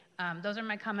city. Those are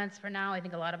my comments for now. I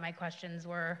think a lot of my questions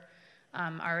were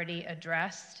already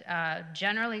addressed.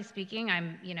 Generally speaking,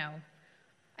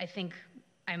 I think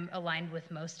I'm aligned with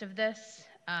most of this,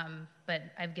 but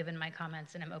I've given my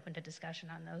comments and I'm open to discussion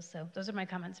on those. So those are my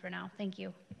comments for now. Thank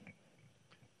you.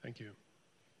 Thank you.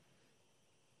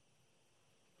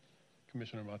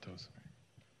 Commissioner Matos.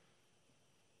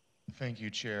 Thank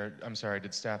you, Chair. I'm sorry,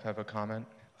 did staff have a comment?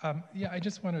 Yeah, I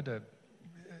just wanted to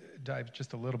dive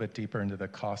just a little bit deeper into the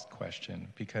cost question,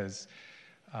 because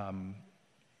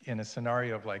in a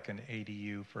scenario of an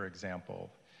ADU, for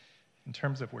example, in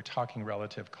terms of we're talking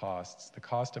relative costs, the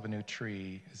cost of a new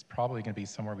tree is probably going to be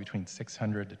somewhere between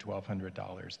 $600 to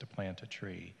 $1,200 to plant a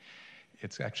tree.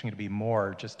 It's actually going to be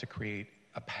more just to create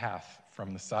a path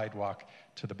from the sidewalk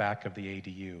to the back of the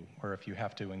ADU, or if you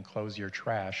have to enclose your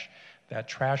trash, that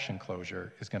trash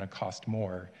enclosure is going to cost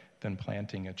more than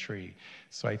planting a tree.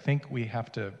 So I think we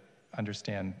have to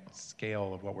understand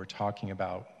scale of what we're talking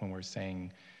about when we're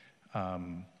saying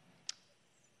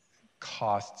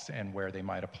costs and where they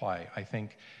might apply. I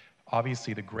think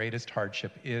obviously the greatest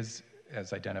hardship is,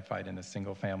 as identified in the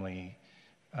single family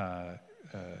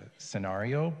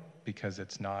scenario, because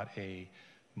it's not a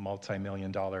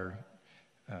multi-million-dollar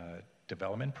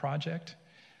development project.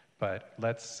 But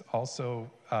let's also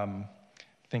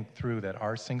think through that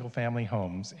our single-family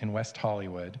homes in West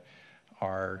Hollywood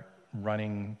are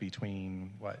running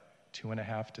between,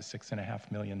 $2.5 to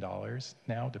 $6.5 million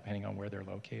now, depending on where they're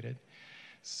located.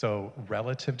 So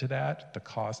relative to that, the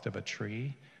cost of a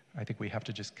tree, I think we have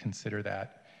to just consider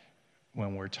that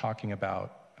when we're talking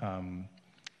about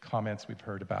comments we've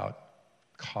heard about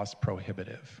cost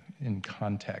prohibitive in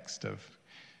context of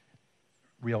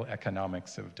real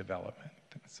economics of development.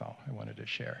 That's all I wanted to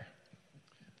share.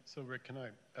 So Rick, can I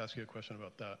ask you a question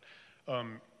about that?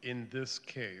 In this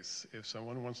case, if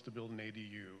someone wants to build an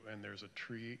ADU and there's a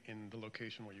tree in the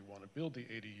location where you want to build the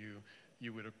ADU,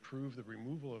 you would approve the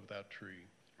removal of that tree,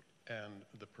 and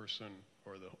the person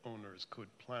or the owners could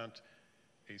plant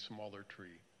a smaller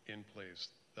tree in place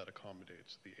that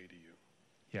accommodates the ADU.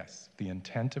 Yes, the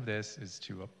intent of this is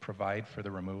to provide for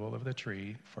the removal of the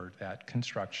tree for that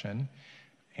construction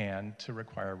and to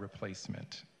require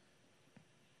replacement.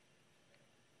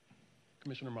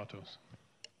 Commissioner Matos.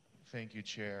 Thank you,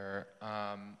 Chair.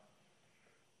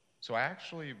 So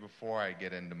actually, before I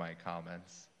get into my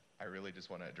comments, I really just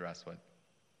want to address what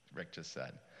Rick just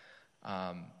said.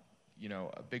 A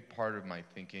big part of my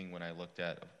thinking when I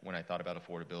thought about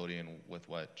affordability and with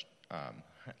what, I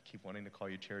keep wanting to call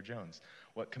you Chair Jones,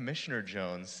 what Commissioner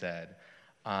Jones said,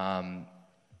 outlined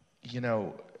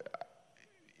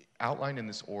in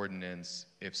this ordinance,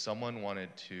 if someone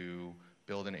wanted to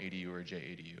build an ADU or a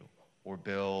JADU, or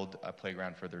build a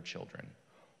playground for their children,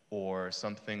 or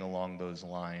something along those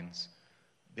lines,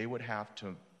 they would have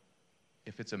to,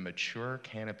 if it's a mature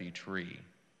canopy tree,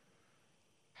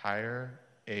 hire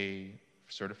a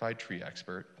certified tree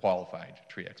expert, qualified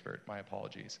tree expert, my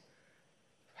apologies,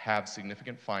 have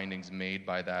significant findings made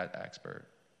by that expert,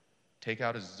 take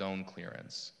out a zone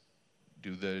clearance,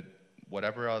 do the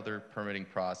whatever other permitting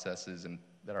processes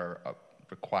that are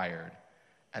required,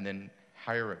 and then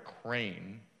hire a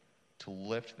crane to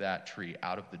lift that tree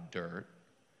out of the dirt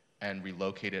and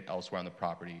relocate it elsewhere on the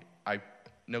property.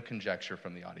 No conjecture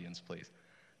from the audience, please.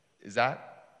 Is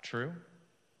that true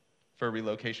for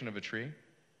relocation of a tree?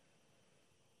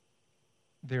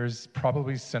 There's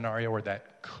probably a scenario where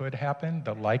that could happen.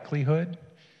 The likelihood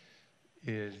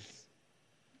is,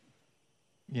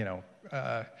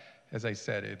 as I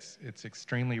said, it's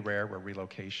extremely rare where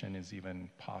relocation is even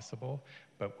possible,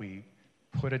 but we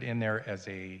put it in there as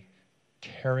a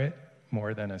carrot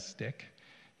more than a stick,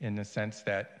 in the sense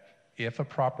that if a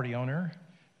property owner,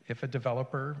 if a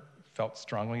developer felt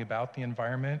strongly about the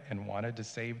environment and wanted to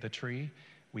save the tree,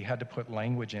 we had to put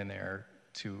language in there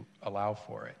to allow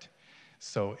for it.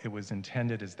 So it was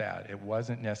intended as that. It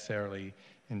wasn't necessarily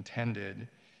intended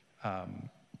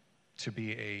to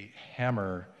be a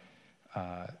hammer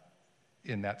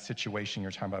in that situation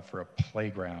you're talking about for a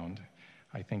playground.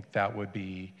 I think that would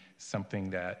be something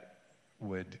that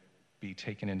would be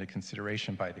taken into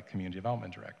consideration by the community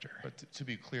development director. But to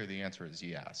be clear, the answer is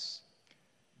yes.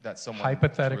 That someone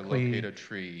Hypothetically, relocate a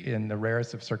tree. in the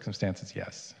rarest of circumstances,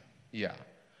 yes. Yeah.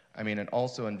 I mean, and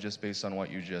also, and just based on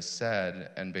what you just said,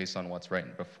 and based on what's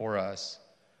right before us,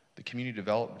 the community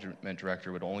development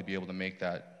director would only be able to make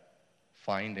that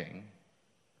finding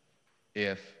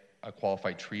if a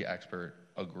qualified tree expert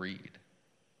agreed.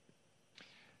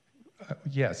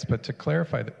 Yes, but to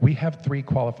clarify, that we have 3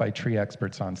 qualified tree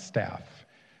experts on staff.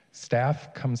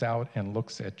 Staff comes out and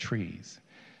looks at trees.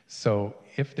 So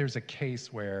if there's a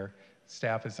case where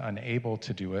staff is unable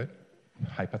to do it,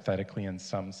 hypothetically in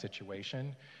some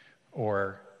situation,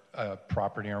 or a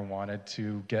property owner wanted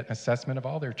to get an assessment of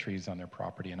all their trees on their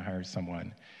property and hire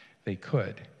someone, they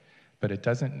could. But it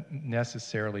doesn't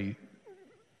necessarily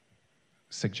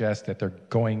suggest that they're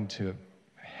going to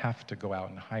have to go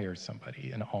out and hire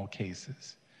somebody in all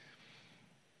cases.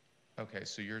 Okay,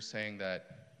 so you're saying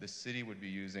that the city would be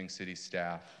using city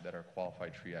staff that are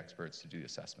qualified tree experts to do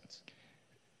assessments?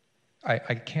 I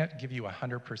can't give you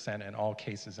 100% in all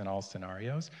cases, in all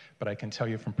scenarios, but I can tell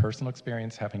you from personal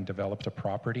experience, having developed a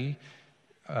property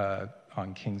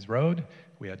on Kings Road,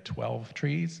 we had 12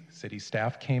 trees. City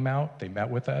staff came out, they met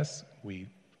with us. We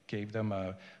gave them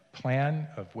a plan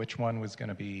of which one was going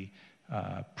to be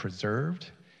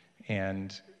preserved,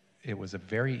 and it was a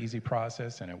very easy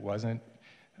process, and it wasn't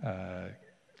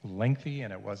lengthy,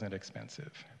 and it wasn't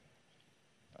expensive.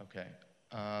 Okay,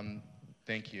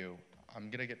 thank you. I'm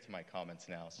going to get to my comments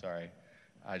now, sorry.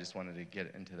 I just wanted to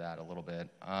get into that a little bit.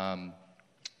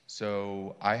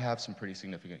 So I have some pretty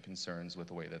significant concerns with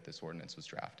the way that this ordinance was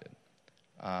drafted.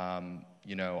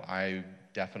 I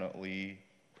definitely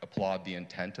applaud the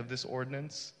intent of this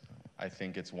ordinance. I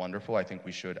think it's wonderful. I think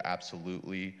we should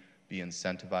absolutely be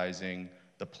incentivizing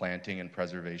the planting and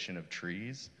preservation of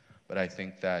trees. But I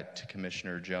think that, to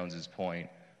Commissioner Jones's point,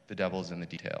 the devil's in the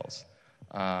details.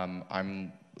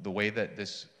 The way that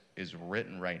this is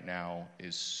written right now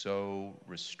is so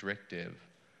restrictive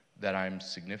that I'm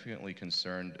significantly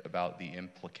concerned about the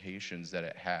implications that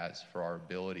it has for our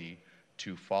ability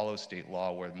to follow state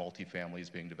law where multifamily is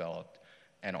being developed,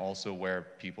 and also where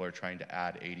people are trying to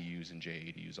add ADUs and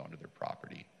JADUs onto their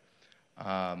property.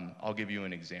 I'll give you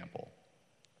an example.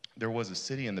 There was a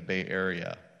city in the Bay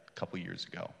Area a couple years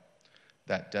ago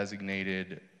that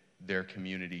designated their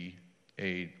community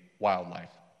a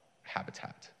wildlife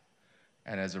habitat.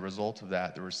 And as a result of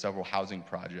that, there were several housing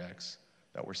projects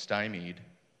that were stymied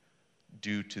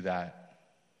due to that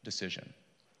decision.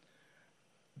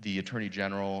 The Attorney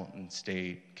General and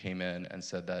state came in and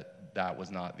said that that was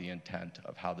not the intent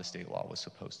of how the state law was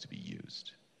supposed to be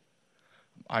used.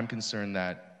 I'm concerned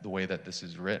that the way that this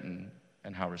is written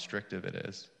and how restrictive it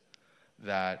is,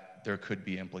 that there could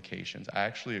be implications. I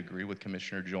actually agree with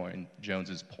Commissioner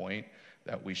Jones's point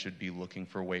that we should be looking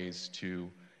for ways to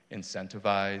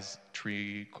incentivize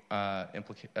tree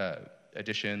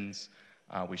additions.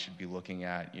 We should be looking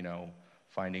at,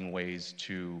 finding ways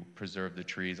to preserve the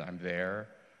trees. I'm there.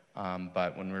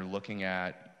 But when we're looking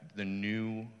at the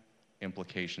new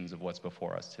implications of what's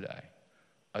before us today,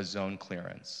 a zone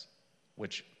clearance,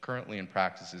 which currently in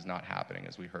practice is not happening,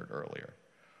 as we heard earlier.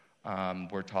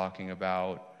 We're talking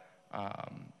about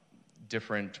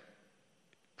different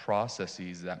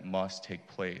processes that must take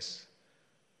place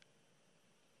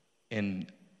in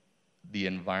the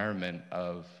environment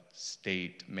of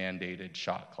state-mandated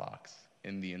shot clocks,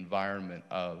 in the environment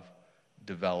of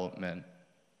development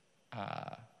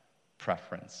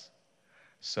preference.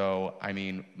 So,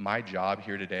 my job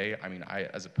here today, I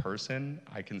as a person,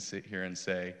 I can sit here and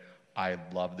say, I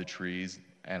love the trees.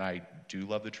 and I do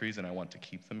love the trees and I want to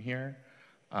keep them here.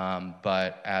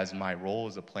 But as my role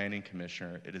as a planning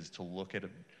commissioner, it is to look at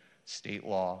state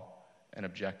law and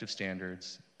objective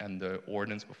standards and the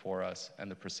ordinance before us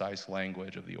and the precise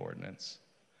language of the ordinance,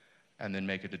 and then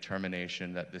make a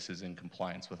determination that this is in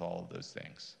compliance with all of those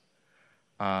things.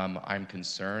 I'm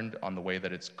concerned on the way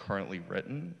that it's currently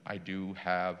written. I do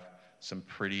have some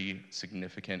pretty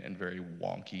significant and very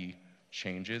wonky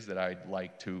changes that I'd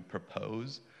like to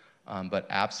propose, but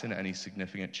absent any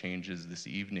significant changes this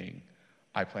evening,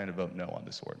 I plan to vote no on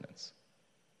this ordinance.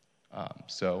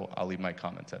 So I'll leave my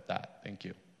comments at that. Thank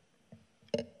you.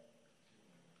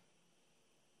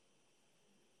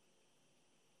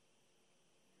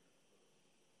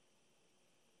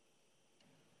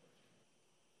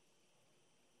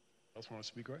 Else want to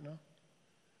speak right now?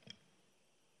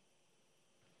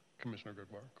 Commissioner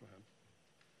Gregoire, go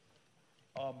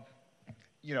ahead.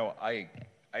 You know, I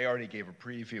already gave a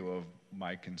preview of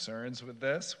my concerns with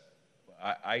this.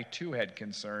 I too had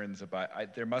concerns about,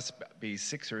 there must be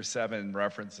 6 or 7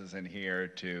 references in here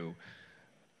to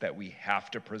that we have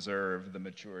to preserve the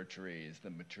mature trees, the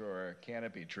mature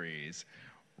canopy trees,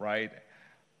 right?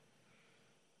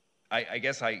 I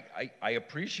guess I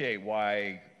appreciate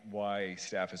why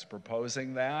staff is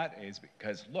proposing that, is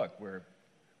because, look, we're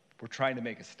trying to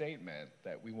make a statement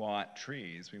that we want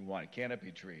trees, we want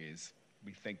canopy trees.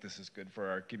 We think this is good for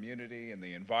our community and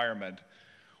the environment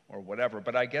or whatever.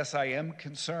 But I guess I am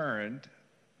concerned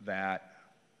that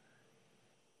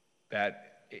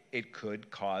it could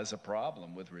cause a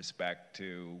problem with respect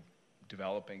to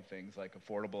developing things like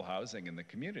affordable housing in the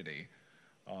community.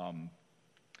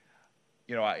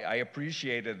 You know, I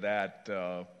appreciated that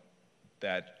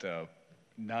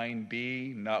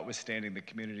 9B, notwithstanding the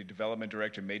community development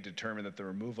director may determine that the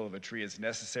removal of a tree is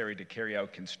necessary to carry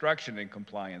out construction in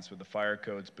compliance with the fire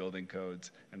codes, building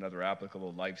codes, and other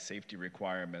applicable life safety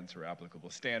requirements or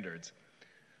applicable standards.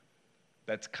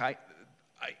 That's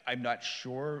I'm not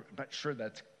sure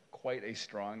that's quite a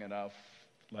strong enough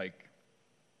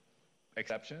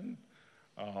exception.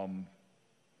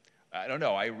 I don't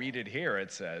know. I read it here.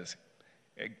 It says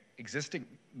existing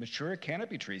mature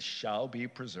canopy trees shall be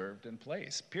preserved in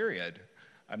place, period.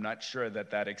 I'm not sure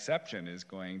that exception is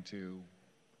going to,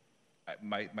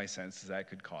 my sense is that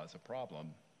could cause a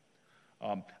problem.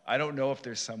 I don't know if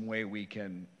there's some way we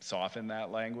can soften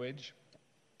that language.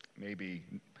 Maybe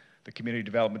the community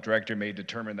development director may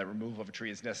determine that removal of a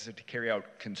tree is necessary to carry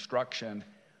out construction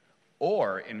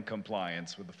or in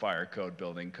compliance with the fire code,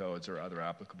 building codes, or other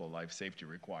applicable life safety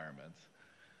requirements.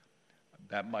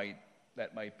 That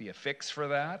might be a fix for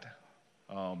that.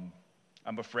 I'm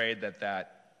afraid that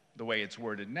the way it's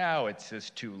worded now, it's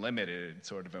just too limited. It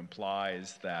sort of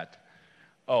implies that,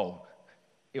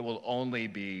 it will only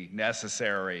be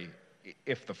necessary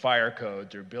if the fire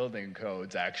codes or building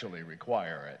codes actually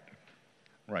require it,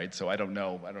 right? So I don't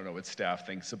know what staff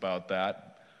thinks about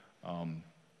that.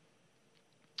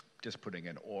 Just putting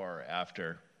an or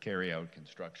after carry out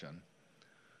construction.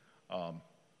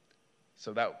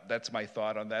 So that's my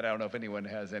thought on that. I don't know if anyone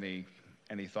has any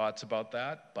thoughts about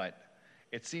that, but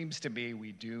it seems to me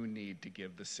we do need to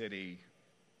give the city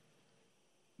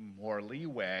more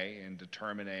leeway in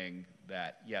determining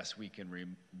that, yes, we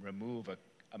can remove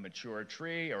a mature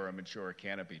tree or a mature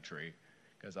canopy tree,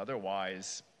 because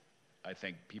otherwise I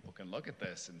think people can look at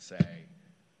this and say,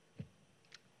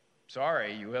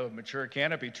 sorry, you have a mature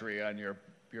canopy tree on your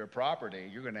property,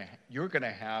 you're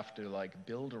gonna have to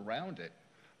build around it.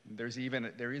 There is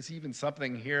even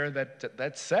something here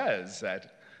that says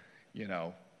that,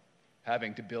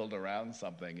 having to build around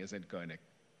something isn't going to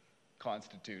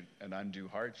constitute an undue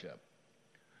hardship.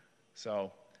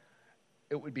 So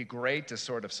it would be great to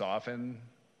sort of soften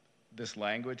this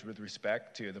language with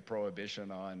respect to the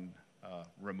prohibition on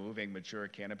removing mature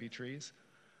canopy trees.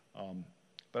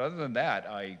 But other than that,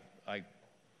 I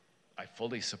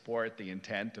fully support the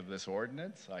intent of this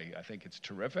ordinance. I think it's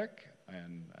terrific,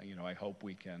 and I hope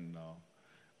we can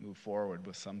move forward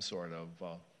with some sort of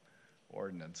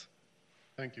ordinance.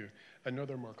 Thank you. I know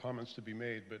there are more comments to be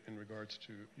made, but in regards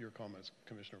to your comments,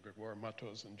 Commissioner Gregoire,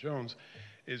 Matos, and Jones,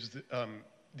 is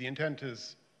the intent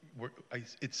is,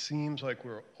 it seems like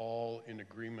we're all in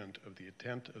agreement of the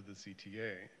intent of the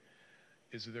ZTA.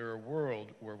 Is there a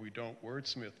world where we don't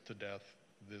wordsmith to death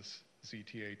this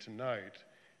ZTA tonight,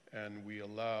 and we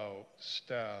allow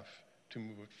staff to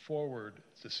move it forward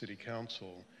to City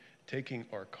Council, taking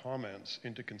our comments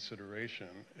into consideration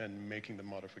and making the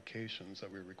modifications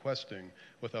that we're requesting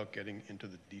without getting into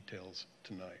the details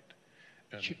tonight?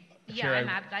 And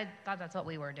Yeah, I thought that's what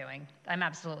we were doing. I'm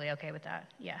absolutely okay with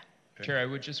that, yeah. Chair, I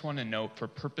would just want to note, for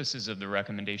purposes of the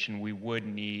recommendation, we would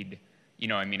need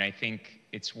I mean, I think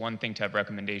it's one thing to have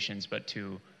recommendations, but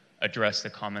to address the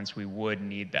comments, we would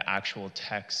need the actual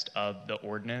text of the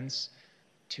ordinance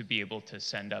to be able to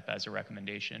send up as a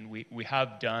recommendation. We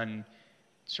have done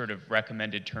sort of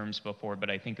recommended terms before, but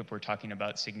I think if we're talking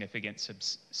about significant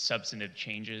substantive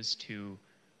changes to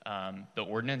the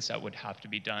ordinance, that would have to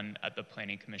be done at the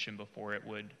Planning Commission before it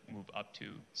would move up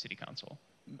to City Council.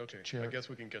 Okay, Chair. I guess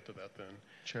we can get to that then.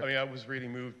 Chair. I mean, I was really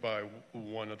moved by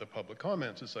one of the public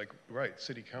comments. It's like, right,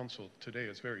 City Council today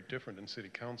is very different than City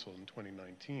Council in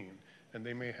 2019, and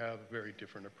they may have a very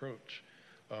different approach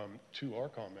to our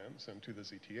comments and to the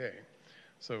ZTA.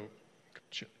 So,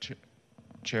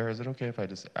 Chair, is it okay if I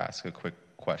just ask a quick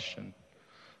question?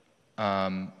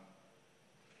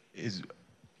 Is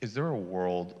there a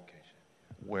world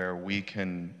where we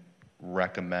can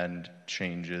recommend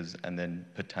changes and then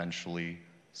potentially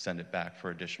send it back for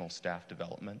additional staff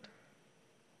development?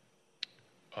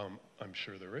 I'm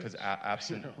sure there is. Because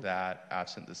absent that,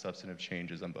 absent the substantive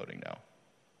changes, I'm voting no.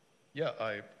 Yeah,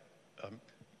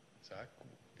 Zach,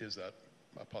 is that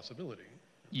a possibility?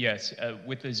 Yes,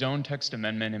 with the zone text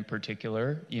amendment in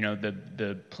particular,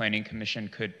 the Planning Commission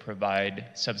could provide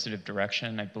substantive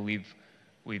direction. I believe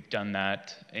we've done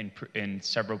that in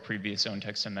several previous zone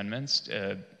text amendments,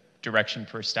 direction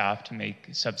for staff to make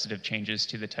substantive changes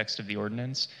to the text of the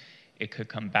ordinance. It could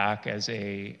come back as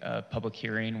a public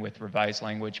hearing with revised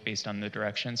language based on the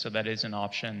direction, so that is an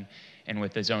option. And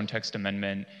with the zone text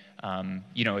amendment,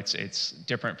 it's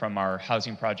different from our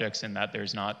housing projects in that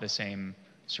there's not the same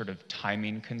sort of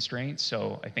timing constraints.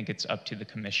 So I think it's up to the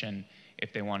commission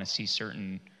if they want to see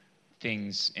certain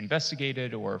things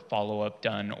investigated or follow-up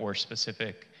done or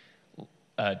specific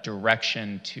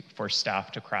direction for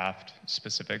staff to craft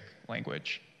specific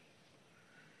language.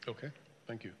 Okay,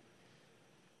 thank you.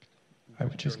 I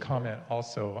would just comment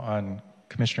also on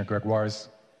Commissioner Gregoire's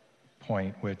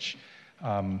point, which,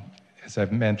 as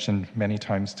I've mentioned many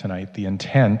times tonight, the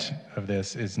intent of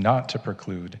this is not to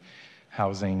preclude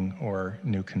housing or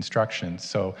new construction.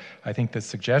 So I think the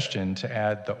suggestion to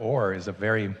add the or is a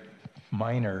very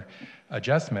minor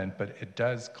adjustment, but it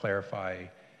does clarify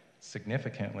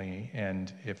significantly,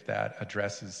 and if that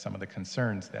addresses some of the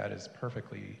concerns, that is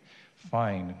perfectly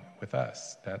fine with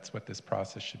us. That's what this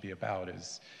process should be about,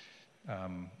 is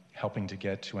helping to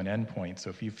get to an endpoint. So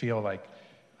if you feel like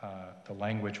the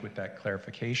language with that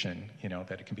clarification,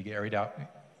 that it can be carried out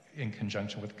in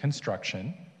conjunction with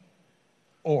construction,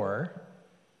 or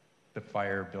the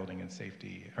fire, building and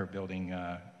safety, or building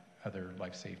other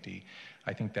life safety,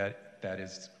 I think that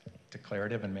is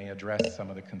declarative and may address some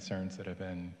of the concerns that have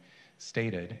been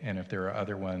stated. And if there are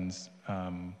other ones,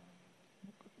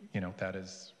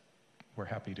 we're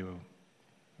happy to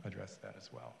address that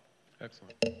as well.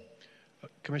 Excellent.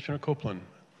 Commissioner Copeland.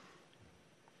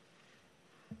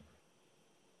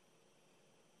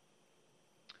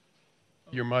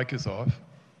 Your mic is off.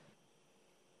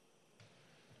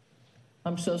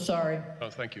 I'm so sorry. Oh,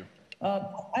 thank you.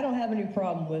 I don't have any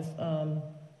problem with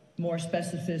more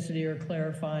specificity or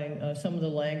clarifying some of the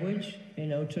language,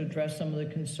 to address some of the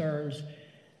concerns.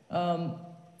 I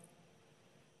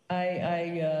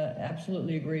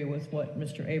absolutely agree with what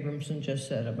Mr. Abramson just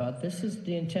said about this.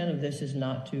 The intent of this is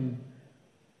not to,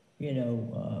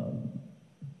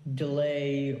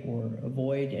 delay or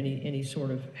avoid any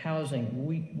sort of housing.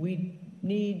 We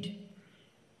need.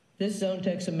 This zone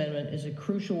text amendment is a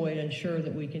crucial way to ensure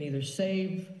that we can either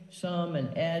save some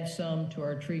and add some to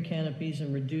our tree canopies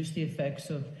and reduce the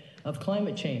effects of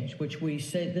climate change, which we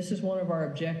say this is one of our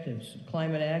objectives,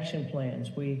 climate action plans.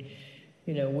 We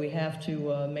have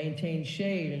to maintain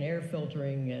shade and air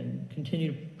filtering and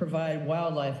continue to provide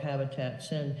wildlife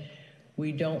habitats, and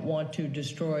we don't want to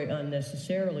destroy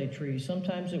unnecessarily trees.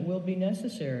 Sometimes it will be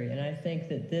necessary, and I think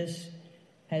that this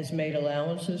has made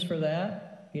allowances for that.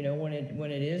 When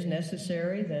it is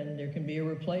necessary, then there can be a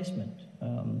replacement.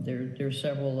 There are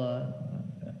several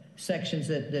sections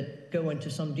that go into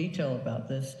some detail about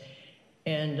this.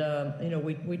 And,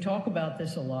 we talk about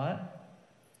this a lot,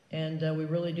 and we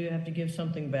really do have to give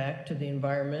something back to the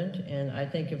environment. And I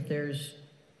think if there's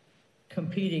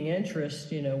competing interests,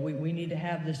 we need to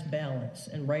have this balance.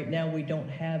 And right now we don't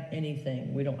have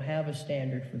anything. We don't have a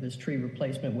standard for this tree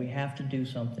replacement. We have to do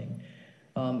something.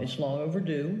 It's long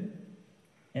overdue.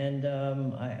 And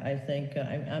I think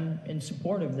I'm in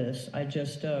support of this. I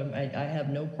just, I have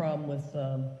no problem with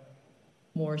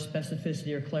more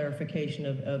specificity or clarification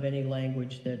of any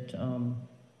language that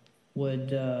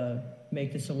would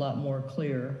make this a lot more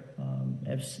clear.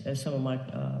 As some of my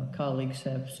colleagues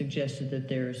have suggested that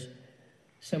there's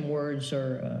some words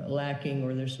are lacking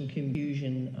or there's some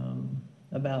confusion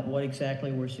about what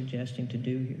exactly we're suggesting to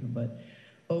do here. But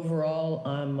overall,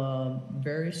 I'm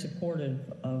very supportive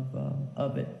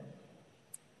of it.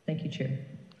 Thank you, Chair.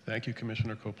 Thank you,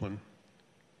 Commissioner Copeland.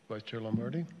 Vice Chair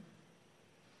Lombardi?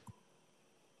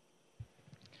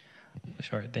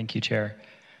 Sure. Thank you, Chair.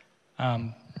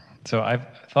 So I've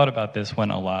thought about this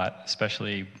one a lot,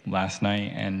 especially last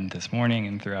night and this morning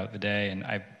and throughout the day, and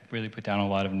I've really put down a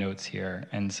lot of notes here.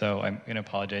 And so I'm going to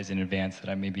apologize in advance that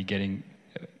I may be getting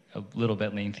a little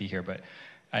bit lengthy here, but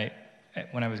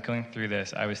when I was going through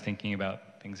this, I was thinking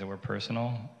about things that were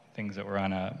personal, things that were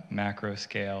on a macro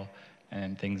scale,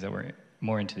 and things that were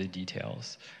more into the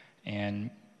details. And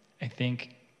I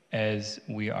think as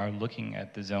we are looking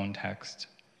at the zone text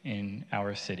in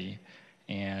our city,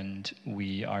 and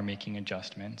we are making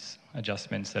adjustments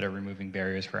that are removing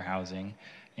barriers for housing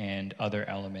and other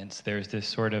elements, there's this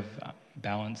sort of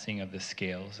balancing of the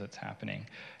scales that's happening.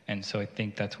 And so I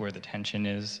think that's where the tension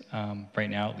is right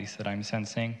now, at least that I'm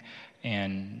sensing,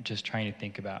 and just trying to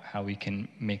think about how we can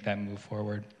make that move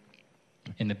forward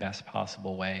in the best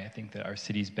possible way. I think that our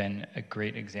city's been a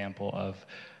great example of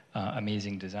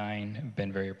amazing design,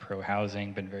 been very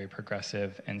pro-housing, been very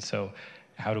progressive, and so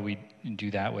how do we do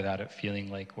that without it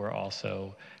feeling like we're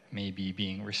also maybe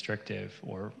being restrictive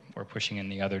or pushing in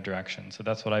the other direction? So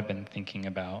that's what I've been thinking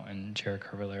about, and Chair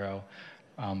Carvalero,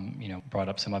 brought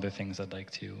up some other things I'd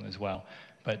like to as well.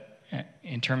 But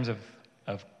in terms of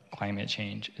climate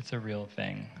change, it's a real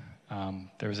thing.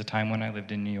 There was a time when I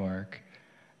lived in New York,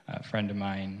 a friend of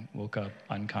mine woke up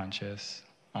unconscious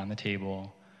on the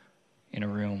table in a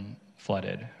room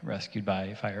flooded, rescued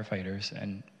by firefighters,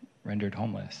 and rendered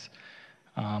homeless.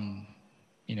 The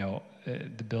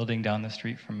building down the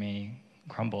street from me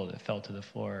crumbled, it fell to the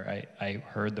floor. I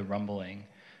heard the rumbling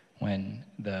when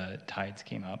the tides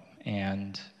came up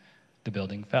and the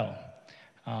building fell.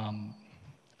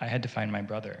 I had to find my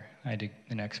brother. The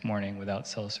next morning, without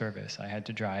cell service, I had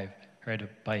to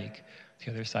bike to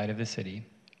the other side of the city,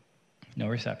 no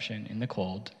reception, in the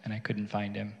cold, and I couldn't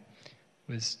find him.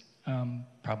 It was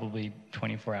probably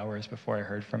 24 hours before I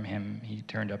heard from him. He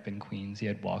turned up in Queens. He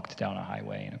had walked down a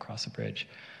highway and across a bridge.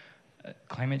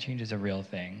 Climate change is a real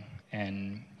thing,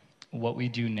 and what we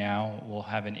do now will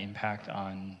have an impact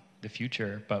on the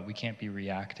future, but we can't be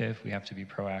reactive. We have to be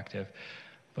proactive.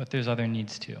 But there's other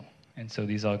needs too, and so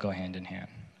these all go hand in hand.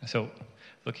 So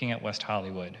looking at West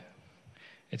Hollywood,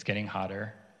 it's getting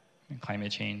hotter, and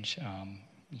climate change,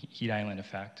 heat island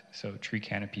effect, so tree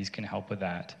canopies can help with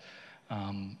that.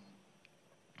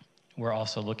 We're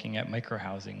also looking at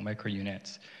micro-housing,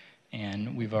 micro-units,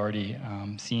 and we've already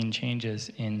seen changes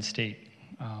in state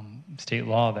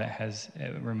law that has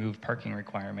removed parking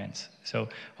requirements. So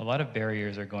a lot of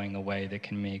barriers are going away that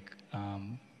can make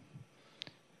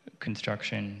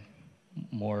construction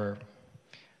more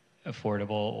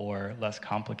affordable or less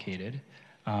complicated.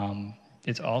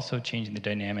 It's also changing the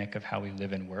dynamic of how we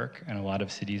live and work, and a lot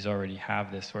of cities already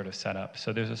have this sort of setup.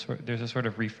 So there's a sort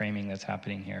of reframing that's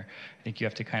happening here. I think you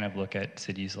have to kind of look at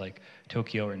cities like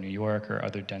Tokyo or New York or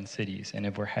other dense cities, and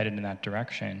if we're headed in that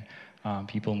direction,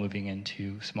 people moving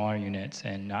into smaller units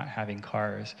and not having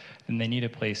cars, then they need a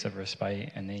place of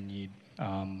respite, and they need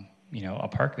a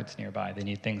park that's nearby. They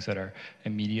need things that are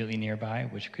immediately nearby,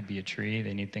 which could be a tree.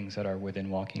 They need things that are within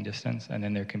walking distance, and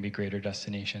then there can be greater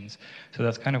destinations. So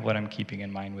that's kind of what I'm keeping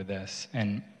in mind with this.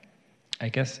 And I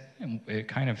guess it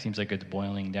kind of seems like it's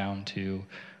boiling down to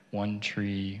one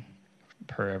tree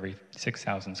per every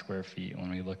 6,000 square feet when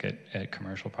we look at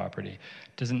commercial property.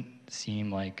 It doesn't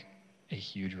seem like a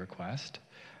huge request.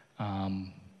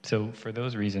 So for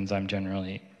those reasons, I'm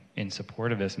generally in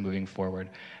support of this moving forward.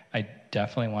 I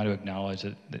definitely want to acknowledge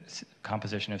that the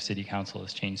composition of City Council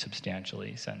has changed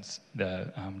substantially since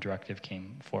the directive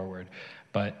came forward.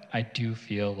 But I do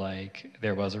feel like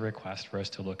there was a request for us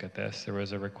to look at this. There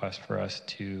was a request for us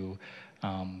to,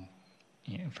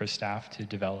 for staff to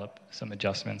develop some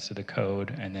adjustments to the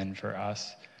code, and then for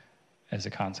us, as a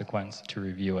consequence, to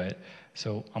review it.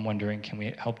 So I'm wondering, can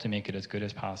we help to make it as good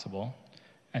as possible?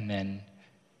 And then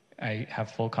I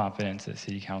have full confidence that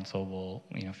City Council will,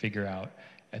 figure out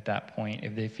at that point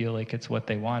if they feel like it's what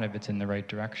they want, if it's in the right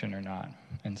direction or not.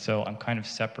 And so I'm kind of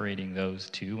separating those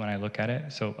two when I look at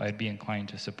it. So I'd be inclined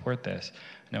to support this,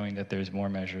 knowing that there's more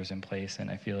measures in place, and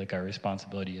I feel like our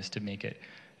responsibility is to make it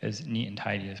as neat and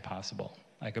tidy as possible.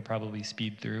 I could probably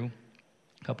speed through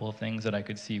a couple of things that I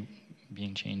could see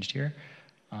being changed here,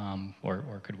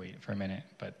 or could wait for a minute,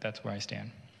 but that's where I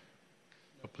stand.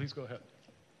 But please go ahead.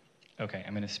 Okay,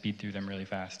 I'm going to speed through them really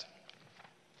fast.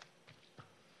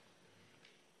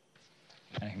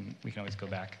 And we can always go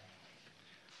back.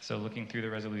 So looking through the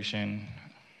resolution,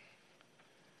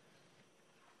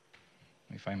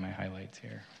 let me find my highlights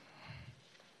here.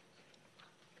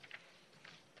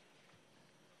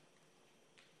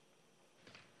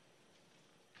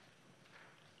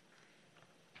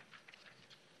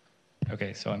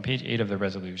 Okay, so on page 8 of the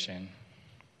resolution,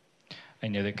 I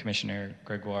know that Commissioner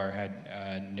Gregoire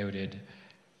had noted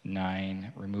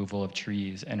 9, removal of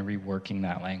trees, and reworking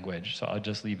that language. So I'll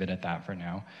just leave it at that for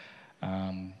now.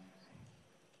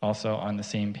 Also on the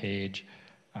same page,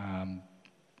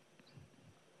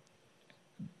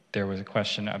 there was a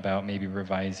question about maybe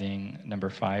revising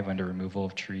number 5 under removal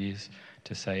of trees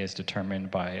to say is determined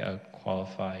by a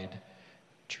qualified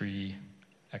tree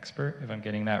expert, if I'm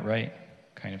getting that right,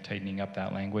 kind of tightening up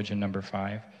that language in number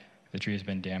 5. If the tree has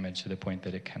been damaged to the point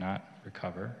that it cannot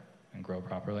recover and grow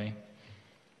properly.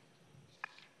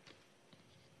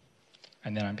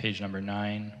 And then on page number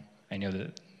 9, I know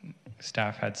that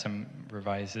staff had some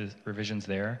revisions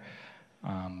there.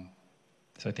 So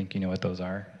I think you know what those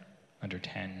are, under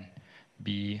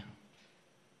 10B,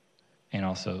 and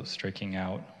also striking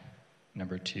out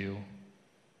number 2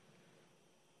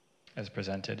 as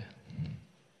presented.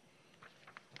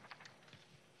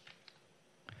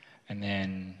 And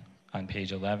then on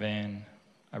page 11,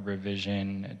 a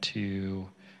revision to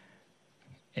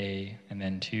A and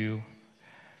then 2,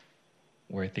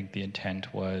 where I think the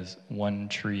intent was 1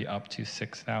 tree up to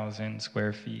 6,000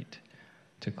 square feet,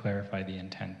 to clarify the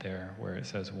intent there, where it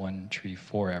says 1 tree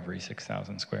for every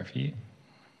 6,000 square feet.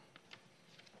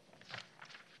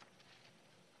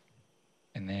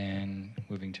 And then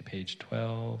moving to page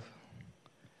 12,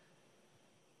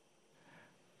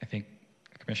 I think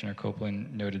Commissioner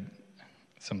Copeland noted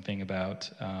something about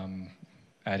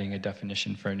adding a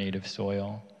definition for native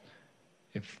soil,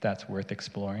 if that's worth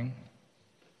exploring.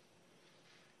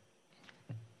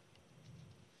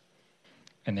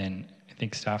 And then I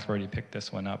think staff already picked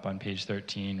this one up on page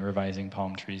 13, revising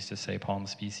palm trees to say palm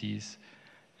species.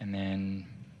 And then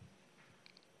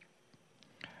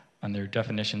under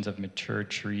definitions of mature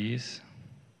trees,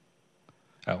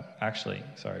 oh, actually,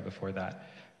 sorry, before that,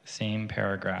 same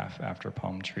paragraph after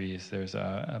palm trees, there's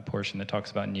a portion that talks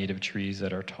about native trees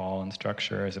that are tall in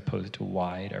structure as opposed to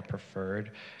wide or preferred.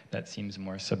 That seems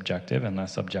more subjective and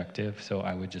less objective, so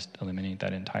I would just eliminate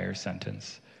that entire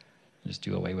sentence, just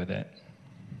do away with it.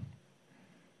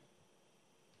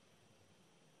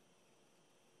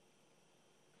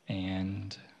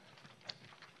 And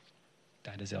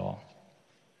that is all.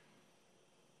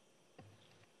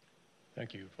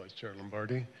 Thank you, Vice Chair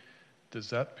Lombardi. Does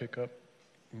that pick up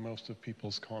most of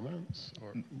people's comments?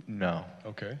 Or? No.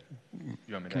 Okay.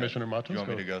 You want me Commissioner Matos? You want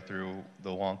me to go through the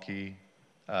wonky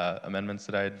amendments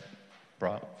that I had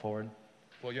brought forward?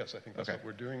 Well, yes, I think that's Okay. what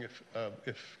we're doing.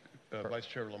 If Vice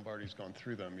Chair Lombardi's gone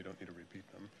through them, you don't need to repeat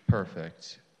them.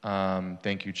 Perfect.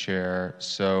 Thank you, Chair.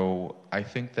 So I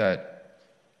think that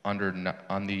I'm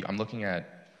looking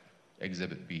at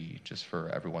Exhibit B, just for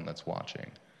everyone that's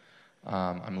watching.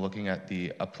 I'm looking at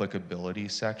the applicability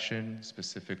section,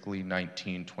 specifically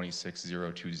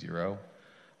 19.26.020.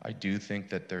 I do think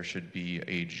that there should be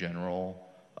a general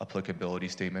applicability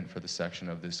statement for the section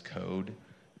of this code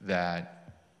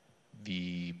that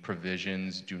the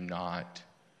provisions do not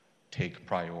take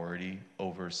priority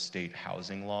over state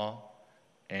housing law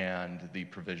and the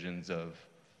provisions of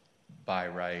by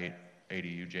right,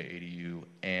 ADU, JADU,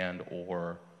 and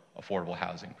or affordable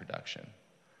housing production.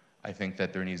 I think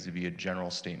that there needs to be a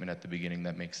general statement at the beginning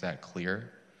that makes that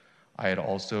clear. I had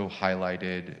also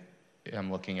highlighted,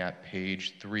 I'm looking at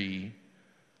page 3,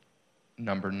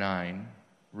 number 9,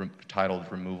 titled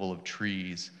Removal of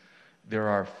Trees. There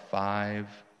are 5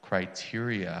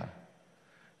 criteria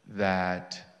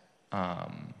that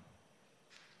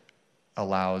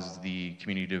allows the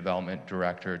community development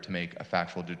director to make a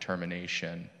factual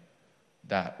determination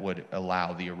that would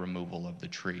allow the removal of the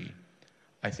tree.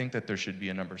 I think that there should be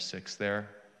a number 6 there,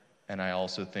 and I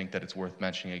also think that it's worth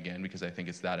mentioning again because I think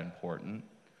it's that important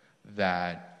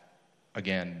that,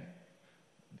 again,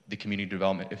 if the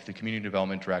community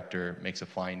development director makes a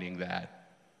finding that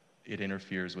it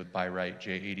interferes with by right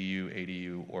JADU,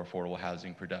 ADU, or affordable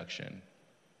housing production,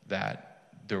 that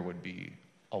there would be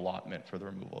allotment for the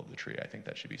removal of the tree. I think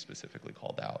that should be specifically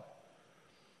called out.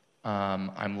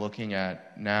 I'm looking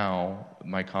at now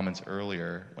my comments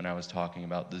earlier when I was talking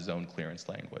about the zone clearance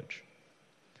language.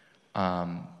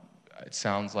 It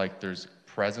sounds like there's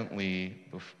presently,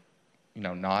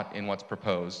 not in what's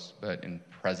proposed, but in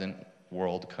present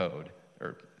world code,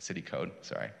 or city code,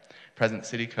 sorry, present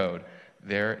city code,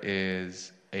 there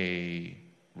is a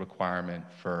requirement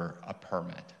for a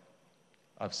permit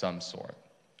of some sort.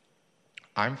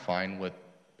 I'm fine with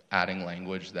adding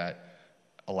language that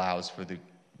allows for the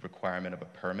requirement of a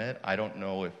permit. I don't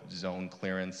know if zone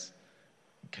clearance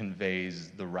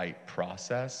conveys the right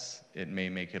process. It may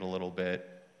make it a little bit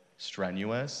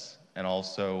strenuous. And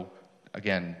also,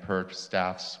 again, per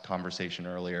staff's conversation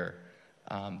earlier,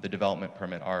 the development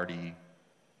permit already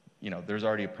there's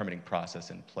already a permitting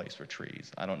process in place for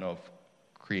trees. I don't know if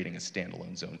creating a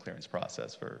standalone zone clearance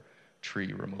process for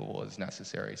tree removal is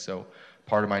necessary. So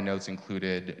part of my notes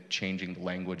included changing the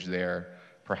language there,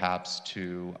 perhaps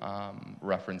to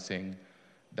referencing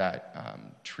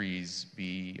that trees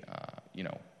be,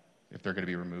 if they're going to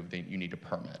be removed, you need a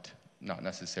permit, not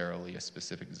necessarily a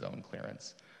specific zone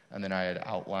clearance. And then I had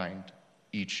outlined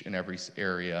each and every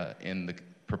area in the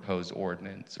proposed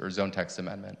ordinance or zone text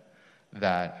amendment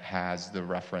that has the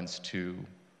reference to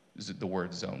the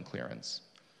word zone clearance.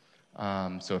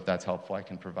 So if that's helpful, I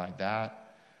can provide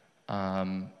that.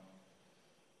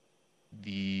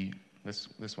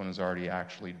 This one is already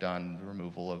actually done, the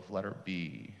removal of letter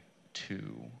B2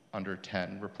 under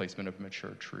 10, replacement of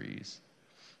mature trees.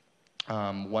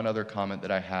 One other comment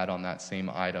that I had on that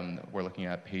same item, that we're looking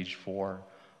at page 4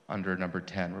 under number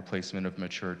 10, replacement of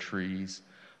mature trees.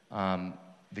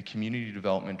 The community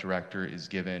development director is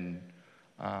given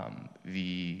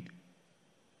the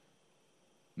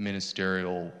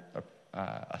ministerial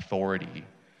authority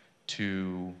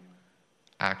to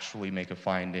actually make a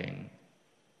finding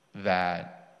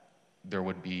that there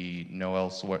would be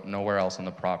nowhere else on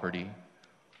the property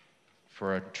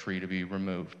for a tree to be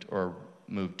removed or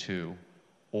moved to,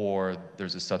 or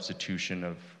there's a substitution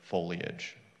of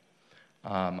foliage.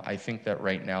 I think that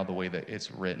right now, the way that it's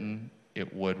written,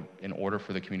 it would, in order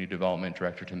for the community development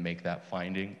director to make that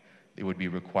finding, it would be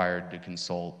required to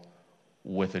consult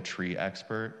with a tree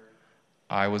expert.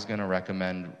 I was going to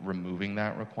recommend removing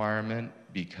that requirement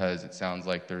because it sounds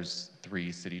like there's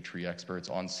 3 city tree experts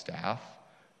on staff,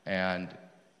 and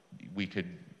we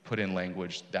could put in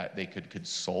language that they could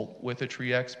consult with a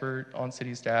tree expert on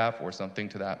city staff or something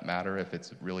to that matter if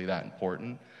it's really that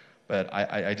important. But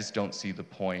I just don't see the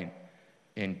point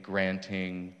in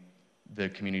granting the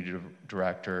community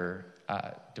director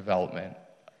development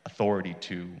authority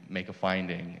to make a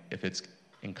finding if it's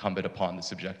incumbent upon the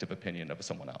subjective opinion of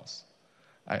someone else.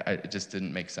 It just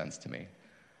didn't make sense to me.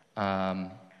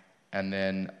 And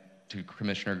then to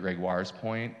Commissioner Gregoire's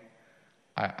point,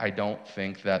 I don't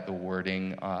think that the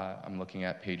wording, I'm looking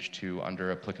at page 2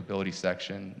 under applicability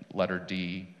section, letter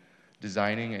D,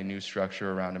 designing a new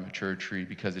structure around a mature tree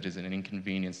because it is an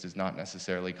inconvenience does not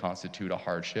necessarily constitute a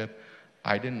hardship.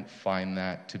 I didn't find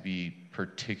that to be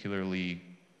particularly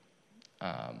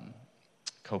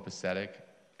copacetic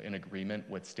in agreement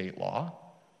with state law,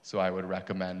 so I would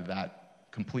recommend that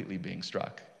completely being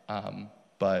struck.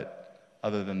 But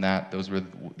other than that, those were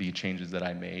the changes that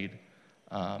I made.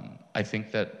 I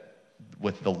think that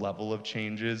with the level of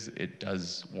changes, it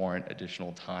does warrant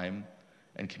additional time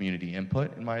and community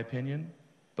input, in my opinion,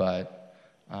 but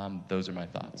those are my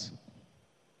thoughts.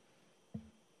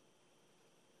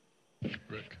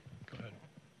 Rick, go ahead.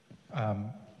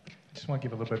 I just want to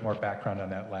give a little bit more background on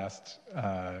that last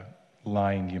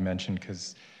line you mentioned,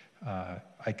 because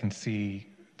I can see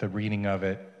the reading of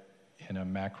it in a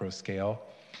macro scale.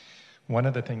 One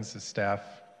of the things the staff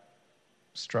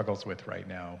struggles with right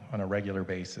now on a regular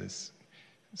basis,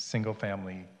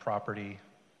 single-family property,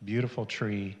 beautiful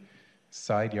tree,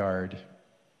 side yard,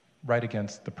 right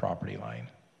against the property line.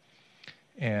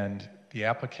 And the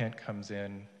applicant comes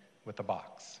in with a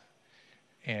box,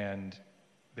 and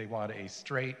they want a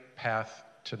straight path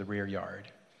to the rear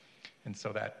yard. And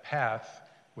so that path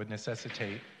would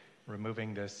necessitate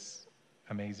removing this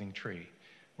amazing tree.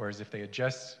 Whereas if they had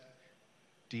just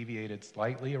deviated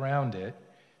slightly around it,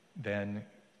 then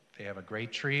they have a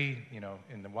great tree.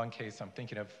 In the one case I'm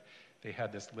thinking of, they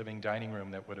had this living dining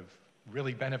room that would have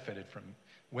really benefited from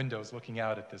windows looking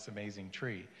out at this amazing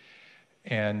tree.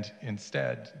 And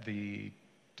instead, the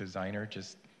designer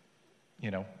just,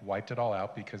 wiped it all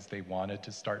out because they wanted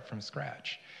to start from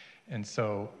scratch. And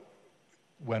so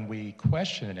when we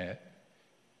questioned it,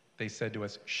 they said to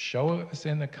us, show us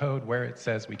in the code where it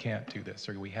says we can't do this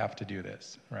or we have to do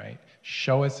this, right?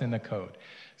 Show us in the code.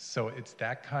 So it's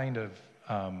that kind of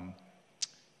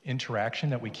interaction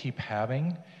that we keep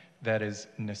having that is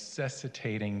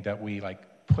necessitating that we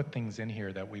put things in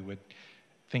here that we would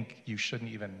think you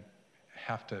shouldn't even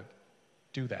have to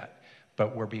do that.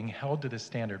 But we're being held to the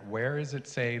standard. Where does it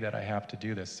say that I have to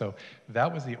do this? So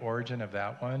that was the origin of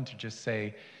that one, to just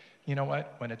say, you know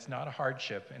what, when it's not a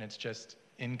hardship and it's just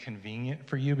inconvenient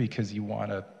for you because you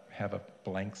want to have a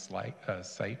blank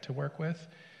site to work with,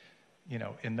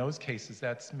 in those cases,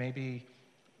 that's maybe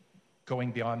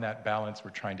going beyond that balance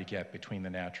we're trying to get between the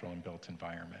natural and built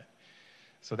environment.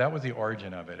 So that was the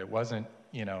origin of it. It wasn't,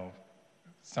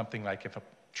 something like if a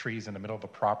tree's in the middle of a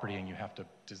property and you have to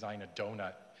design a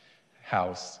donut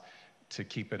house to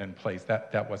keep it in place.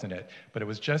 That wasn't it. But it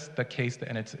was just the case,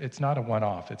 and it's not a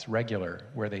one-off, it's regular,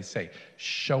 where they say,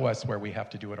 show us where we have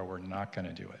to do it or we're not going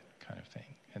to do it. kind of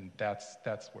thing. And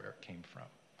that's where it came from.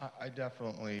 I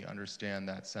definitely understand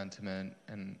that sentiment,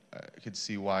 and I could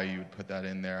see why you would put that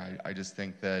in there. I just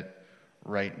think that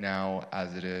right now,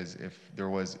 as it is,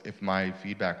 if my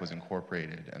feedback was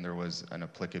incorporated and there was an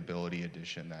applicability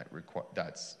addition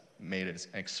that's made it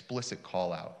an explicit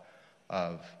call out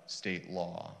of state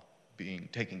law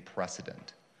taking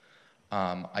precedent,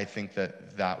 I think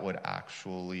that would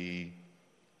actually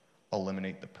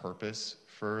eliminate the purpose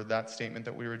for that statement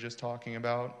that we were just talking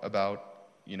about,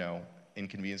 you know,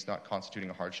 inconvenience not constituting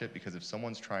a hardship, because if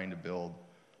someone's trying to build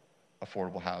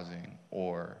affordable housing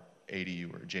or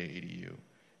ADU or JADU,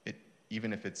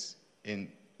 even if it's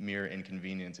in mere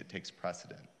inconvenience, it takes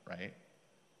precedent, right?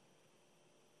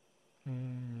 I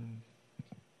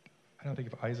don't think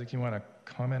if Isaac, you want to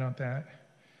comment on that?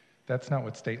 That's not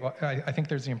what state law, I think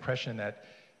there's the impression that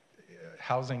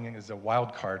housing is a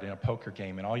wild card in a poker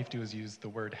game, and all you have to do is use the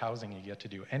word housing, you get to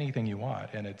do anything you want,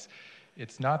 and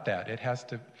it's not that.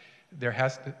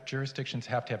 Jurisdictions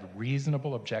have to have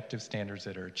reasonable objective standards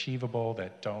that are achievable,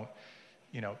 that don't,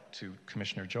 you know, to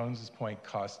Commissioner Jones's point,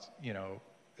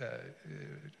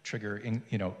 trigger,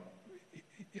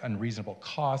 unreasonable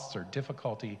costs or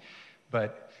difficulty,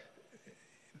 but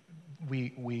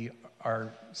we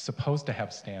are supposed to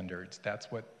have standards. That's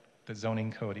what the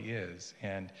zoning code is,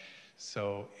 and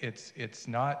so it's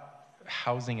not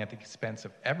housing at the expense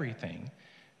of everything.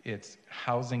 It's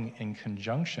housing in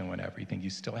conjunction with everything. You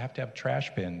still have to have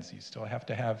trash bins. You still have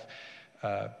to have,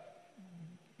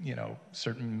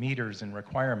 certain meters and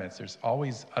requirements. There's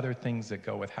always other things that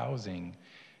go with housing.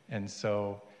 And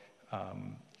so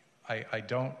I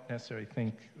don't necessarily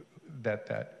think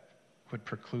that would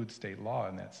preclude state law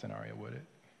in that scenario, would it?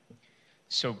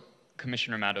 So,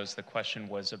 Commissioner Matos, the question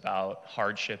was about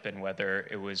hardship and whether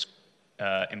it was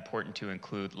important to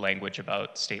include language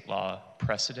about state law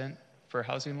precedent for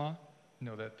housing law?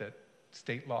 No, that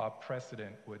state law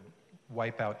precedent would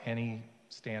wipe out any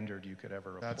standard you could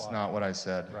ever apply. That's not what I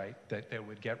said. Right, that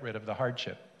would get rid of the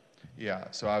hardship. Yeah,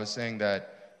 so I was saying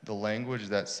that the language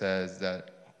that says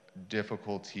that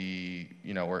difficulty,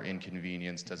 or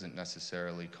inconvenience doesn't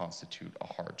necessarily constitute a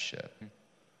hardship.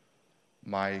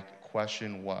 My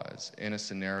question was, in a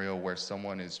scenario where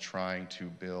someone is trying to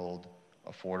build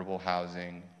affordable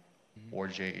housing or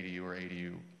JADU or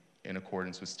ADU in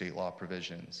accordance with state law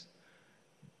provisions,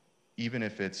 even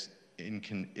if it's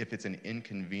an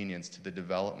inconvenience to the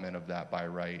development of that by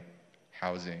right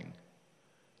housing,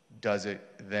 does it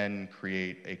then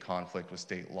create a conflict with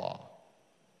state law?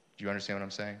 Do you understand what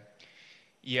I'm saying?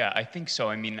 Yeah, I think so.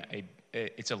 I mean,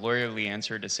 it's a lawyerly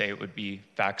answer to say it would be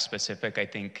fact specific. I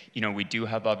think, we do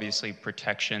have obviously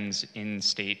protections in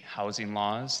state housing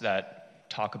laws that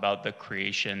talk about the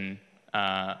creation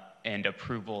and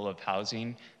approval of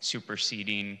housing,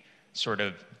 superseding sort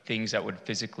of things that would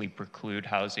physically preclude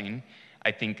housing.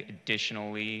 I think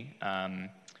additionally,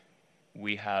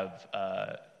 we have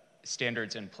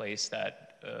standards in place that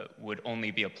would only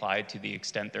be applied to the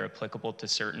extent they're applicable to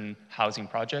certain housing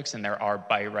projects, and there are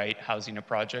by right housing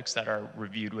projects that are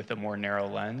reviewed with a more narrow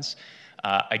lens.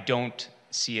 I don't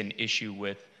see an issue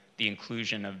with the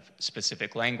inclusion of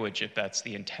specific language if that's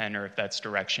the intent or if that's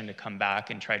direction to come back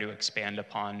and try to expand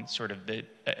upon sort of the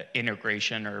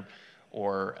integration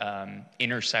or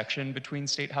intersection between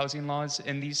state housing laws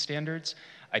and these standards.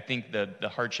 I think the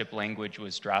hardship language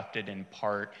was drafted in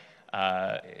part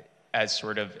as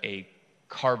sort of a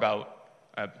carve-out,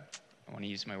 I want to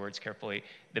use my words carefully,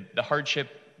 the hardship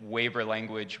waiver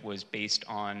language was based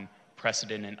on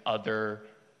precedent in other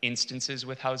instances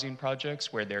with housing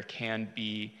projects where there can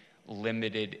be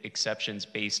limited exceptions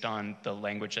based on the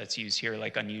language that's used here,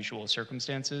 like unusual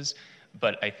circumstances.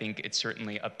 But I think it's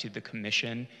certainly up to the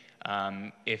commission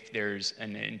if there's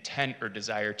an intent or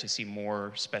desire to see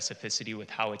more specificity with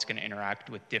how it's going to interact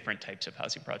with different types of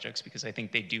housing projects, because I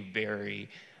think they do vary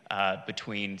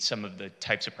between some of the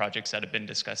types of projects that have been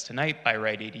discussed tonight, by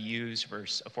right ADUs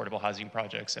versus affordable housing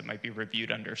projects that might be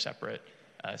reviewed under separate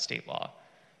state law.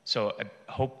 So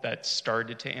I hope that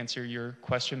started to answer your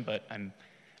question, but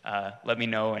let me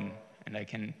know and I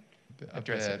can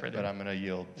address it further. But I'm going to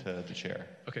yield to the chair.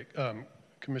 Okay,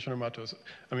 Commissioner Matos,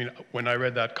 I mean, when I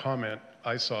read that comment,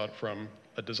 I saw it from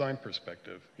a design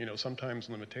perspective. Sometimes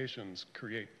limitations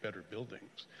create better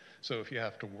buildings. So if you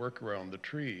have to work around the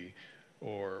tree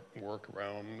or work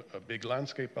around a big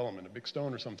landscape element, a big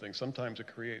stone or something, sometimes it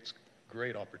creates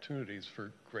great opportunities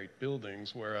for great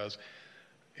buildings, whereas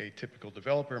a typical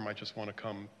developer might just want to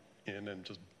come in and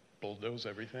just bulldoze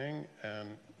everything, and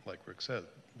like Rick said,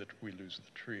 that we lose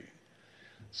the tree.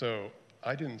 So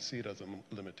I didn't see it as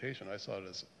a limitation. I saw it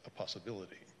as a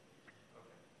possibility.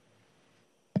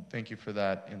 Thank you for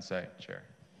that insight, Chair.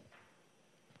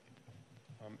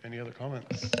 Any other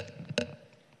comments?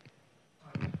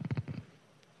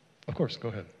 Of course, go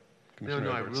ahead.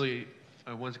 Commissioner I Edwards. really,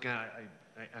 once again,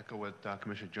 I echo what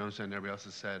Commissioner Jones and everybody else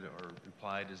has said or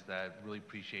implied, is that really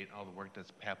appreciate all the work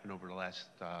that's happened over the last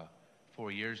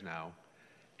 4 years now.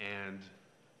 And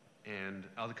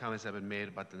all the comments that have been made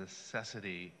about the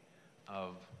necessity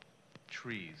of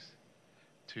trees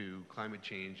to climate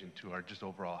change and to our just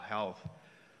overall health.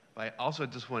 But I also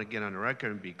just want to get on the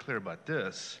record and be clear about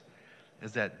this,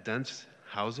 is that dense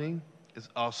housing is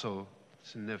also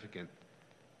significant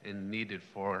and needed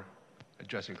for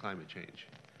addressing climate change.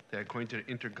 That according to the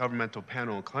Intergovernmental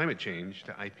Panel on Climate Change,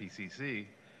 the IPCC,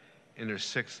 in their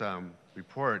 6th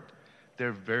report,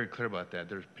 they're very clear about that.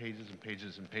 There's pages and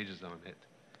pages and pages on it,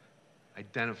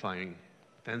 identifying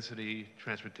density,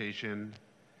 transportation,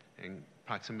 and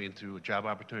proximity to job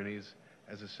opportunities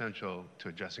as essential to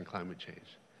addressing climate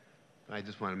change. I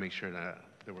just want to make sure that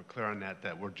we're clear on that,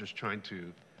 that we're just trying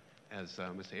to, as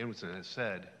Mr. Edmondson has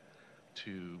said,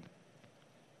 and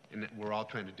that we're all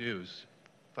trying to do is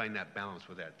find that balance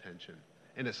with that tension.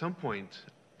 And at some point,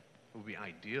 it would be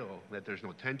ideal that there's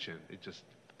no tension. It just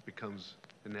becomes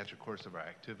the natural course of our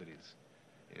activities.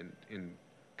 And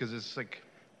because it's like,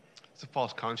 it's a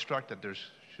false construct that there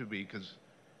should be, because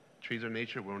trees are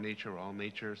nature, we're all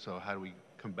nature, so how do we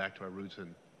come back to our roots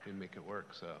and make it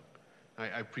work? So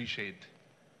I appreciate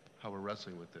how we're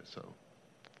wrestling with this, so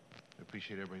I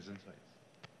appreciate everybody's insights.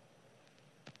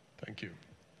 Thank you.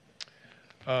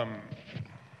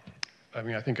 I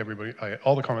mean, I think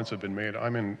all the comments have been made.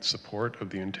 I'm in support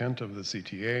of the intent of the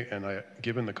CTA, and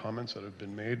given the comments that have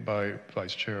been made by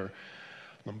Vice Chair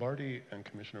Lombardi and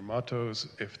Commissioner Matos,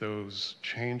 if those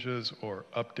changes or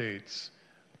updates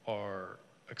are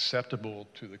acceptable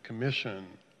to the commission,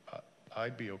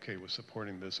 I'd be okay with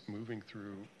supporting this moving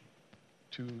through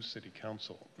to City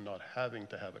Council, not having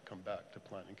to have it come back to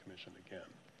Planning Commission again.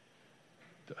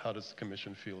 How does the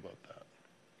commission feel about that?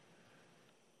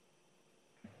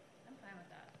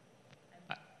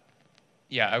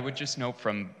 Yeah, I would just note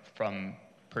from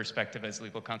perspective as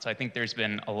legal counsel, I think there's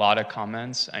been a lot of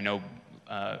comments. I know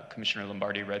Commissioner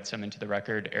Lombardi read some into the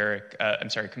record.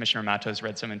 Commissioner Matos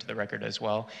read some into the record as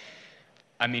well.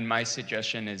 I mean, my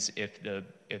suggestion is if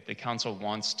the council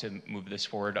wants to move this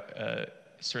forward,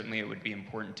 certainly it would be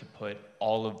important to put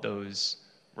all of those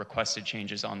requested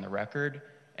changes on the record.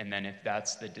 And then if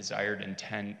that's the desired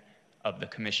intent of the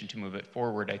commission to move it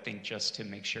forward, I think just to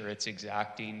make sure it's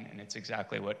exacting and it's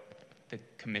exactly what the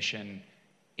commission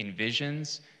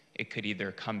envisions, it could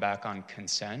either come back on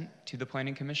consent to the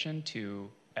Planning Commission to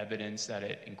evidence that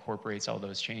it incorporates all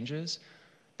those changes.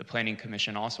 The Planning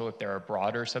Commission also, if there are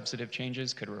broader substantive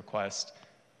changes, could request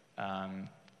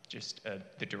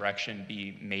the direction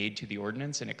be made to the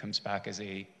ordinance and it comes back as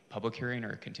a public hearing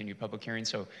or a continued public hearing.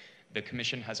 So the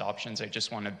commission has options. I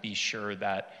just want to be sure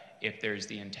that if there's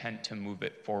the intent to move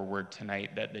it forward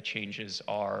tonight, that the changes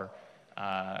are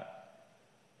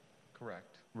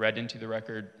correct, read into the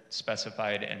record,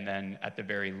 specified, and then at the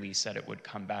very least that it would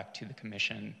come back to the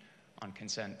commission on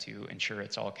consent to ensure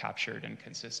it's all captured and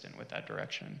consistent with that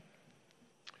direction.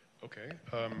 Okay.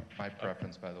 My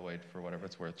preference, by the way, for whatever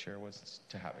it's worth, Chair, was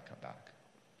to have it come back.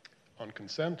 On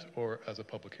consent or as a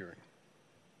public hearing?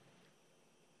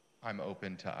 I'm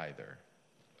open to either.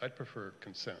 I'd prefer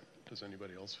consent. Does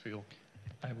anybody else feel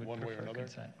I would one way or prefer another?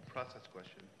 consent. Process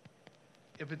question.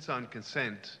 If it's on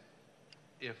consent,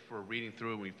 if we're reading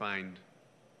through and we find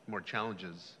more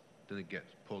challenges, then it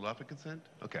gets pulled off of consent?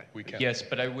 Okay. We can. Yes,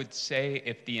 but I would say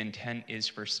if the intent is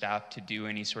for staff to do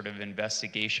any sort of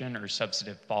investigation or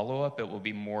substantive follow-up, it will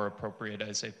be more appropriate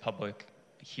as a public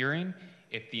hearing.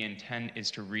 If the intent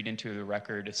is to read into the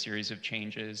record a series of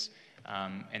changes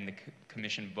and the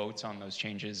commission votes on those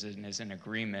changes and is in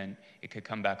agreement, it could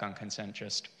come back on consent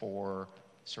just for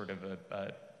sort of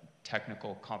a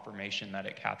technical confirmation that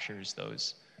it captures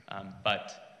those.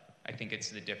 But I think it's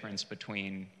the difference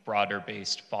between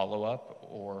broader-based follow-up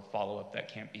or follow-up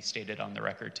that can't be stated on the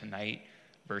record tonight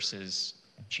versus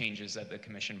changes that the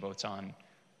commission votes on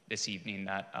this evening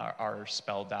that are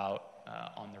spelled out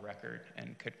on the record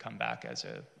and could come back as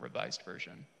a revised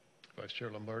version. Vice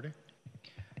Chair Lombardi?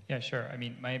 Yeah, sure. I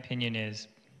mean, my opinion is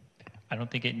I don't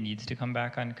think it needs to come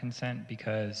back on consent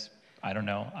because, I don't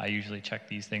know, I usually check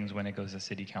these things when it goes to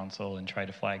City Council and try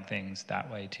to flag things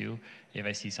that way too if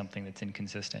I see something that's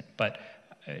inconsistent. But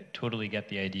I totally get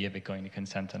the idea of it going to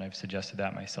consent, and I've suggested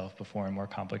that myself before in more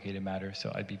complicated matters,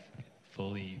 so I'd be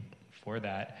fully for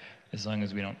that as long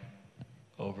as we don't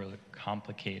overly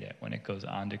complicate it when it goes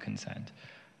on to consent.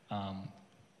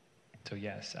 So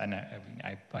yes, and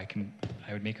I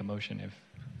would make a motion if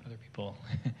other people,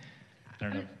 I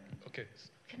don't know. Okay,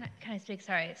 Can I speak?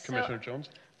 Sorry. Commissioner Jones?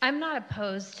 I'm not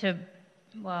opposed to,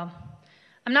 well,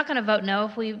 I'm not going to vote no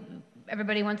if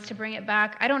everybody wants to bring it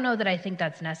back. I don't know that I think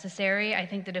that's necessary. I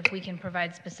think that if we can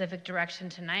provide specific direction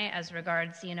tonight as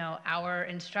regards, our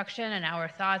instruction and our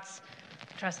thoughts,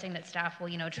 trusting that staff will,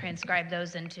 transcribe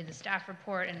those into the staff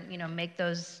report and, make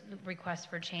those requests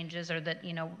for changes, or that,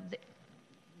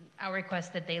 our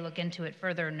request that they look into it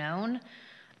further known.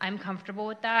 I'm comfortable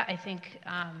with that. I think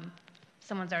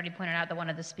someone's already pointed out that one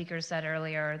of the speakers said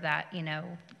earlier that,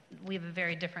 we have a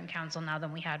very different council now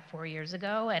than we had 4 years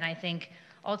ago. And I think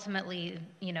ultimately,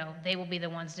 they will be the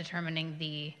ones determining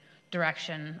the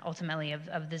direction ultimately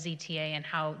of the ZTA and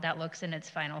how that looks in its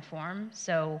final form.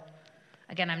 So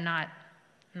again, I'm not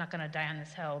going to die on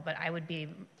this hill, but I would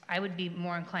be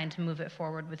more inclined to move it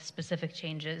forward with specific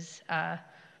changes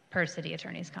per city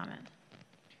attorney's comment.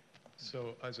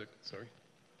 So Isaac, sorry,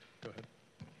 go ahead.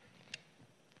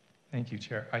 Thank you,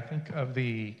 Chair. I think of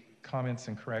the comments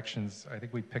and corrections, I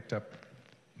think we picked up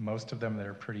most of them that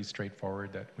are pretty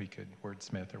straightforward that we could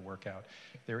wordsmith or work out.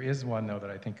 There is one, though,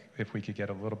 that I think if we could get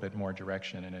a little bit more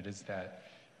direction, and it is that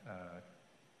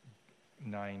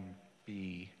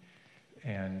 9B.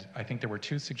 And I think there were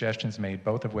two suggestions made,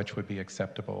 both of which would be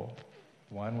acceptable.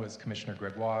 One was Commissioner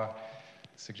Gregoire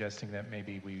suggesting that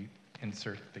maybe we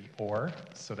insert the or,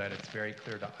 so that it's very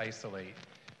clear to isolate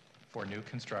for new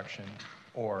construction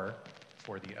or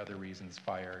for the other reasons,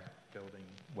 fire, building,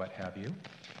 what have you.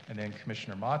 And then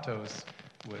Commissioner Matos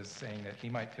was saying that he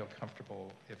might feel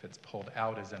comfortable if it's pulled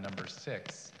out as a number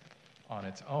 6 on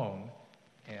its own,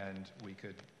 and we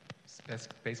could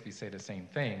basically say the same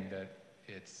thing, that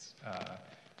it's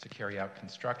to carry out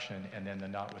construction, and then the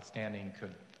notwithstanding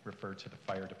could refer to the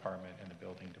fire department and the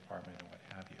building department and what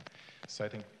have you. So I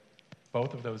think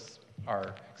both of those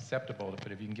are acceptable,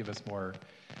 but if you can give us more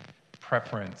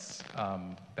preference,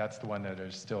 that's the one that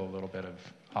there's still a little bit of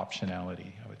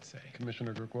optionality, I would say.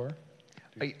 Commissioner Gregoire?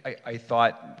 I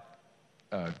thought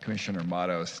Commissioner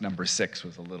Matos, number 6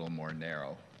 was a little more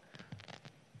narrow.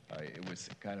 It was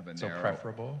kind of a so narrow. So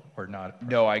preferable or not?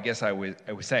 Preferable? No, I guess I was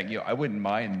saying, I wouldn't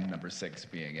mind number 6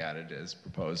 being added as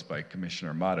proposed by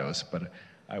Commissioner Matos, but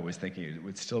I was thinking it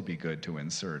would still be good to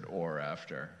insert or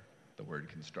after the word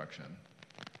construction.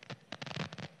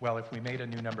 Well, if we made a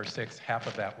new number 6, half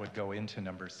of that would go into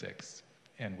number 6,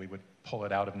 and we would pull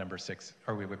it out of number 6,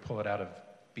 or we would pull it out of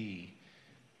B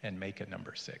and make it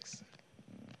number 6.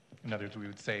 In other words, we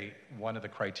would say one of the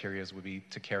criteria would be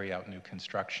to carry out new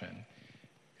construction,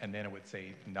 and then it would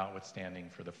say notwithstanding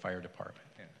for the fire department.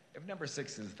 Yeah. If number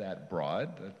 6 is that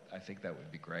broad, I think that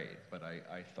would be great, but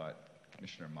I thought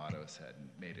Commissioner Matos had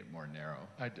made it more narrow.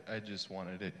 I just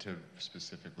wanted it to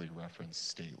specifically reference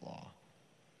state law.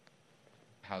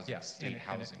 State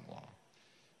housing law.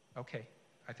 Okay.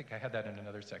 I think I had that in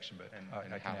another section, but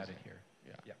I can add it here.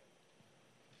 Yeah.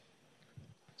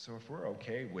 So if we're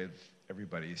okay with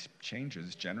everybody's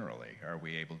changes generally, are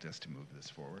we able just to move this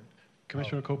forward?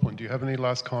 Commissioner Copeland, do you have any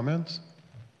last comments?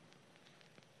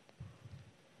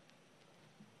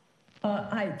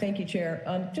 Hi, thank you,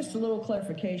 Chair. Just a little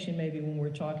clarification maybe when we're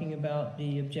talking about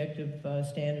the objective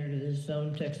standard of the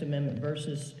zone text amendment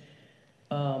versus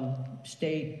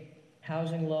state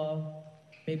housing law.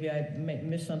 Maybe I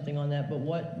missed something on that, but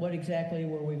what exactly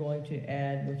were we going to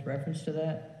add with reference to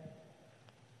that?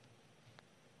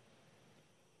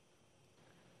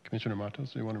 Commissioner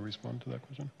Matos, do you want to respond to that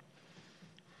question?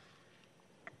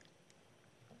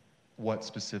 What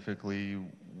specifically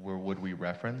would we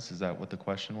reference? Is that what the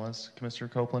question was, Commissioner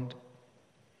Copeland?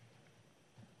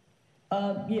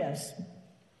 Yes.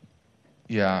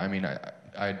 Yeah, I mean,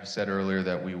 I said earlier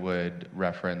that we would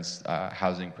reference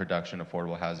housing production,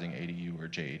 affordable housing, ADU or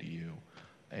JADU,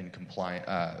 and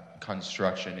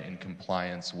construction in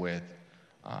compliance with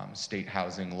state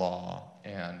housing law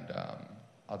and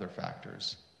other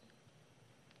factors.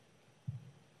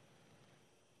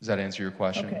 Does that answer your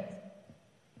question? Okay.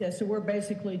 Yeah, so we're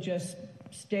basically just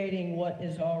stating what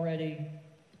is already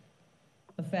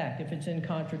a fact. If it's in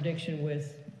contradiction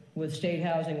with state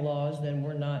housing laws, then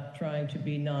we're not trying to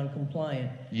be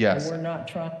non-compliant. Yes. And we're not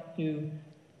trying to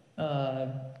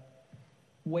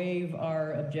waive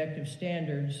our objective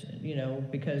standards,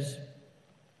 because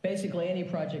basically any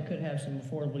project could have some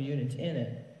affordable units in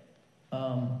it,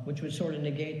 which would sort of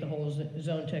negate the whole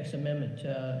zone text amendment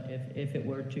if it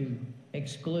were to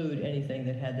exclude anything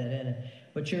that had that in it.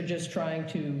 But you're just trying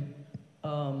to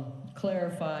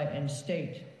clarify and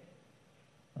state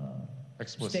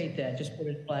that, just put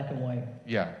it black and white.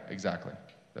 Yeah, exactly.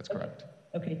 That's correct.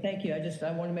 Okay, thank you.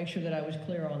 I want to make sure that I was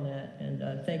clear on that,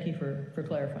 and thank you for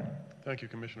clarifying. Thank you,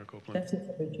 Commissioner Copeland. That's it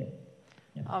for the Chair.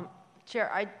 Yeah. Chair,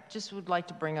 I just would like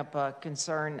to bring up a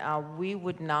concern. We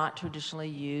would not traditionally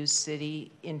use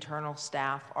city internal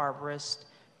staff arborists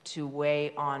to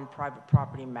weigh on private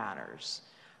property matters.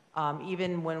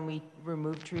 Even when we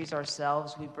remove trees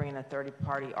ourselves, we bring in a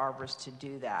third-party arborist to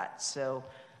do that. So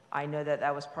I know that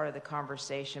that was part of the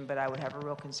conversation, but I would have a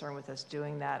real concern with us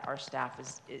doing that. Our staff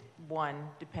is, one,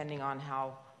 depending on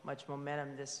how much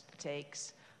momentum this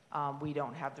takes, we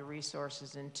don't have the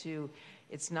resources, and two,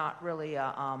 it's not really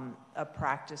a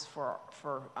practice for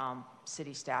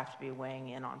city staff to be weighing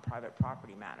in on private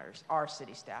property matters, our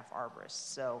city staff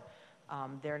arborists. So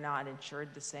they're not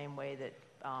insured the same way that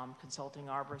consulting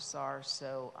arborists are.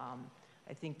 So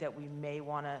I think that we may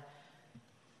want to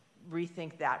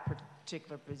rethink that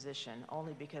particular position,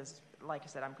 only because, like I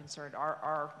said, I'm concerned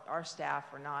our staff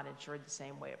are not insured the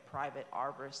same way a private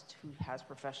arborist who has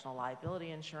professional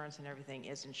liability insurance and everything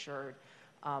is insured.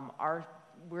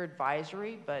 We're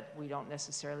advisory, but we don't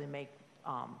necessarily make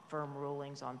firm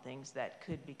rulings on things that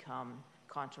could become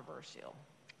controversial.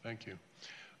 Thank you.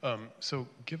 So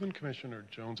given Commissioner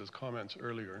Jones's comments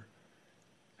earlier,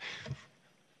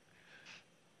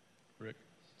 Rick,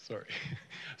 sorry.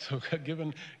 So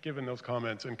given those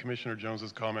comments and Commissioner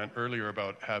Jones's comment earlier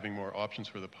about having more options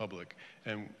for the public,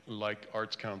 and like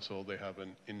Arts Council, they have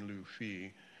an in lieu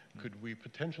fee, could we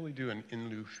potentially do an in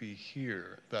lieu fee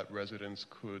here that residents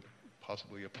could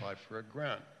possibly apply for a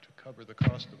grant to cover the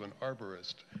cost of an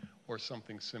arborist or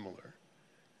something similar?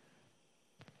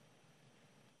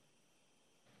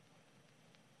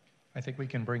 I think we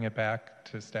can bring it back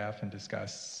to staff and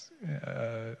discuss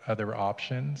other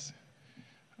options.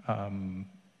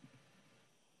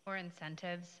 Or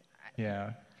incentives.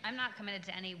 Yeah. I'm not committed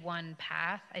to any one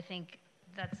path. I think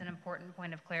that's an important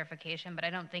point of clarification, but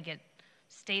I don't think it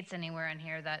states anywhere in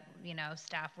here that, you know,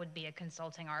 staff would be a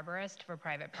consulting arborist for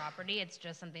private property. It's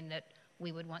just something that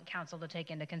we would want council to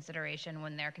take into consideration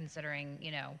when they're considering,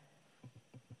 you know,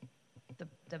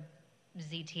 the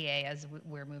ZTA as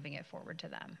we're moving it forward to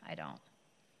them. I don't.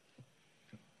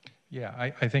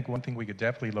 Yeah, I think one thing we could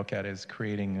definitely look at is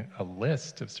creating a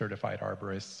list of certified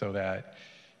arborists so that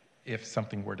if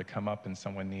something were to come up and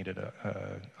someone needed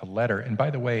a letter, and by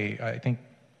the way, I think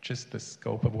just the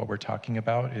scope of what we're talking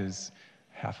about is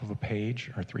half of a page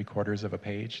or 3/4 of a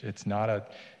page. It's not a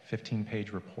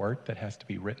 15-page report that has to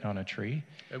be written on a tree.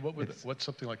 And what's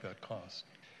something like that cost?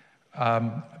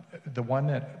 The one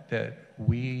that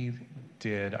we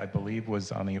did, I believe,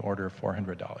 was on the order of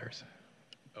 $400.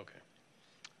 Okay.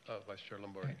 Vice Chair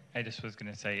Lombardi. I just was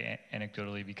going to say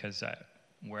anecdotally, because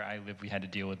where I live, we had to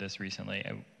deal with this recently.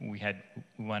 We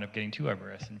wound up getting 2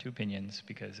 arborists and 2 opinions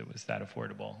because it was that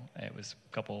affordable. It was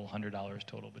a couple $100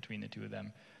 total between the 2 of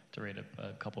them to write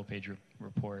a couple-page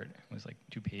report. It was like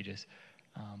 2 pages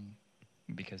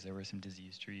because there were some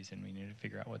diseased trees and we needed to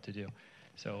figure out what to do.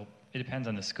 So it depends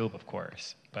on the scope, of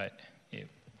course, but it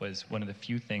was one of the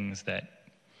few things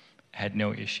that had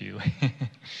no issue.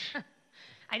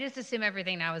 I just assume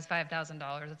everything now is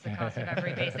 $5,000. It's the cost of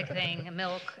every basic thing: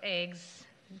 milk, eggs,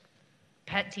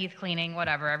 pet teeth cleaning,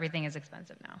 whatever. Everything is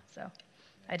expensive now. So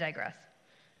I digress.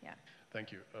 Yeah.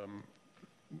 Thank you.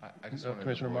 I just wanted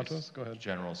Commissioner to voice Matos, go ahead.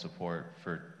 General support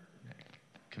for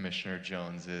Commissioner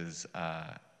Jones's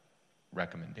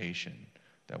recommendation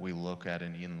that we look at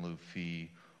an in lieu fee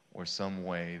or some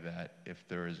way that if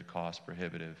there is a cost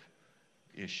prohibitive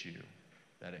issue,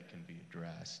 that it can be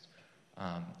addressed.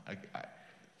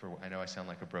 I know I sound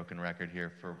like a broken record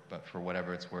here, but for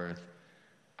whatever it's worth,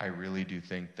 I really do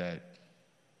think that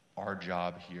our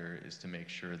job here is to make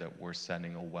sure that we're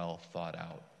sending a well thought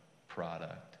out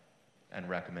product and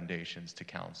recommendations to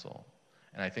council.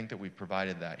 And I think that we've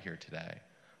provided that here today.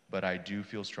 But I do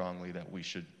feel strongly that we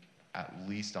should, at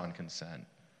least on consent,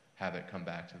 have it come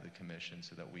back to the commission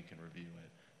so that we can review it,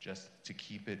 just to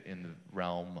keep it in the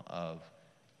realm of,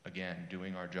 again,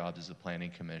 doing our jobs as a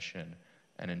planning commission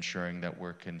and ensuring that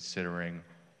we're considering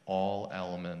all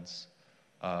elements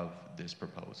of this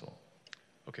proposal.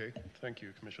 Okay, thank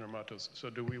you, Commissioner Matos. So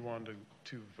do we want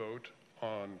to vote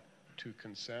on to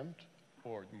consent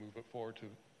or move it forward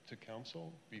to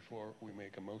council before we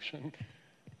make a motion?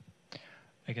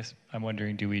 I guess I'm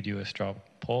wondering, do we do a straw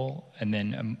poll and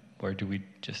then, or do we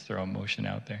just throw a motion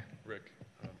out there? Rick,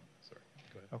 sorry,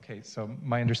 go ahead. Okay, so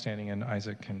my understanding, and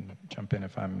Isaac can jump in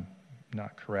if I'm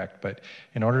not correct, but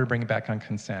in order to bring it back on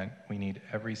consent, we need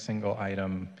every single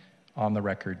item on the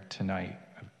record tonight,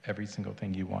 every single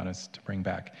thing you want us to bring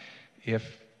back.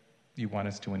 If you want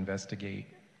us to investigate,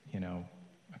 you know,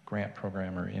 a grant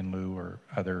program or in lieu or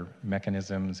other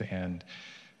mechanisms and,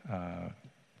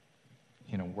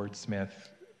 you know, wordsmith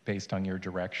based on your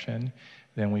direction,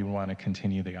 then we want to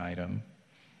continue the item.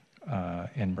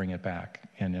 and bring it back.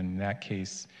 And in that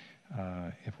case,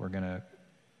 if we're going to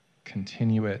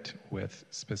continue it with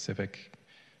specific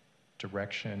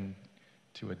direction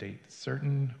to a date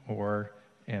certain, or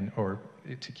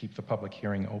to keep the public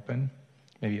hearing open,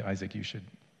 maybe Isaac, you should.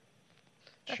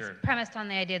 That's premised on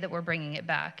the idea that we're bringing it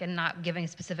back and not giving a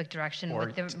specific direction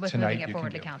with tonight moving it you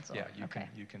forward can to council. Yeah,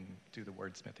 you can do the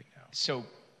wordsmithing now. So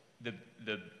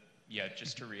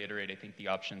just to reiterate, I think the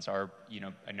options are,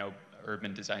 I know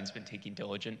urban design's been taking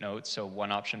diligent notes. So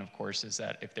one option, of course, is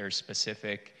that if there's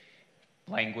specific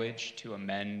language to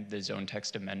amend the zone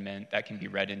text amendment, that can be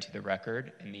read into the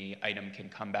record, and the item can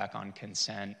come back on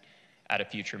consent at a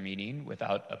future meeting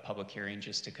without a public hearing,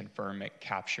 just to confirm it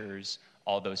captures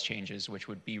all those changes, which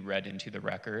would be read into the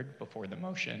record before the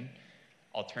motion.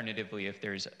 Alternatively, if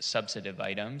there's substantive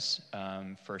items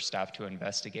for staff to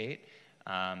investigate,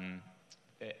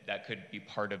 that could be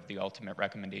part of the ultimate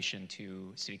recommendation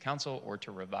to City Council, or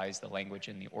to revise the language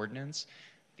in the ordinance.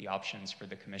 The options for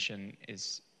the commission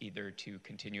is either to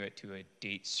continue it to a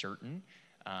date certain,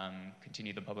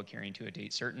 continue the public hearing to a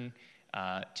date certain,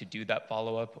 to do that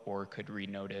follow-up, or could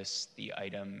renotice the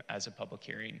item as a public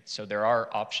hearing. So there are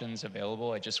options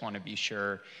available. I just want to be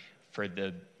sure for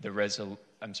the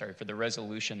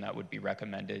resolution that would be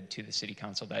recommended to the City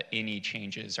Council, that any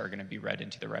changes are going to be read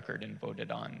into the record and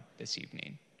voted on this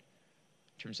evening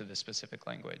in terms of the specific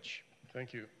language.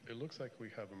 Thank you. It looks like we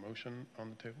have a motion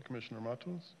on the table. Commissioner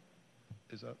Matos,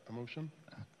 is that a motion?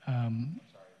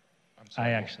 I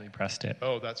actually pressed it.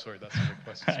 Oh, that's a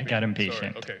request. I got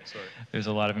impatient. Sorry. Okay, sorry. There's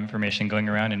a lot of information going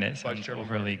around, and it sounds Chairman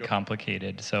overly Murray,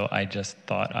 complicated. So I just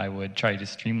thought I would try to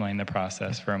streamline the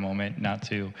process for a moment, not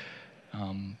to,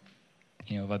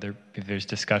 if there's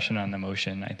discussion on the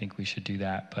motion, I think we should do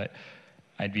that. But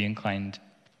I'd be inclined,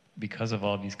 because of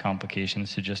all these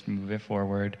complications, to just move it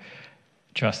forward,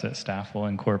 trust that staff will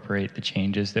incorporate the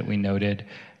changes that we noted,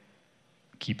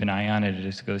 keep an eye on it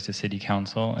as it goes to City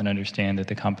Council, and understand that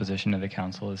the composition of the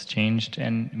council has changed,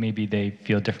 and maybe they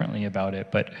feel differently about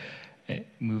it, but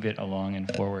move it along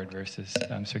and forward versus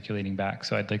circulating back.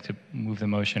 So I'd like to move the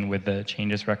motion with the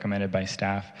changes recommended by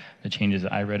staff, the changes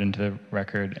that I read into the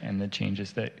record, and the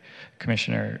changes that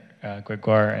Commissioner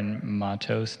Gregoire and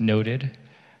Matos noted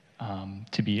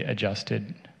to be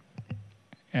adjusted.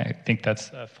 I think that's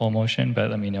a full motion,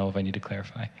 but let me know if I need to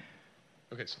clarify.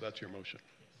 Okay, so that's your motion.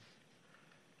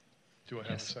 Do I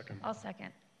have a second? I'll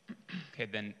second. Okay,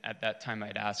 then at that time,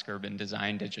 I'd ask Urban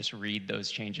Design to just read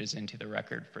those changes into the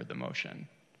record for the motion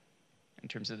in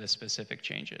terms of the specific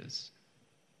changes.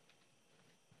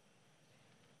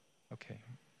 Okay.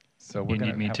 So we're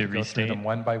going to have to go through them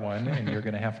one by one, and you're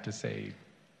going to have to say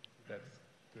that's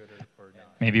good or not.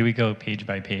 Maybe we go page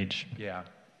by page. Yeah.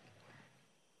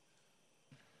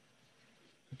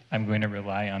 I'm going to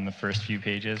rely on the first few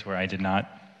pages where I did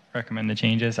not recommend the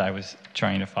changes. I was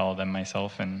trying to follow them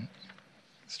myself and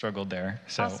struggled there.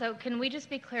 So Also, can we just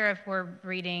be clear if we're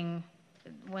reading,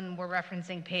 when we're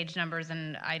referencing page numbers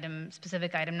and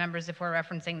specific item numbers, if we're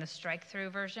referencing the strike-through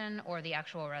version or the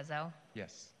actual reso?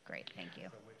 Yes. Great, thank you.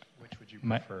 So which would you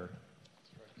prefer?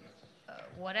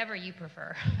 Whatever you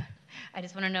prefer. I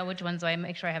just want to know which one so I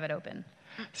make sure I have it open.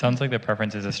 sounds like the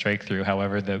preference is a strike through.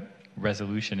 However, the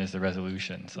resolution is the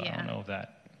resolution. So I don't know if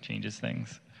that changes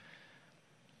things.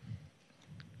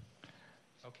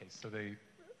 Okay, so the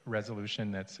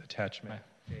resolution, that's attachment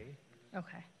A.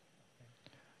 Okay.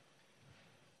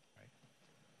 Right.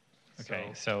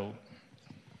 Okay, so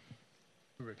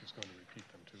Rick is going to repeat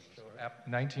them too. So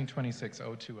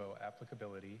 1926-020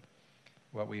 applicability.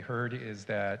 What we heard is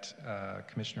that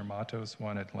Commissioner Matos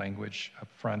wanted language up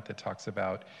front that talks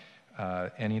about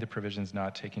any of the provisions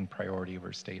not taking priority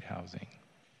over state housing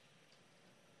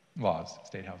laws,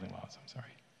 state housing laws, I'm sorry.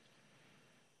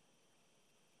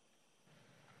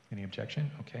 Any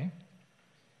objection? Okay.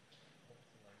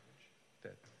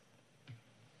 That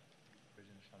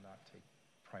provisions shall not take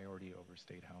priority over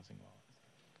state housing laws.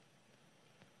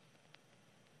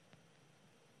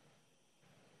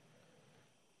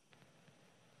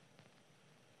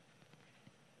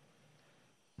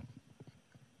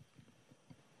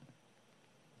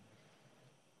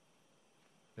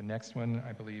 The next one,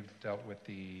 I believe, dealt with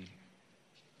the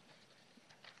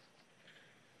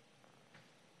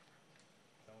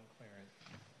zone clearance.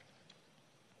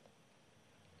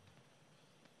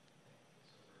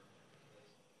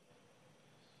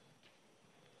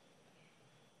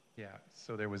 Yeah,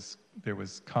 so there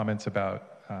was comments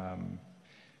about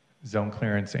zone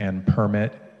clearance and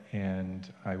permit,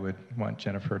 and I would want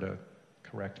Jennifer to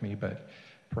correct me, but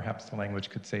perhaps the language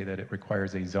could say that it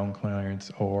requires a zone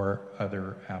clearance or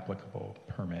other applicable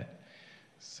permit.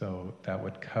 So that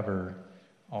would cover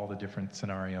all the different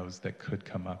scenarios that could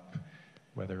come up,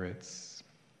 whether it's,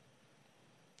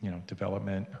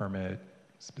 development, permit,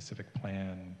 specific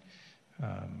plan,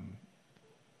 I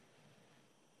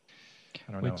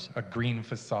don't know, a green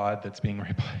facade that's being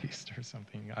replaced or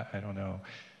something. I don't know.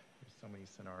 There's so many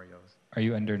scenarios. Are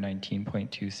you under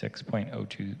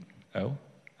 19.26.020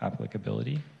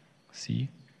 applicability? C?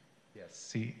 Yes,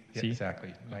 C, C?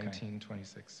 exactly. Okay.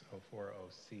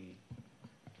 1926.040C,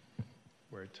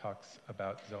 where it talks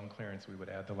about zone clearance, we would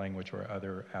add the language or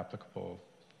other applicable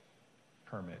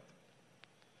permit.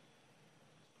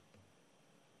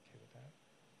 Okay with that?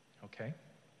 Okay.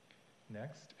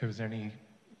 Next, is there any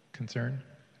concern?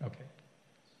 Okay.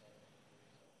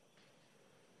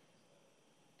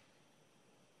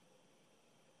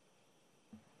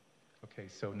 Okay,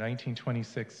 so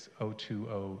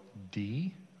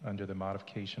 1926.020D, under the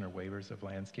modification or waivers of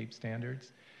landscape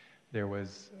standards, there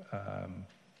was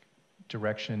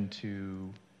direction to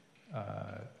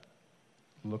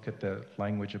look at the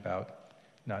language about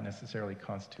not necessarily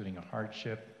constituting a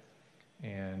hardship.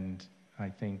 And I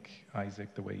think,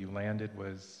 Isaac, the way you landed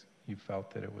was you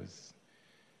felt that it was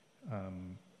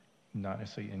not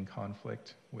necessarily in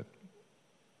conflict with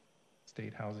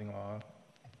state housing law.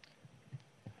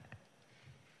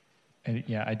 And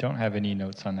yeah, I don't have any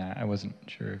notes on that. I wasn't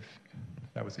sure if...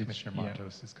 That was Commissioner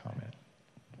Matos' comment.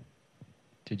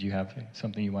 Did you have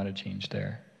something you want to change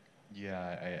there?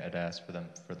 Yeah, I'd asked for them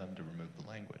to remove the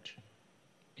language.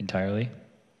 Entirely?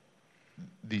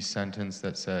 The sentence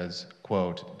that says,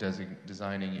 quote,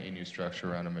 designing a new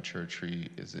structure around a mature tree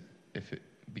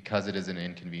because it is an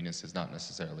inconvenience does not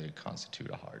necessarily constitute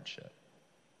a hardship.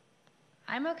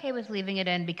 I'm okay with leaving it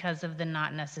in because of the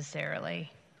not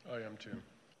necessarily I am too.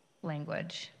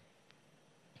 language.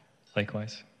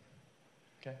 Likewise.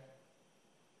 Okay.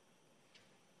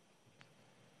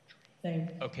 Same.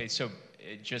 Okay, so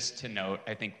just to note,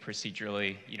 I think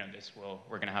procedurally,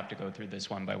 we're going to have to go through this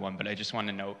one by one, but I just want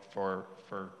to note for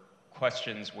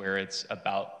questions where it's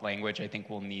about language, I think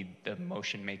we'll need the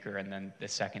motion maker and then the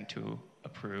second to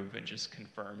approve and just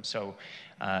confirm. So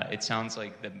it sounds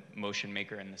like the motion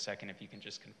maker and the second, if you can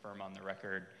just confirm on the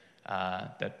record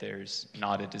that there's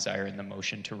not a desire in the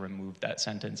motion to remove that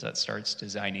sentence that starts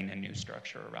designing a new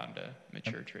structure around a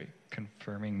mature tree.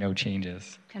 Confirming no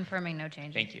changes. Confirming no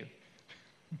changes. Thank you.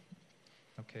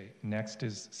 Okay, next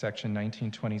is section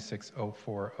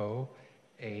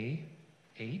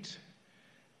 1926.040A8,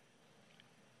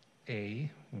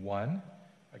 A1.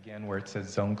 Again, where it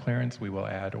says zone clearance, we will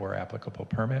add or applicable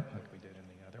permit, like we did in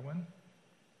the other one.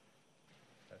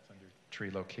 That's under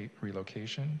tree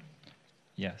relocation.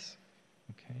 Yes.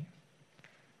 Okay.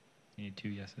 You need 2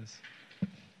 yeses.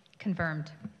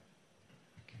 Confirmed.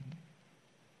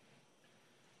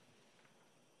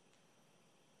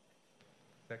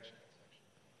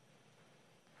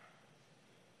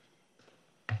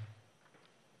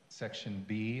 Section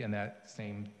B, in that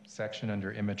same section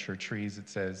under immature trees, it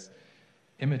says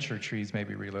immature trees may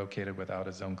be relocated without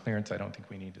a zone clearance. I don't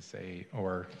think we need to say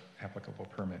or applicable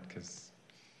permit because,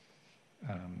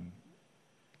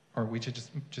 or we should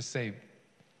just say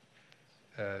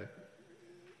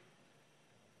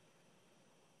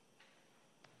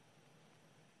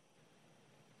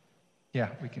yeah,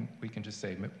 we can just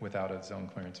say without a zone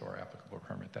clearance or applicable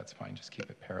permit. That's fine. Just keep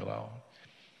it parallel.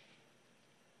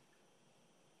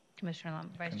 Vice Chair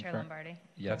Lombardi.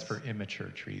 Yes. That's for immature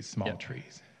trees, small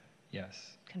trees.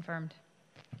 Yes. Confirmed.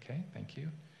 Okay, thank you.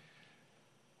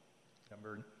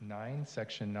 Number 9,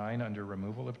 section 9, under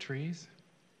removal of trees.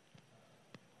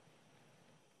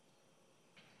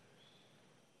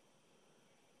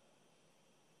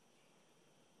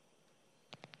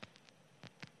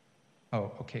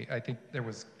 Oh, okay. I think there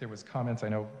was comments. I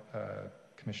know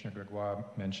Commissioner Gregoire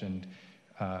mentioned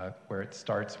where it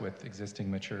starts with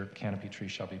existing mature canopy trees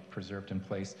shall be preserved in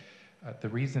place. The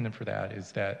reason for that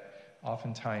is that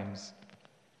oftentimes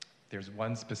there's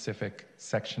one specific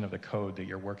section of the code that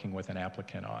you're working with an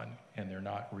applicant on, and they're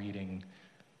not reading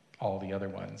all the other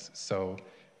ones. So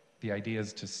the idea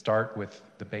is to start with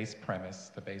the base premise,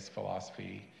 the base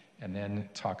philosophy, and then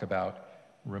talk about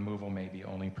removal may be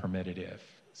only permitted if.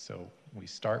 So we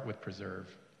start with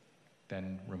preserve,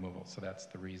 then removal. So that's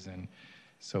the reason.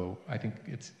 So I think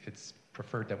it's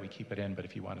preferred that we keep it in, but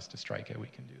if you want us to strike it, we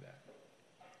can do that.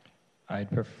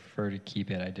 I'd prefer to keep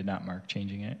it. I did not mark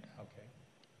changing it. Okay.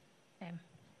 Same.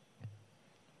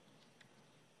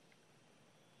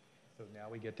 So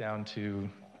now we get down to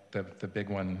the big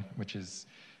one, which is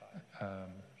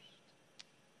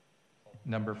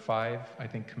number 5. I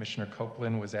think Commissioner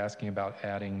Copeland was asking about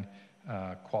adding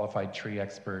qualified tree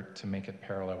expert to make it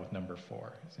parallel with number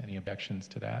 4. Is there any objections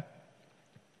to that?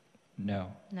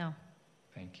 No. No.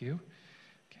 Thank you.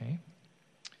 Okay.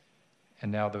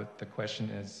 And now the question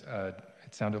is,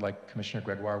 it sounded like Commissioner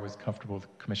Gregoire was comfortable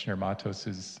with Commissioner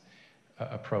Matos's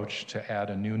approach to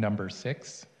add a new number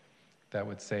 6 that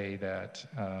would say that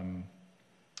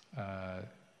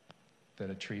that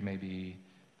a tree may be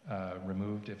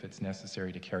removed if it's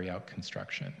necessary to carry out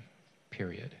construction,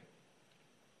 period.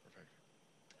 Perfect.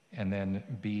 And then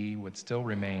B would still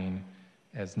remain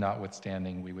as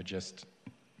notwithstanding, we would just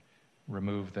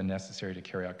remove the necessary to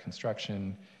carry out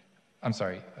construction. I'm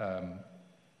sorry,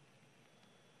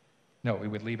 no, we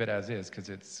would leave it as is because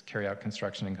it's carry out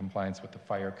construction in compliance with the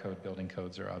fire code, building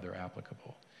codes, or other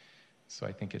applicable. So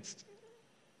I think it's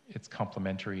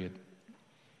complementary.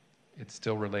 It's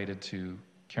still related to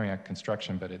carrying out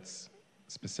construction, but it's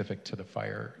specific to the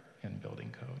fire and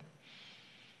building code.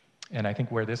 And I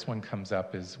think where this one comes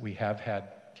up is we have had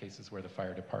cases where the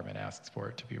fire department asks for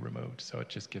it to be removed. So it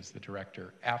just gives the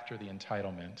director, after the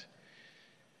entitlement,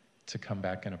 to come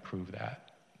back and approve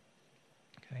that.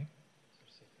 Okay?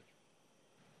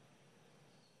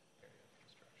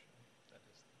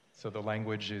 So the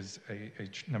language is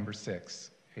number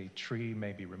 6. A tree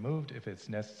may be removed if it's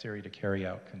necessary to carry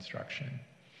out construction.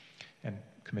 And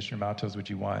Commissioner Matos, would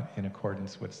you want in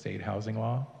accordance with state housing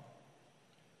law?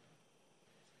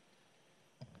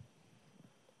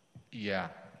 Yeah.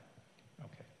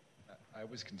 Okay. I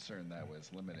was concerned that was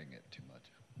limiting it too much.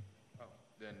 Oh,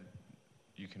 then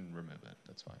you can remove it.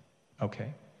 That's fine.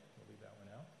 Okay. We'll leave that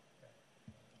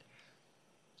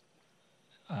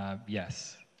one out.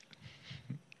 Yes.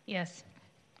 Yes.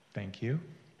 Thank you.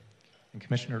 And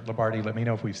Commissioner Labarty, let me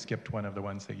know if we've skipped one of the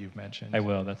ones that you've mentioned. I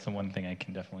will. That's the one thing I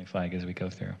can definitely flag as we go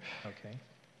through. Okay.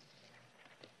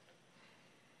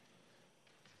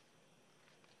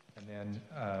 And then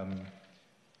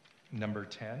number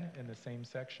 10 in the same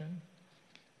section,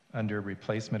 under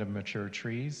replacement of mature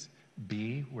trees,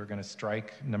 B, we're going to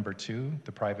strike number 2,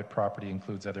 the private property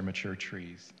includes other mature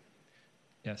trees.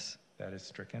 Yes. That is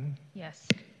stricken. Yes.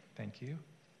 Thank you.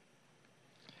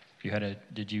 You had a,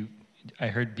 I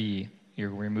heard B, you're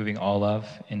removing all of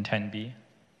in 10B,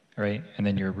 right? And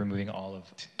then you're removing all of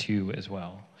 2 as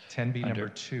well. 10B number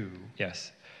 2.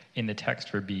 Yes. In the text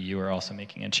for B, you are also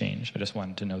making a change. I just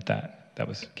wanted to note that. That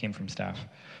came from staff.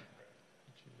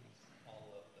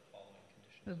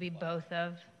 It would be both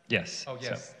of. Yes. Oh,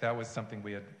 yes. So that was something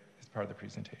we had as part of the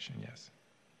presentation, yes.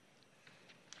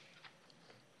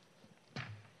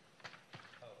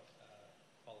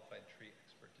 Qualified tree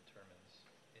expert determines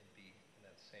in B, in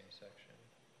that same section.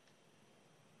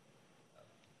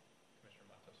 Commissioner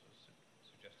Matos was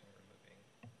suggesting removing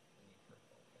the need for a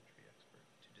qualified tree expert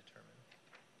to determine.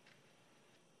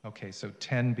 Okay, so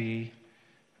 10B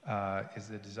is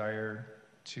the desire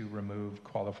to remove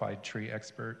qualified tree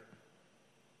expert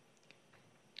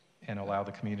and allow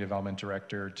the community development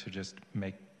director to just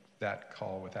make that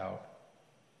call without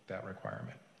that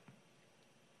requirement.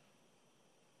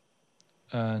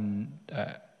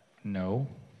 No.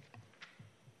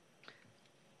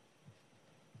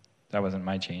 That wasn't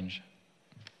my change.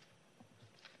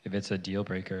 If it's a deal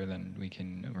breaker, then we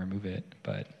can remove it,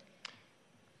 but.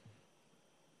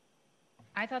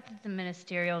 I thought that the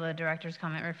ministerial, the director's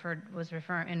comment was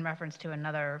referring in reference to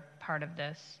another part of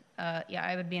this. Yeah,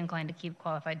 I would be inclined to keep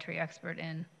qualified tree expert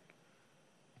in.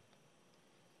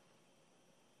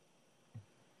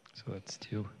 So that's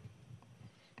 2.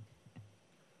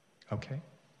 Okay.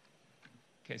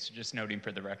 Okay, so just noting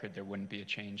for the record, there wouldn't be a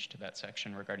change to that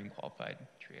section regarding qualified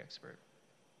tree expert.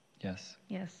 Yes.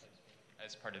 Yes.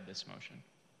 As part of this motion.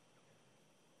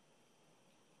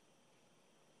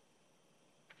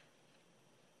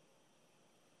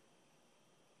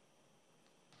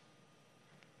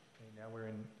 Now we're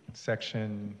in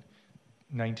section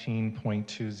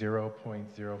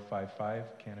 19.20.055,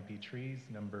 canopy trees.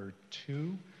 Number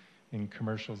 2, in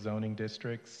commercial zoning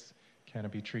districts,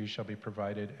 canopy trees shall be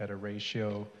provided at a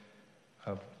ratio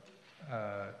of,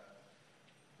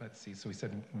 let's see, so we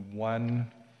said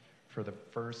 1 for the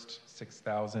first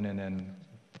 6,000 and then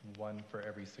 1 for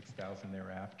every 6,000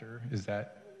 thereafter. Is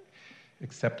that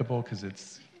acceptable? Because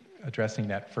it's addressing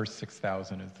that first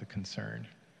 6,000 is the concern.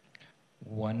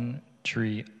 1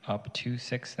 tree up to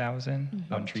 6,000,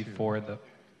 Mm-hmm. 1 tree for the,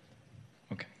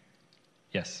 okay.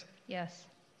 Yes. Yes.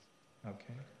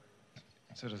 Okay.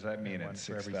 So does that mean And at 1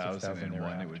 for every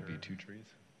 6,001 it would be thereafter. 2 trees?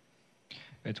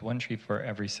 It's 1 tree for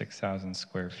every 6,000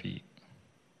 square feet.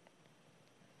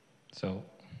 So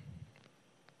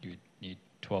you need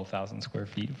 12,000 square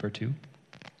feet for 2?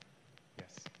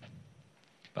 Yes.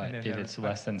 But And then if there- it's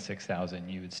less than 6,000,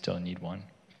 you would still need 1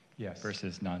 Yes.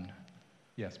 versus none.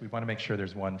 Yes, we want to make sure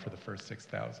there's 1 for the first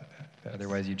 6,000.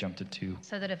 Otherwise, you jump to 2.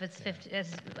 So that if it's 50,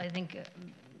 as I think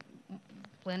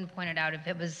Lynn pointed out, if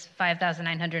it was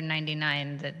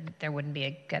 5,999, that there wouldn't be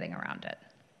a getting around it.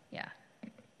 Yeah.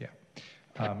 Yeah.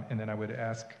 And then I would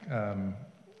ask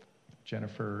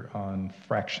Jennifer on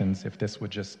fractions, if this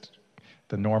would just,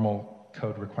 the normal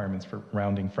code requirements for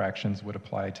rounding fractions would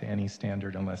apply to any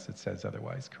standard unless it says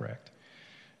otherwise, correct?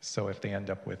 So if they end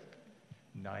up with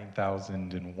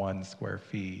 9,001 square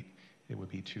feet, it would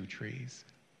be 2 trees.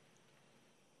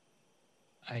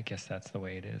 I guess that's the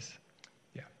way it is.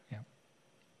 Yeah. Yeah.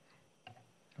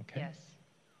 Okay. Yes.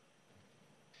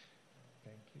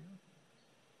 Thank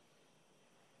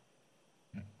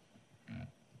you.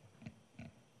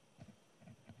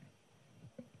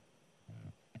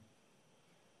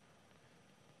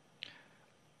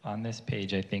 On this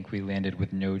page, I think we landed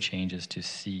with no changes to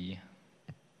C.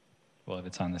 Well, if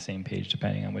it's on the same page,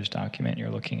 depending on which document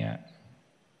you're looking at.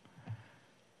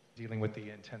 Dealing with the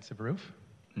intensive roof?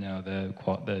 No,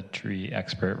 the tree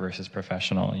expert versus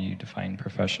professional. You define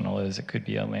professional as it could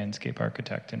be a landscape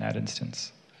architect in that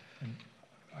instance. And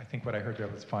I think what I heard there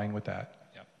was fine with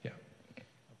that. Yep. Yeah.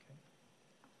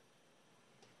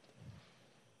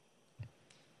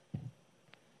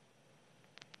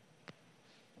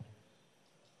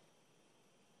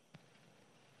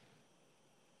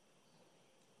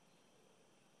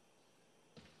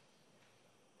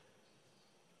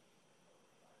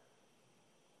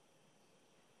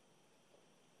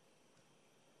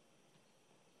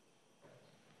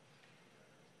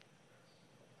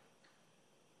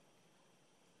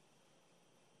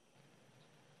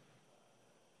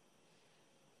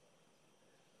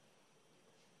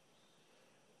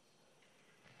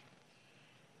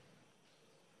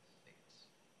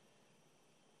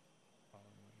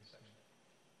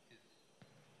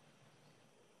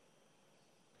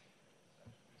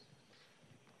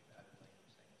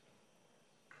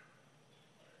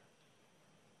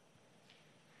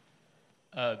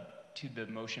 To the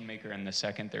motion maker in the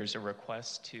second, there's a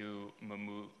request to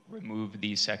remove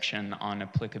the section on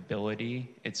applicability.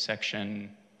 It's section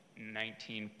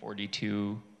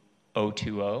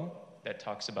 1942-020 that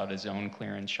talks about a zone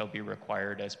clearance shall be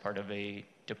required as part of a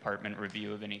department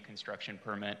review of any construction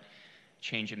permit,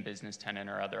 change in business tenant,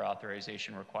 or other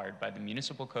authorization required by the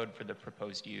municipal code for the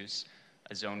proposed use.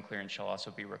 A zone clearance shall also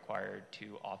be required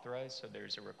to authorize. So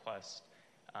there's a request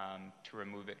to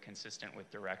remove it consistent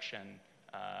with direction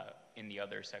in the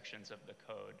other sections of the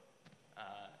code,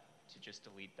 to just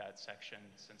delete that section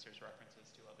since there's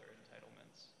references to other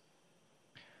entitlements.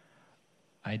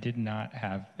 I did not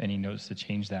have any notes to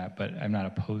change that, but I'm not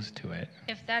opposed to it.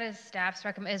 If that is staff's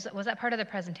recommend, was that part of the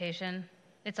presentation?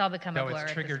 It's all become a blur. No, it's at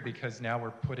this triggered point. because now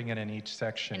we're putting it in each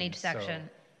section. In each section.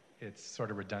 So it's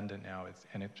sort of redundant now,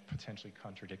 and it's potentially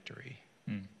contradictory.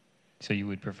 So you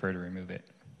would prefer to remove it?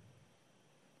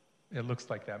 It looks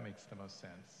like that makes the most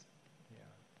sense. Yeah.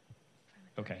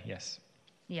 Okay, yes.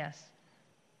 Yes.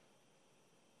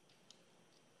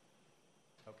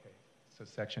 Okay, so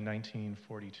section 1942.020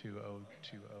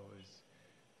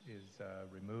 is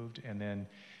removed, and then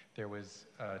there was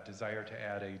a desire to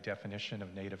add a definition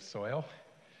of native soil.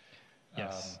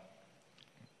 Yes.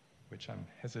 Which I'm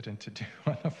hesitant to do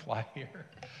on the fly here.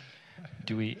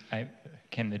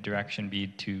 Can the direction be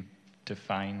to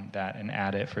define that and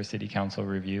add it for city council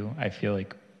review? I feel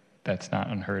like that's not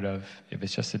unheard of. If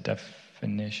it's just a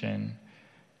definition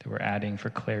that we're adding for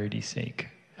clarity's sake.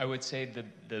 I would say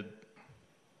the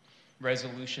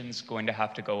resolution's going to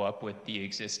have to go up with the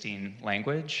existing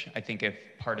language. I think if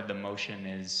part of the motion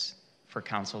is for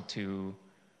council to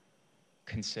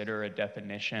consider a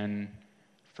definition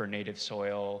for native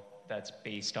soil that's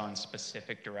based on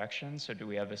specific directions. So do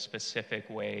we have a specific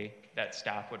way that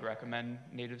staff would recommend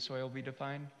native soil be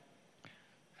defined?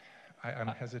 I'm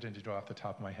hesitant to draw off the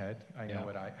top of my head. I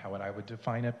know how I would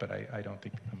define it, but I don't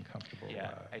think I'm comfortable.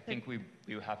 Yeah, I think we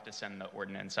would have to send the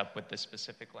ordinance up with the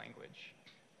specific language.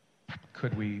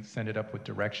 Could we send it up with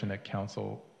direction that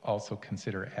council also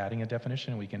consider adding a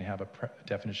definition? We can have a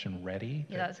definition ready.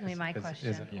 Yeah, that was going to be my question.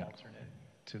 Is an alternate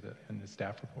to in the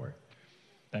staff report.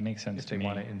 That makes sense to me. If they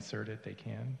want to insert it, they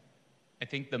can. I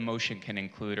think the motion can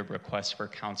include a request for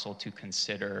council to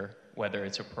consider whether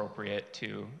it's appropriate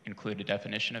to include a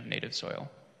definition of native soil,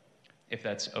 if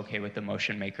that's okay with the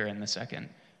motion maker in the second.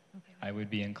 Okay. I would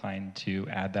be inclined to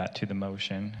add that to the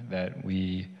motion, that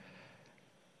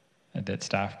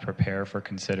staff prepare for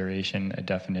consideration a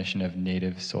definition of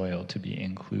native soil to be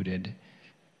included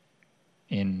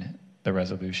in the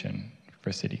resolution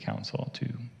for city council to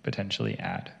potentially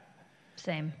add.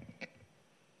 Same.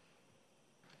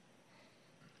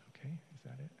 Okay, is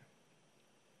that it?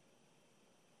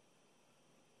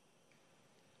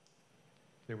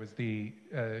 There was the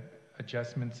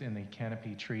adjustments in the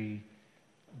canopy tree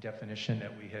definition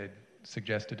that we had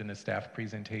suggested in the staff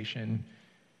presentation,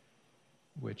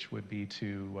 which would be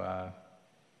to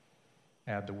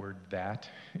add the word "that."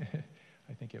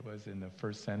 I think it was in the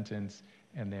first sentence,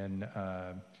 and then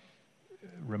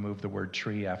remove the word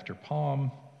 "tree" after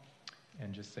 "palm,"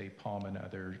 and just say "palm and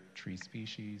other tree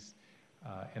species,"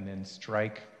 and then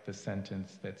strike the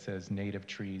sentence that says "native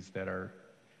trees that are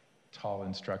tall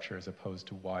in structure as opposed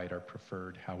to wide are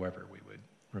preferred." However, we would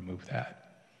remove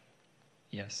that.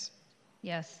 Yes.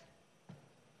 Yes.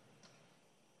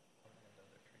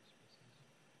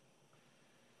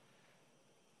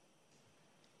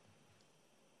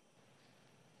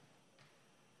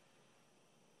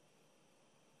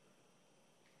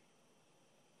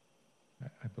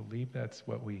 I believe that's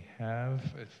what we have.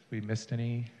 If we missed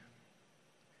any,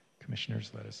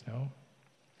 commissioners, let us know.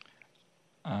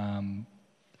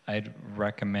 I'd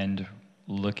recommend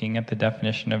looking at the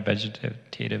definition of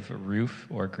vegetative roof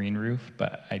or green roof,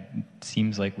 but it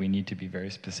seems like we need to be very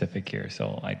specific here,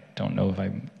 so I don't know if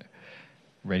I'm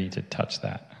ready to touch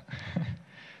that.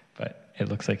 But it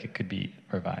looks like it could be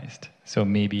revised. So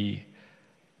maybe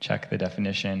check the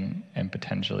definition and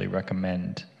potentially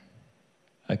recommend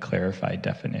a clarified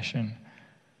definition.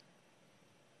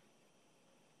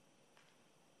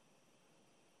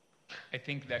 I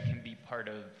think that can be part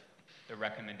of the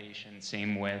recommendation,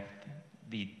 same with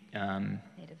the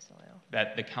Native soil.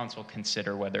 that the council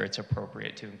consider whether it's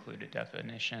appropriate to include a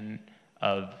definition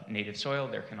of native soil.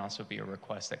 There can also be a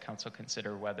request that council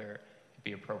consider whether it'd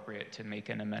be appropriate to make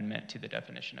an amendment to the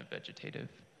definition of vegetative.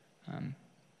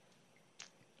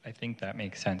 I think that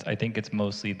makes sense. I think it's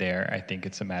mostly there. I think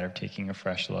it's a matter of taking a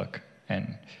fresh look,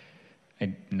 and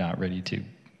I'm not ready to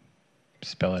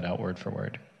spell it out word for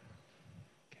word.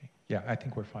 Okay. Yeah, I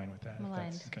think we're fine with that. I'm if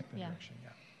aligned. that's the Yeah. direction, yeah.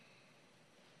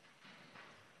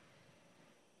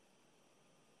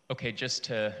 Okay, just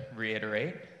to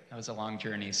reiterate, that was a long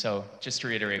journey. So just to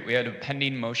reiterate, we had a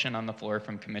pending motion on the floor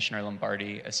from Commissioner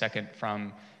Lombardi, a second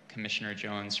from Commissioner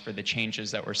Jones for the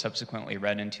changes that were subsequently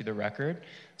read into the record.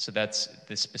 So that's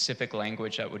the specific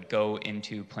language that would go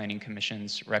into Planning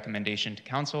Commission's recommendation to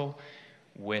council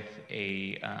with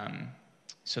a,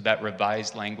 so that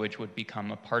revised language would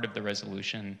become a part of the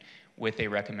resolution with a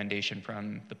recommendation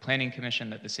from the Planning Commission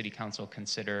that the City Council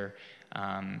consider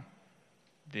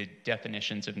the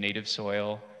definitions of native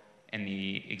soil and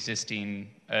the existing,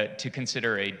 to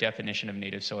consider a definition of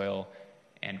native soil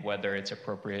and whether it's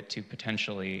appropriate to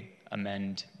potentially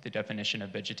amend the definition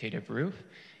of vegetative roof.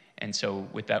 And so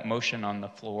with that motion on the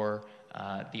floor,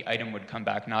 the item would come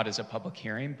back not as a public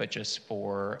hearing, but just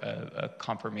for a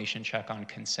confirmation check on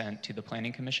consent to the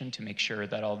Planning Commission to make sure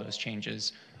that all those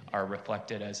changes are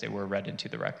reflected as they were read into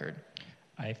the record.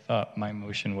 I thought my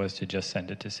motion was to just send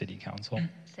it to City Council.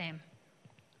 Same.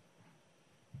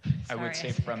 I would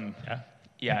say Sorry. from,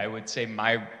 yeah, I would say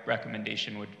my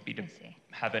recommendation would be to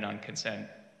have it on consent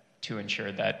to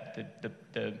ensure that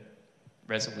the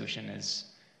resolution is.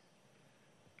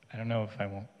 I don't know if I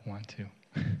won't want to.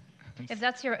 If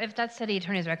that's city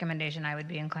attorney's recommendation, I would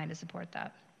be inclined to support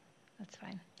that. That's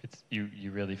fine.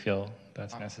 You really feel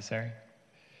that's necessary?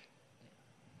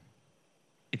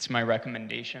 It's my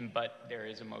recommendation, but there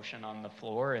is a motion on the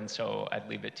floor, and so I'd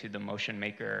leave it to the motion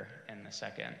maker and the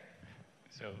second.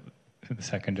 So the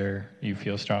seconder, you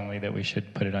feel strongly that we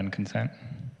should put it on consent?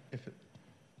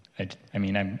 I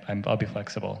mean, I'll be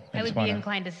flexible. I would be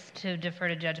inclined to defer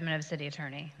to judgment of city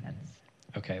attorney. That's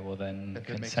Okay, well then If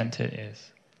it makes consent it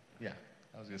is. Yeah,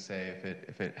 I was gonna say,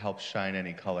 if it helps shine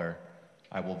any color,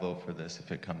 I will vote for this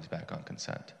if it comes back on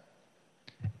consent.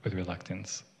 With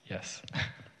reluctance, yes.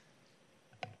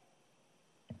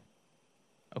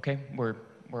 Okay, we're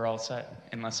all set,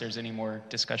 unless there's any more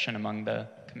discussion among the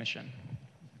commission.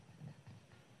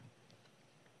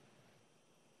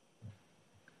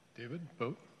 David,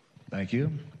 vote. Thank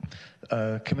you.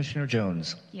 Commissioner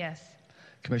Jones, yes.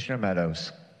 Commissioner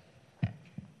Meadows,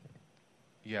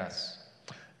 Yes.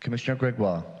 Commissioner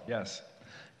Gregoire, Yes.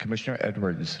 Commissioner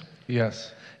Edwards,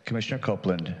 Yes. Commissioner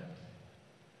Copeland,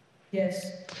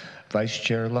 Yes. Vice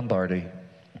Chair Lombardi,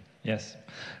 Yes.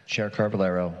 Chair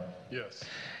Carvalero. Yes.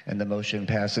 And the motion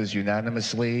passes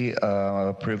unanimously,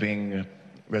 approving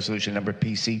resolution number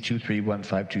PC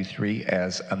 231523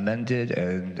 as amended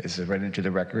and is read into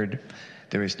the record.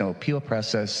 There is no appeal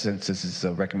process since this is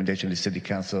a recommendation to City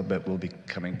Council, but we'll be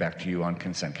coming back to you on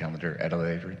consent calendar at a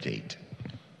later date.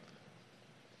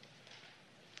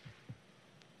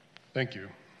 Thank you.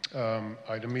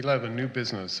 Item 11, new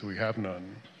business, we have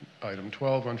none. Item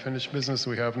 12, unfinished business,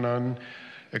 we have none.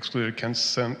 Excluded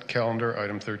consent calendar,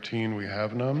 item 13, we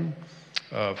have none.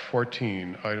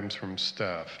 14, items from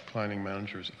staff, planning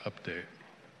manager's update.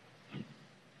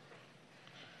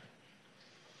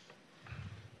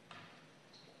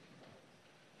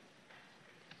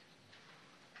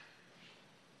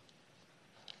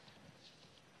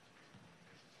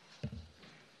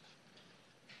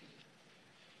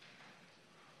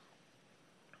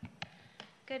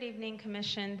 Good evening,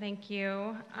 Commission. Thank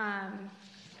you.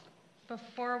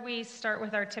 Before we start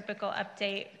with our typical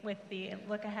update with the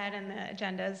look ahead and the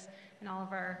agendas and all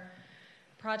of our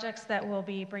projects that we'll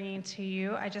be bringing to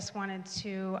you, I just wanted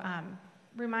to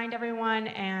remind everyone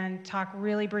and talk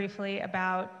really briefly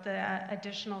about the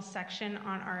additional section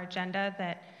on our agenda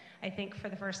that I think for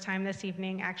the first time this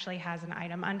evening actually has an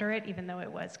item under it, even though it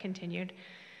was continued.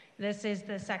 This is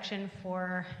the section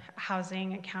for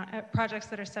housing projects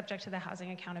that are subject to the Housing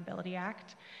Accountability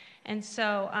Act. And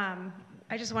so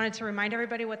I just wanted to remind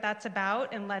everybody what that's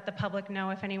about and let the public know,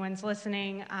 if anyone's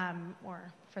listening,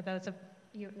 or for those of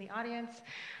you in the audience,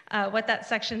 what that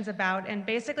section's about. And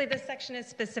basically this section is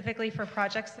specifically for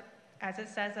projects, as it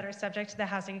says, that are subject to the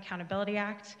Housing Accountability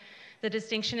Act. The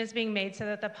distinction is being made so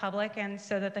that the public and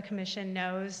so that the Commission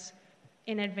knows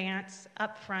in advance,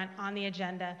 up front on the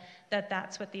agenda, that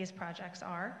that's what these projects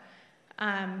are.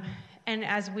 And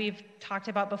as we've talked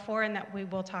about before, and that we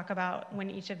will talk about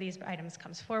when each of these items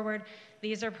comes forward,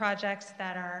 these are projects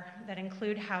that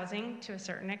include housing to a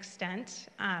certain extent,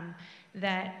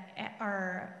 that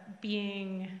are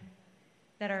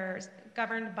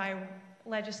governed by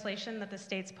legislation that the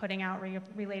state's putting out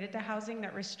related to housing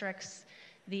that restricts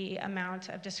the amount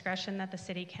of discretion that the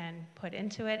city can put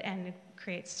into it and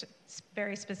creates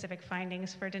very specific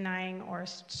findings for denying or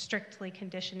strictly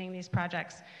conditioning these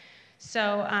projects.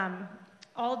 So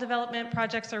all development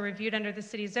projects are reviewed under the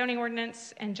city zoning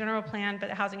ordinance and general plan, but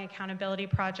the housing accountability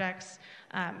projects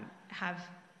have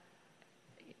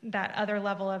that other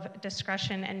level of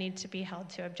discretion and need to be held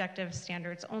to objective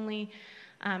standards only.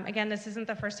 Again, this isn't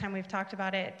the first time we've talked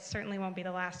about it. It certainly won't be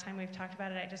the last time we've talked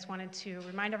about it. I just wanted to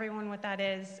remind everyone what that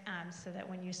is, so that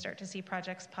when you start to see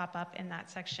projects pop up in that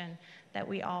section, that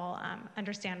we all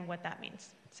understand what that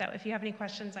means. So if you have any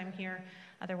questions, I'm here.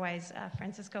 Otherwise,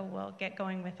 Francisco will get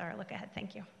going with our look ahead.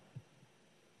 Thank you.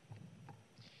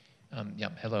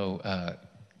 Hello,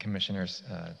 Commissioners,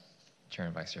 Chair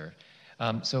and Vice Chair.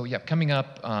 Coming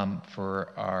up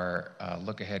for our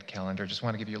look ahead calendar, just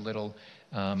want to give you a little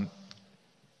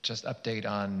just update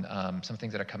on some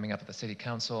things that are coming up at the City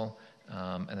Council,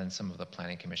 and then some of the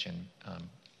Planning Commission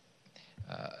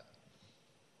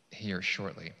here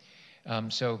shortly.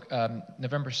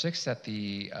 November 6th at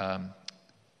the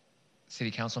City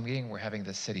Council meeting, we're having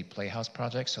the City Playhouse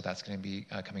project, so that's going to be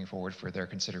coming forward for their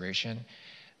consideration.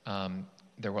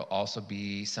 There will also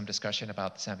be some discussion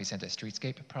about the San Vicente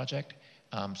Streetscape project,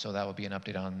 so that will be an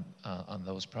update on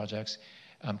those projects.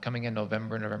 Coming in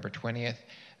November 20th,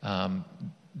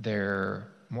 they're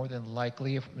more than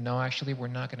likely, actually, we're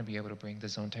not going to be able to bring the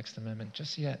zone text amendment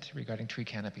just yet regarding tree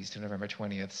canopies to November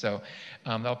 20th. So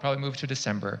that'll probably move to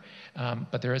December.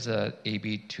 But there is a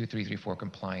AB 2334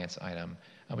 compliance item,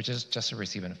 which is just a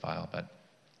receive and file. But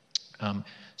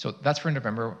so that's for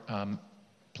November.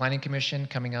 Planning Commission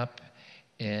coming up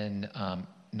in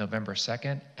November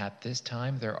 2nd. At this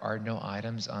time, there are no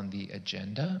items on the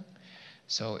agenda.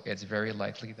 So it's very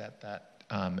likely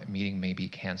that meeting may be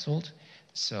canceled.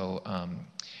 So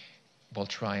we'll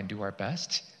try and do our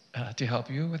best to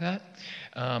help you with that.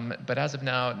 But as of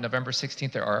now, November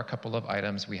 16th, there are a couple of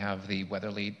items. We have the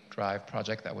Weatherly Drive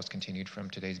project that was continued from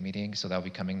today's meeting, so that'll be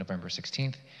coming November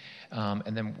 16th.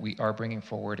 And then we are bringing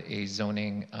forward a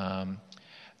zoning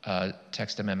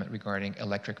text amendment regarding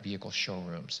electric vehicle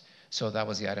showrooms. So that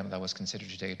was the item that was considered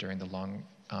today during the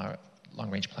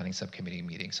long-range planning subcommittee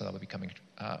meeting. So that will be coming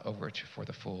over for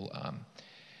the full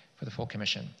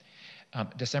commission.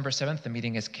 December 7th, the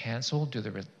meeting is canceled due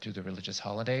to the religious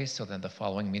holidays, so then the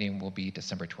following meeting will be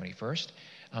December 21st.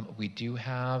 We do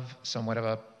have somewhat of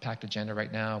a packed agenda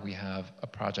right now. We have a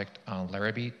project on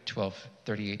Larrabee,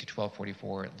 1238 to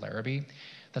 1244 Larrabee.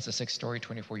 That's a 6-story,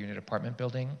 24-unit apartment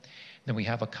building. Then we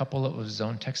have a couple of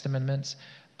zone text amendments.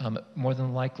 More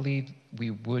than likely,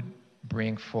 we would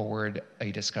bring forward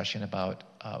a discussion about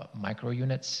micro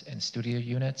units and studio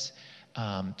units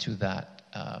to that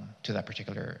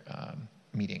particular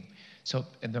meeting. So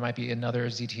and there might be another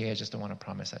ZTA, I just don't want to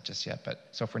promise that just yet. But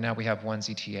so for now, we have one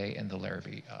ZTA in the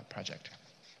Larrabee project.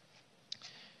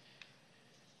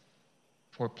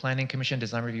 For Planning Commission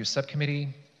Design Review Subcommittee,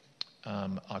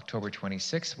 October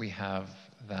 26th, we have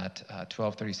that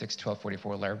 1236,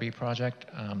 1244 Larrabee project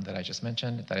that I just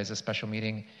mentioned. That is a special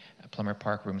meeting at Plummer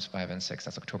Park, rooms 5 and 6.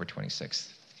 That's October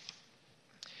 26th.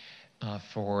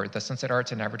 For the Sunset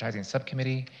Arts and Advertising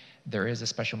Subcommittee, there is a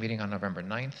special meeting on November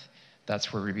 9th. That's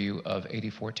for review of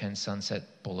 8410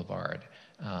 Sunset Boulevard,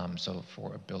 so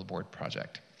for a billboard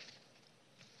project.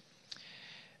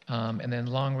 And then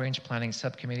Long Range Planning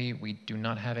Subcommittee, we do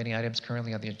not have any items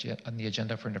currently on the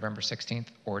agenda for November 16th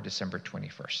or December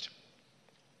 21st.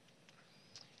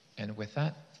 And with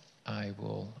that, I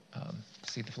will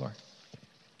cede the floor.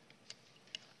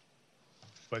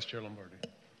 Vice Chair Lombardi.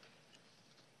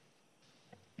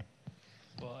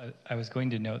 Well, I was going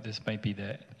to note this might be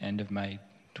the end of my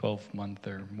 12-month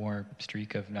or more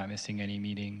streak of not missing any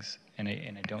meetings, and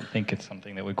I don't think it's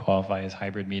something that would qualify as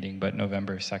hybrid meeting, but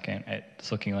November 2nd,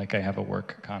 it's looking like I have a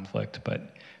work conflict,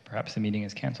 but perhaps the meeting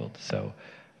is canceled. So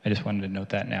I just wanted to note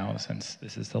that now, since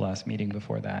this is the last meeting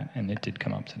before that, and it did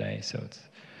come up today, so it's,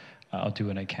 I'll do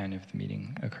what I can if the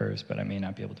meeting occurs, but I may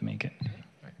not be able to make it.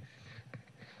 Right.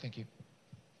 Thank you.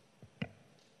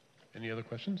 Any other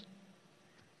questions?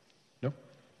 No?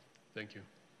 Thank you.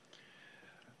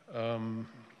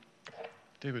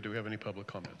 David, do we have any public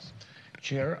comments?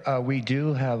 Chair, we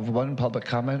do have one public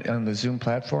comment on the Zoom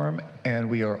platform, and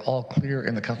we are all clear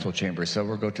in the council chamber, so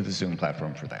we'll go to the Zoom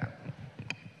platform for that.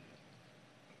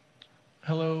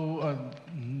 Hello,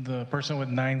 the person with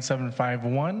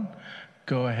 9751.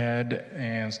 Go ahead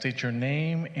and state your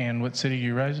name and what city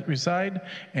you reside,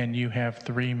 and you have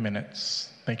 3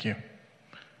 minutes. Thank you.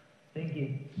 Thank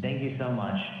you. Thank you so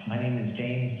much. My name is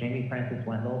Jamie Francis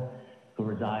Wendell, who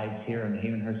resides here on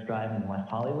Havenhurst Drive in West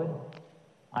Hollywood.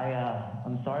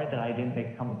 I'm sorry that I didn't make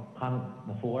a comment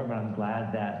before, but I'm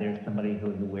glad that there's somebody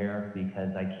who is aware,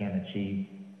 because I can't achieve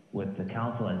with the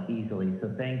council as easily.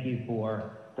 So thank you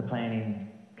for the Planning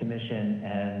Commission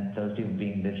and those people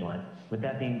being vigilant. With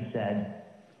that being said,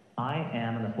 I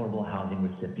am an affordable housing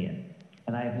recipient,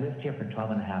 and I have lived here for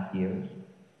 12 and a half years.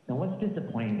 And what's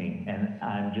disappointing, and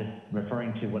I'm just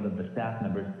referring to what the staff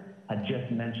members had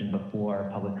just mentioned before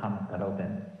public comment got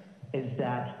open, is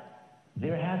that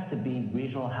there has to be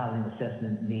regional housing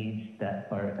assessment needs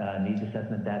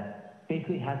assessment that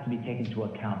basically has to be taken into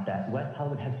account that West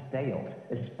Hollywood has failed,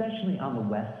 especially on the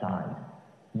west side,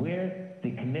 where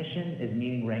the commission is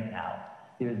meeting right now.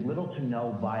 There is little to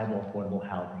no viable affordable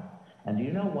housing. And do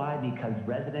you know why? Because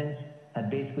residents have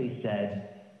basically said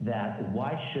that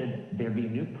why should there be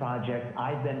new projects?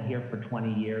 I've been here for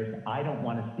 20 years. I don't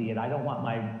want to see it. I don't want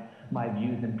my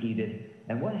views impeded.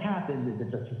 And what happens is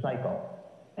it's a cycle.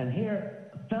 And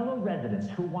here, fellow residents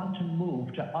who want to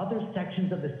move to other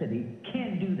sections of the city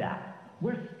can't do that.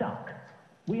 We're stuck.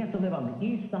 We have to live on the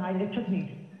east side. It took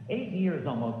me 8 years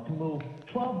almost to move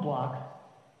 12 blocks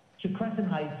to Crescent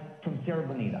Heights from Sierra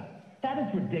Bonita. That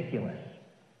is ridiculous.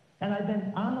 And I've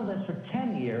been on the list for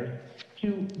 10 years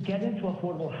to get into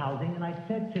affordable housing, and I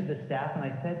said to the staff and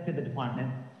I said to the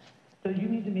department, so you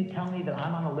need to tell me that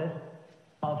I'm on a list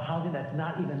of housing that's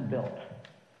not even built.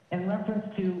 In reference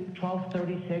to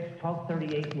 1236,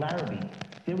 1238 Larrabee,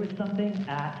 there was something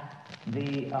at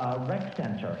the rec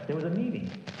center. There was a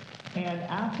meeting. And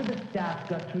after the staff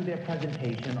got through their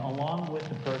presentation, along with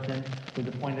the person who's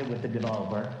appointed with the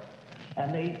developer,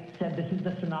 and they said, this is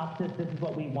the synopsis, this is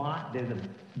what we want. There's a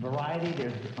variety,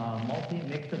 there's a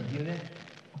multi-mix of units,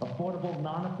 affordable,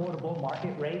 non-affordable,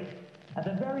 market rate. At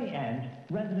the very end,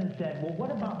 residents said, well,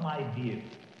 what about my view?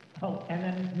 Oh, and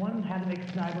then one had to make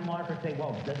a snide remark or say,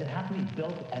 well, does it have to be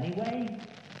built anyway?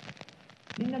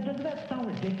 You know, doesn't that sound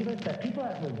ridiculous that people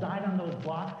that reside on those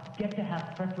blocks get to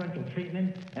have preferential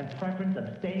treatment and preference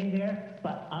of staying there,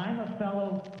 but I'm a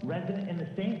fellow resident in the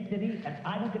same city and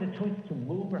I don't get a choice to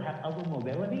move or have other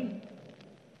mobility?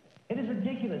 It is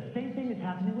ridiculous. Same thing is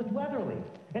happening with Weatherly.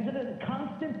 Is it a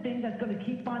constant thing that's going to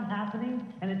keep on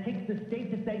happening, and it takes the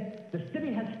state to say, the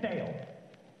city has failed?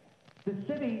 The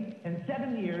city, in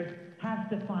 7 years, has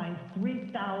to find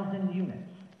 3,000 units.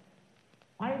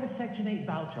 I have a Section 8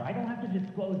 voucher. I don't have to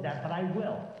disclose that, but I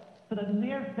will. For the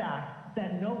mere fact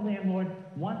that no landlord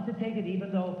wants to take it,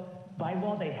 even though by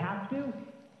law they have to,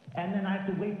 and then I have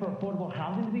to wait for affordable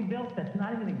housing to be built that's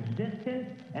not even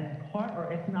existent, and part,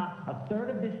 or if not a third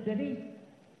of this city.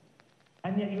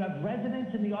 And yet you have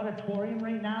residents in the auditorium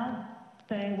right now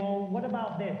saying, well, what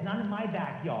about this? Not in my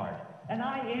backyard. And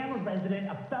I am a resident,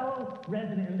 a fellow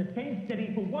resident in the same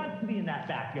city who wants to be in that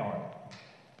backyard.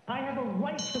 I have a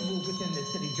right to move within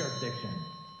this city jurisdiction.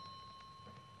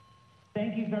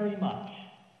 Thank you very much.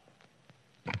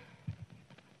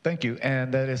 Thank you.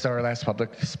 And that is our last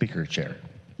public speaker, Chair.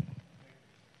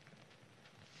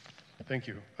 Thank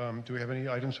you. Do we have any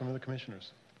items from the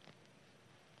commissioners?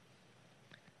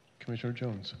 Commissioner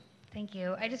Jones. Thank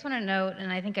you. I just want to note,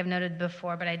 and I think I've noted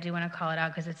before, but I do want to call it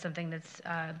out because it's something that's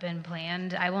been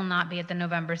planned. I will not be at the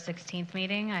November 16th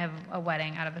meeting. I have a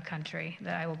wedding out of the country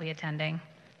that I will be attending,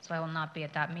 so I will not be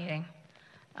at that meeting.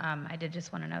 I did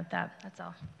just want to note that. That's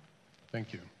all.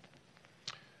 Thank you.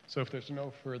 So if there's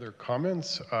no further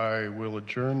comments, I will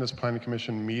adjourn this Planning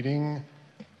Commission meeting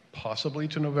possibly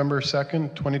to November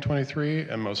 2nd, 2023,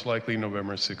 and most likely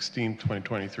November 16th,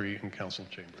 2023 in council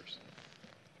chambers.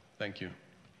 Thank you.